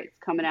 pre-order it. It's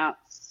coming out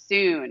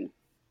soon.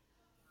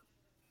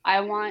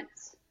 I want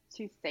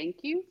to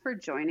thank you for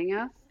joining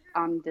us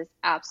on this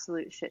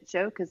absolute shit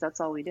show because that's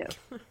all we do.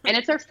 And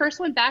it's our first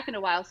one back in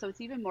a while, so it's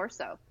even more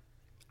so.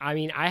 I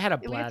mean, I had a We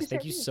have to blast. Thank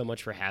start you doing- so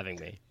much for having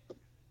me.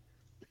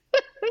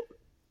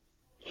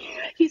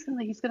 He's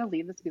gonna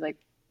leave this and be like,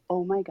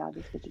 oh my god,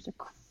 these bitches are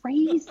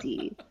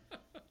crazy.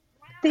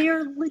 They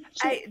are legit.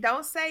 Hey,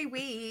 don't say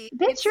we.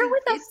 Bitch, you're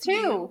with us too.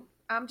 You.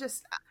 I'm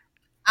just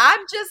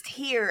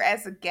here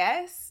as a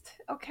guest.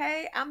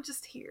 Okay, I'm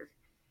just here.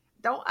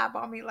 Don't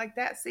eyeball me like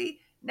that. See,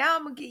 now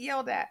I'm gonna get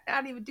yelled at.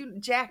 I didn't even do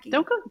Jackie.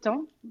 Don't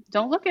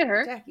look at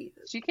her. Jackie,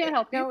 she can't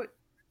help you.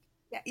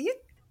 Yeah, you.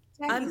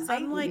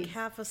 I'm like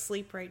half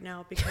asleep right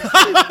now because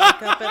I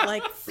woke up at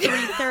like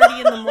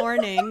 3:30 in the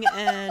morning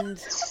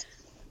and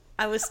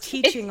I was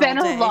teaching It's been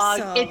all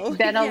day. It's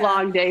been a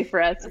long day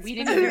for us. We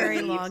didn't even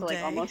very leave long till like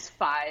day. almost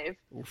 5.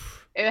 And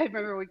I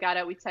remember we got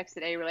out, we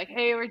texted A, we're like,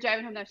 hey, we're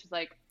driving home now. She's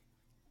like,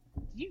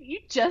 you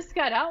just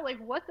got out? Like,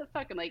 what the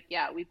fuck? I'm like,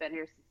 yeah, we've been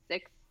here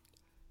since 6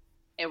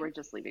 and we're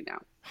just leaving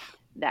now.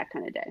 That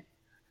kind of day.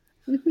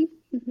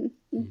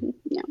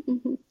 Yeah,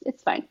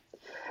 it's fine.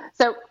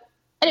 So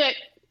anyway,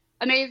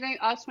 amazing.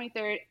 August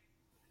 23rd.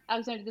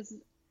 Alexander, this is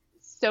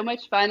so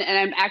much fun, and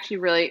I'm actually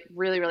really,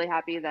 really, really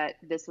happy that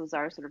this was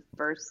our sort of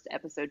first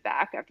episode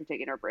back after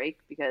taking our break,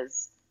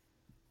 because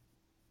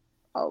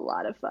a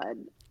lot of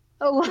fun.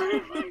 So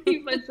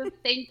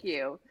thank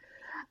you.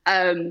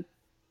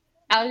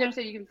 Alexander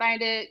said you can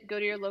find it, go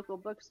to your local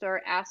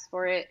bookstore, ask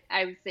for it.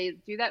 I would say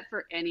do that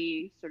for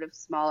any sort of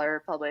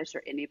smaller published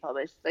or indie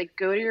published. Like,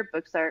 go to your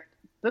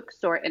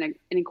bookstore and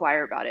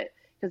inquire about it,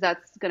 because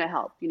that's going to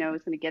help. You know,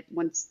 it's going to get,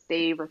 once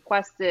they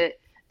request it,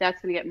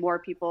 that's going to get more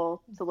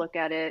people to look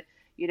at it.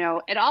 You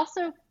know, and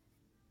also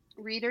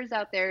readers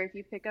out there, if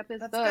you pick up his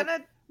book,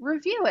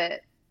 review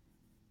it.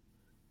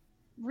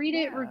 Read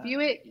it, review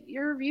it.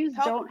 Your reviews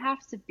don't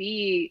have to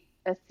be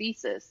a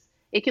thesis.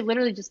 It could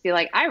literally just be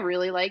like, I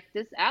really like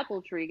this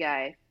apple tree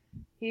guy.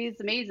 He's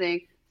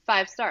amazing.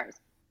 5 stars.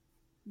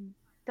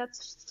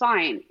 That's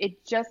fine. It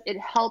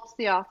helps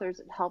the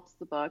authors. It helps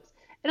the books.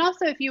 And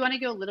also, if you want to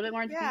go a little bit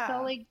more into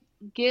detail, like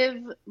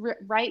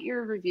write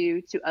your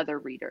review to other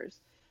readers.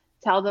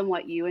 Tell them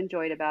what you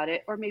enjoyed about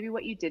it, or maybe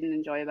what you didn't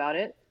enjoy about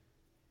it,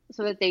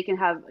 so that they can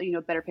have, you know,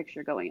 a better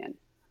picture going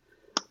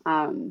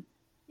in.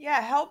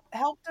 Help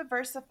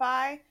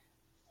diversify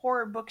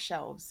horror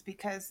bookshelves,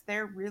 because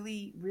they're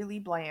really, really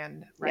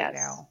bland right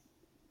now.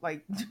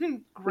 Like,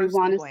 we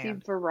want to see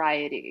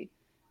variety.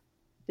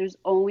 There's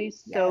only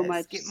so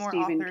much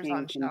Stephen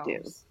King can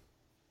do.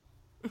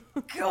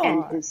 God.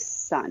 And his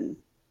son.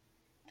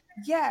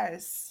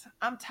 Yes,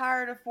 I'm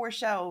tired of 4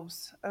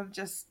 shelves of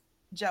just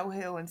Joe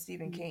Hill and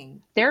Stephen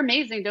King. They're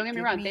amazing. Don't get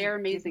me wrong. They are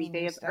amazing.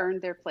 They have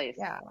earned their place.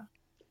 Yeah.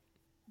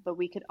 But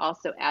we could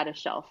also add a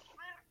shelf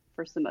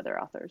for some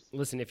other authors.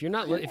 Listen, if you're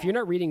not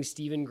reading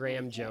Stephen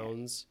Graham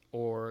Jones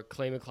or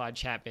Clay McLeod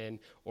Chapman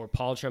or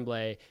Paul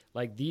Tremblay,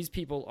 like, these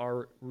people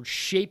are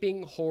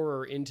shaping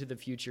horror into the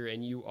future,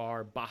 and you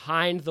are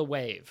behind the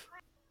wave.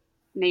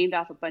 Named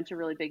off a bunch of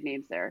really big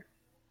names there.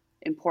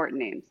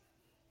 Important names.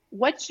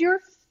 What's your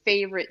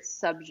favorite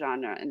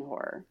subgenre in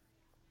horror?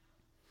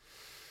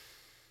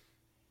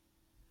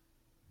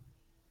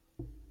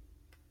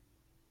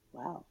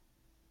 Wow.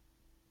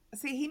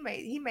 See, he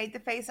made the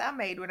face I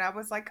made when I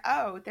was like,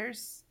 oh,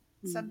 there's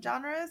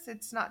subgenres.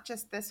 It's not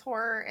just this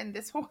horror and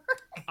this horror.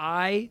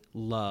 I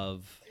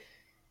love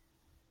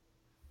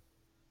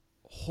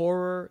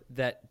horror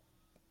that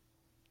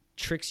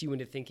tricks you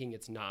into thinking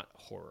it's not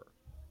horror.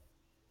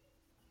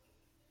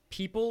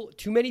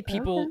 Too many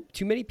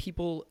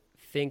people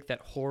think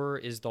that horror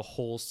is the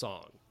whole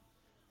song.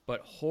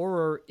 But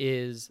horror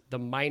is the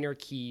minor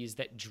keys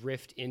that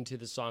drift into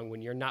the song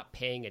when you're not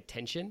paying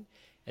attention,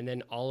 and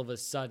then all of a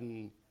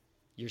sudden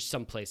you're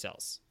someplace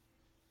else.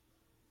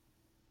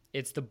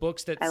 It's the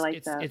books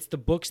it's the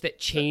books that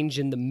change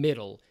in the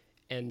middle,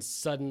 and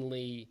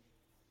suddenly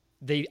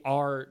they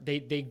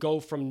go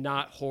from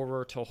not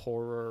horror to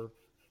horror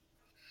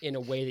in a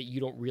way that you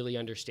don't really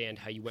understand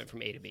how you went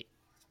from A to B.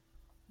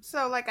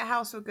 So, like A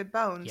House with Good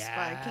Bones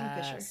by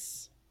Kingfisher.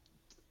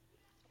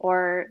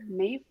 Or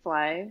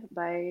Mayfly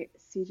by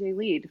CJ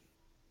Lead.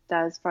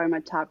 That is probably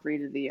my top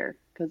read of the year,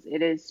 because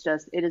it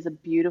is a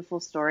beautiful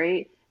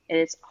story. It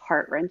is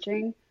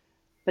heart-wrenching,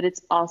 but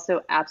it's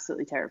also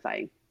absolutely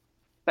terrifying.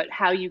 But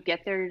how you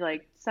get there, you're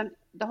like,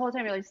 the whole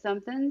time you're like,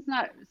 something's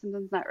not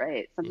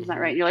right. Something's not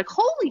right. And you're like,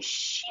 holy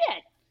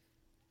shit!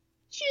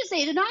 She just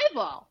ate an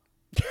eyeball.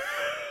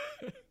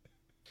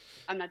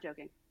 I'm not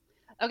joking.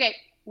 Okay,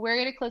 we're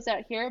going to close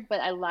out here, but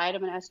I lied.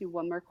 I'm going to ask you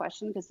one more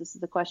question, because this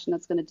is the question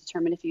that's going to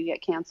determine if you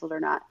get canceled or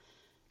not.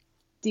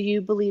 Do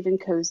you believe in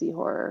cozy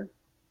horror?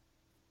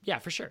 Yeah,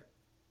 for sure.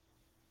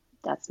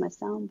 That's my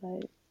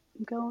soundbite.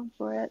 I'm going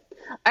for it.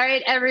 All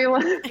right,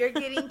 everyone. You're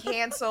getting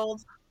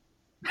canceled.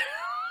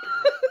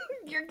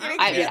 You're getting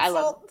canceled. I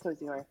love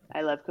cozy horror.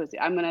 I love cozy.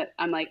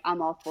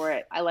 I'm all for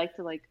it. I like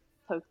to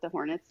poke the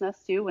hornet's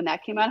nest too. When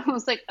that came out, I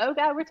was like, oh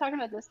God, we're talking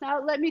about this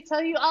now. Let me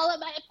tell you all of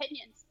my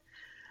opinions.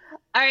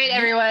 All right,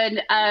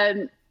 everyone.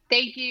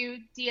 Thank you.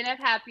 DNF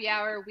Happy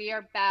Hour. We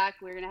are back.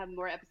 We're going to have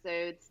more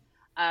episodes.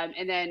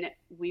 And then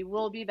we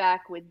will be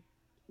back with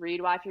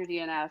Read, Watch Your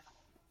DNF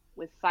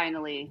with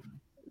finally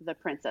The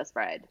Princess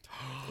Bride.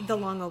 The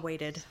long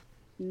awaited.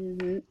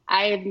 Mm-hmm.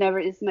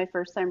 This is my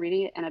first time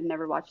reading it, and I've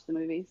never watched the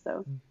movie.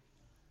 So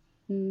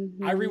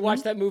Mm-hmm. I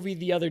rewatched that movie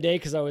the other day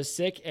because I was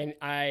sick and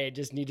I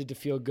just needed to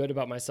feel good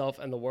about myself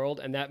and the world.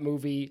 And that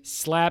movie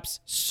slaps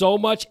so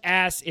much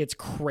ass, it's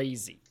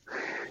crazy.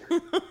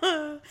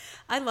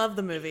 I love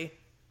the movie.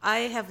 I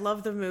have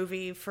loved the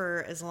movie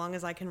for as long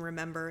as I can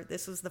remember.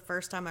 This was the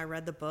first time I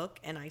read the book,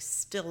 and I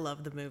still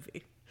love the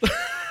movie.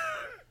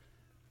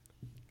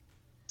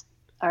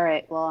 All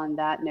right. Well, on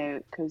that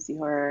note, cozy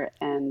horror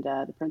and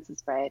The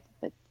Princess Bride.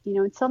 But,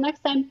 until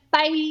next time,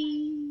 bye.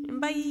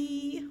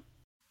 Bye.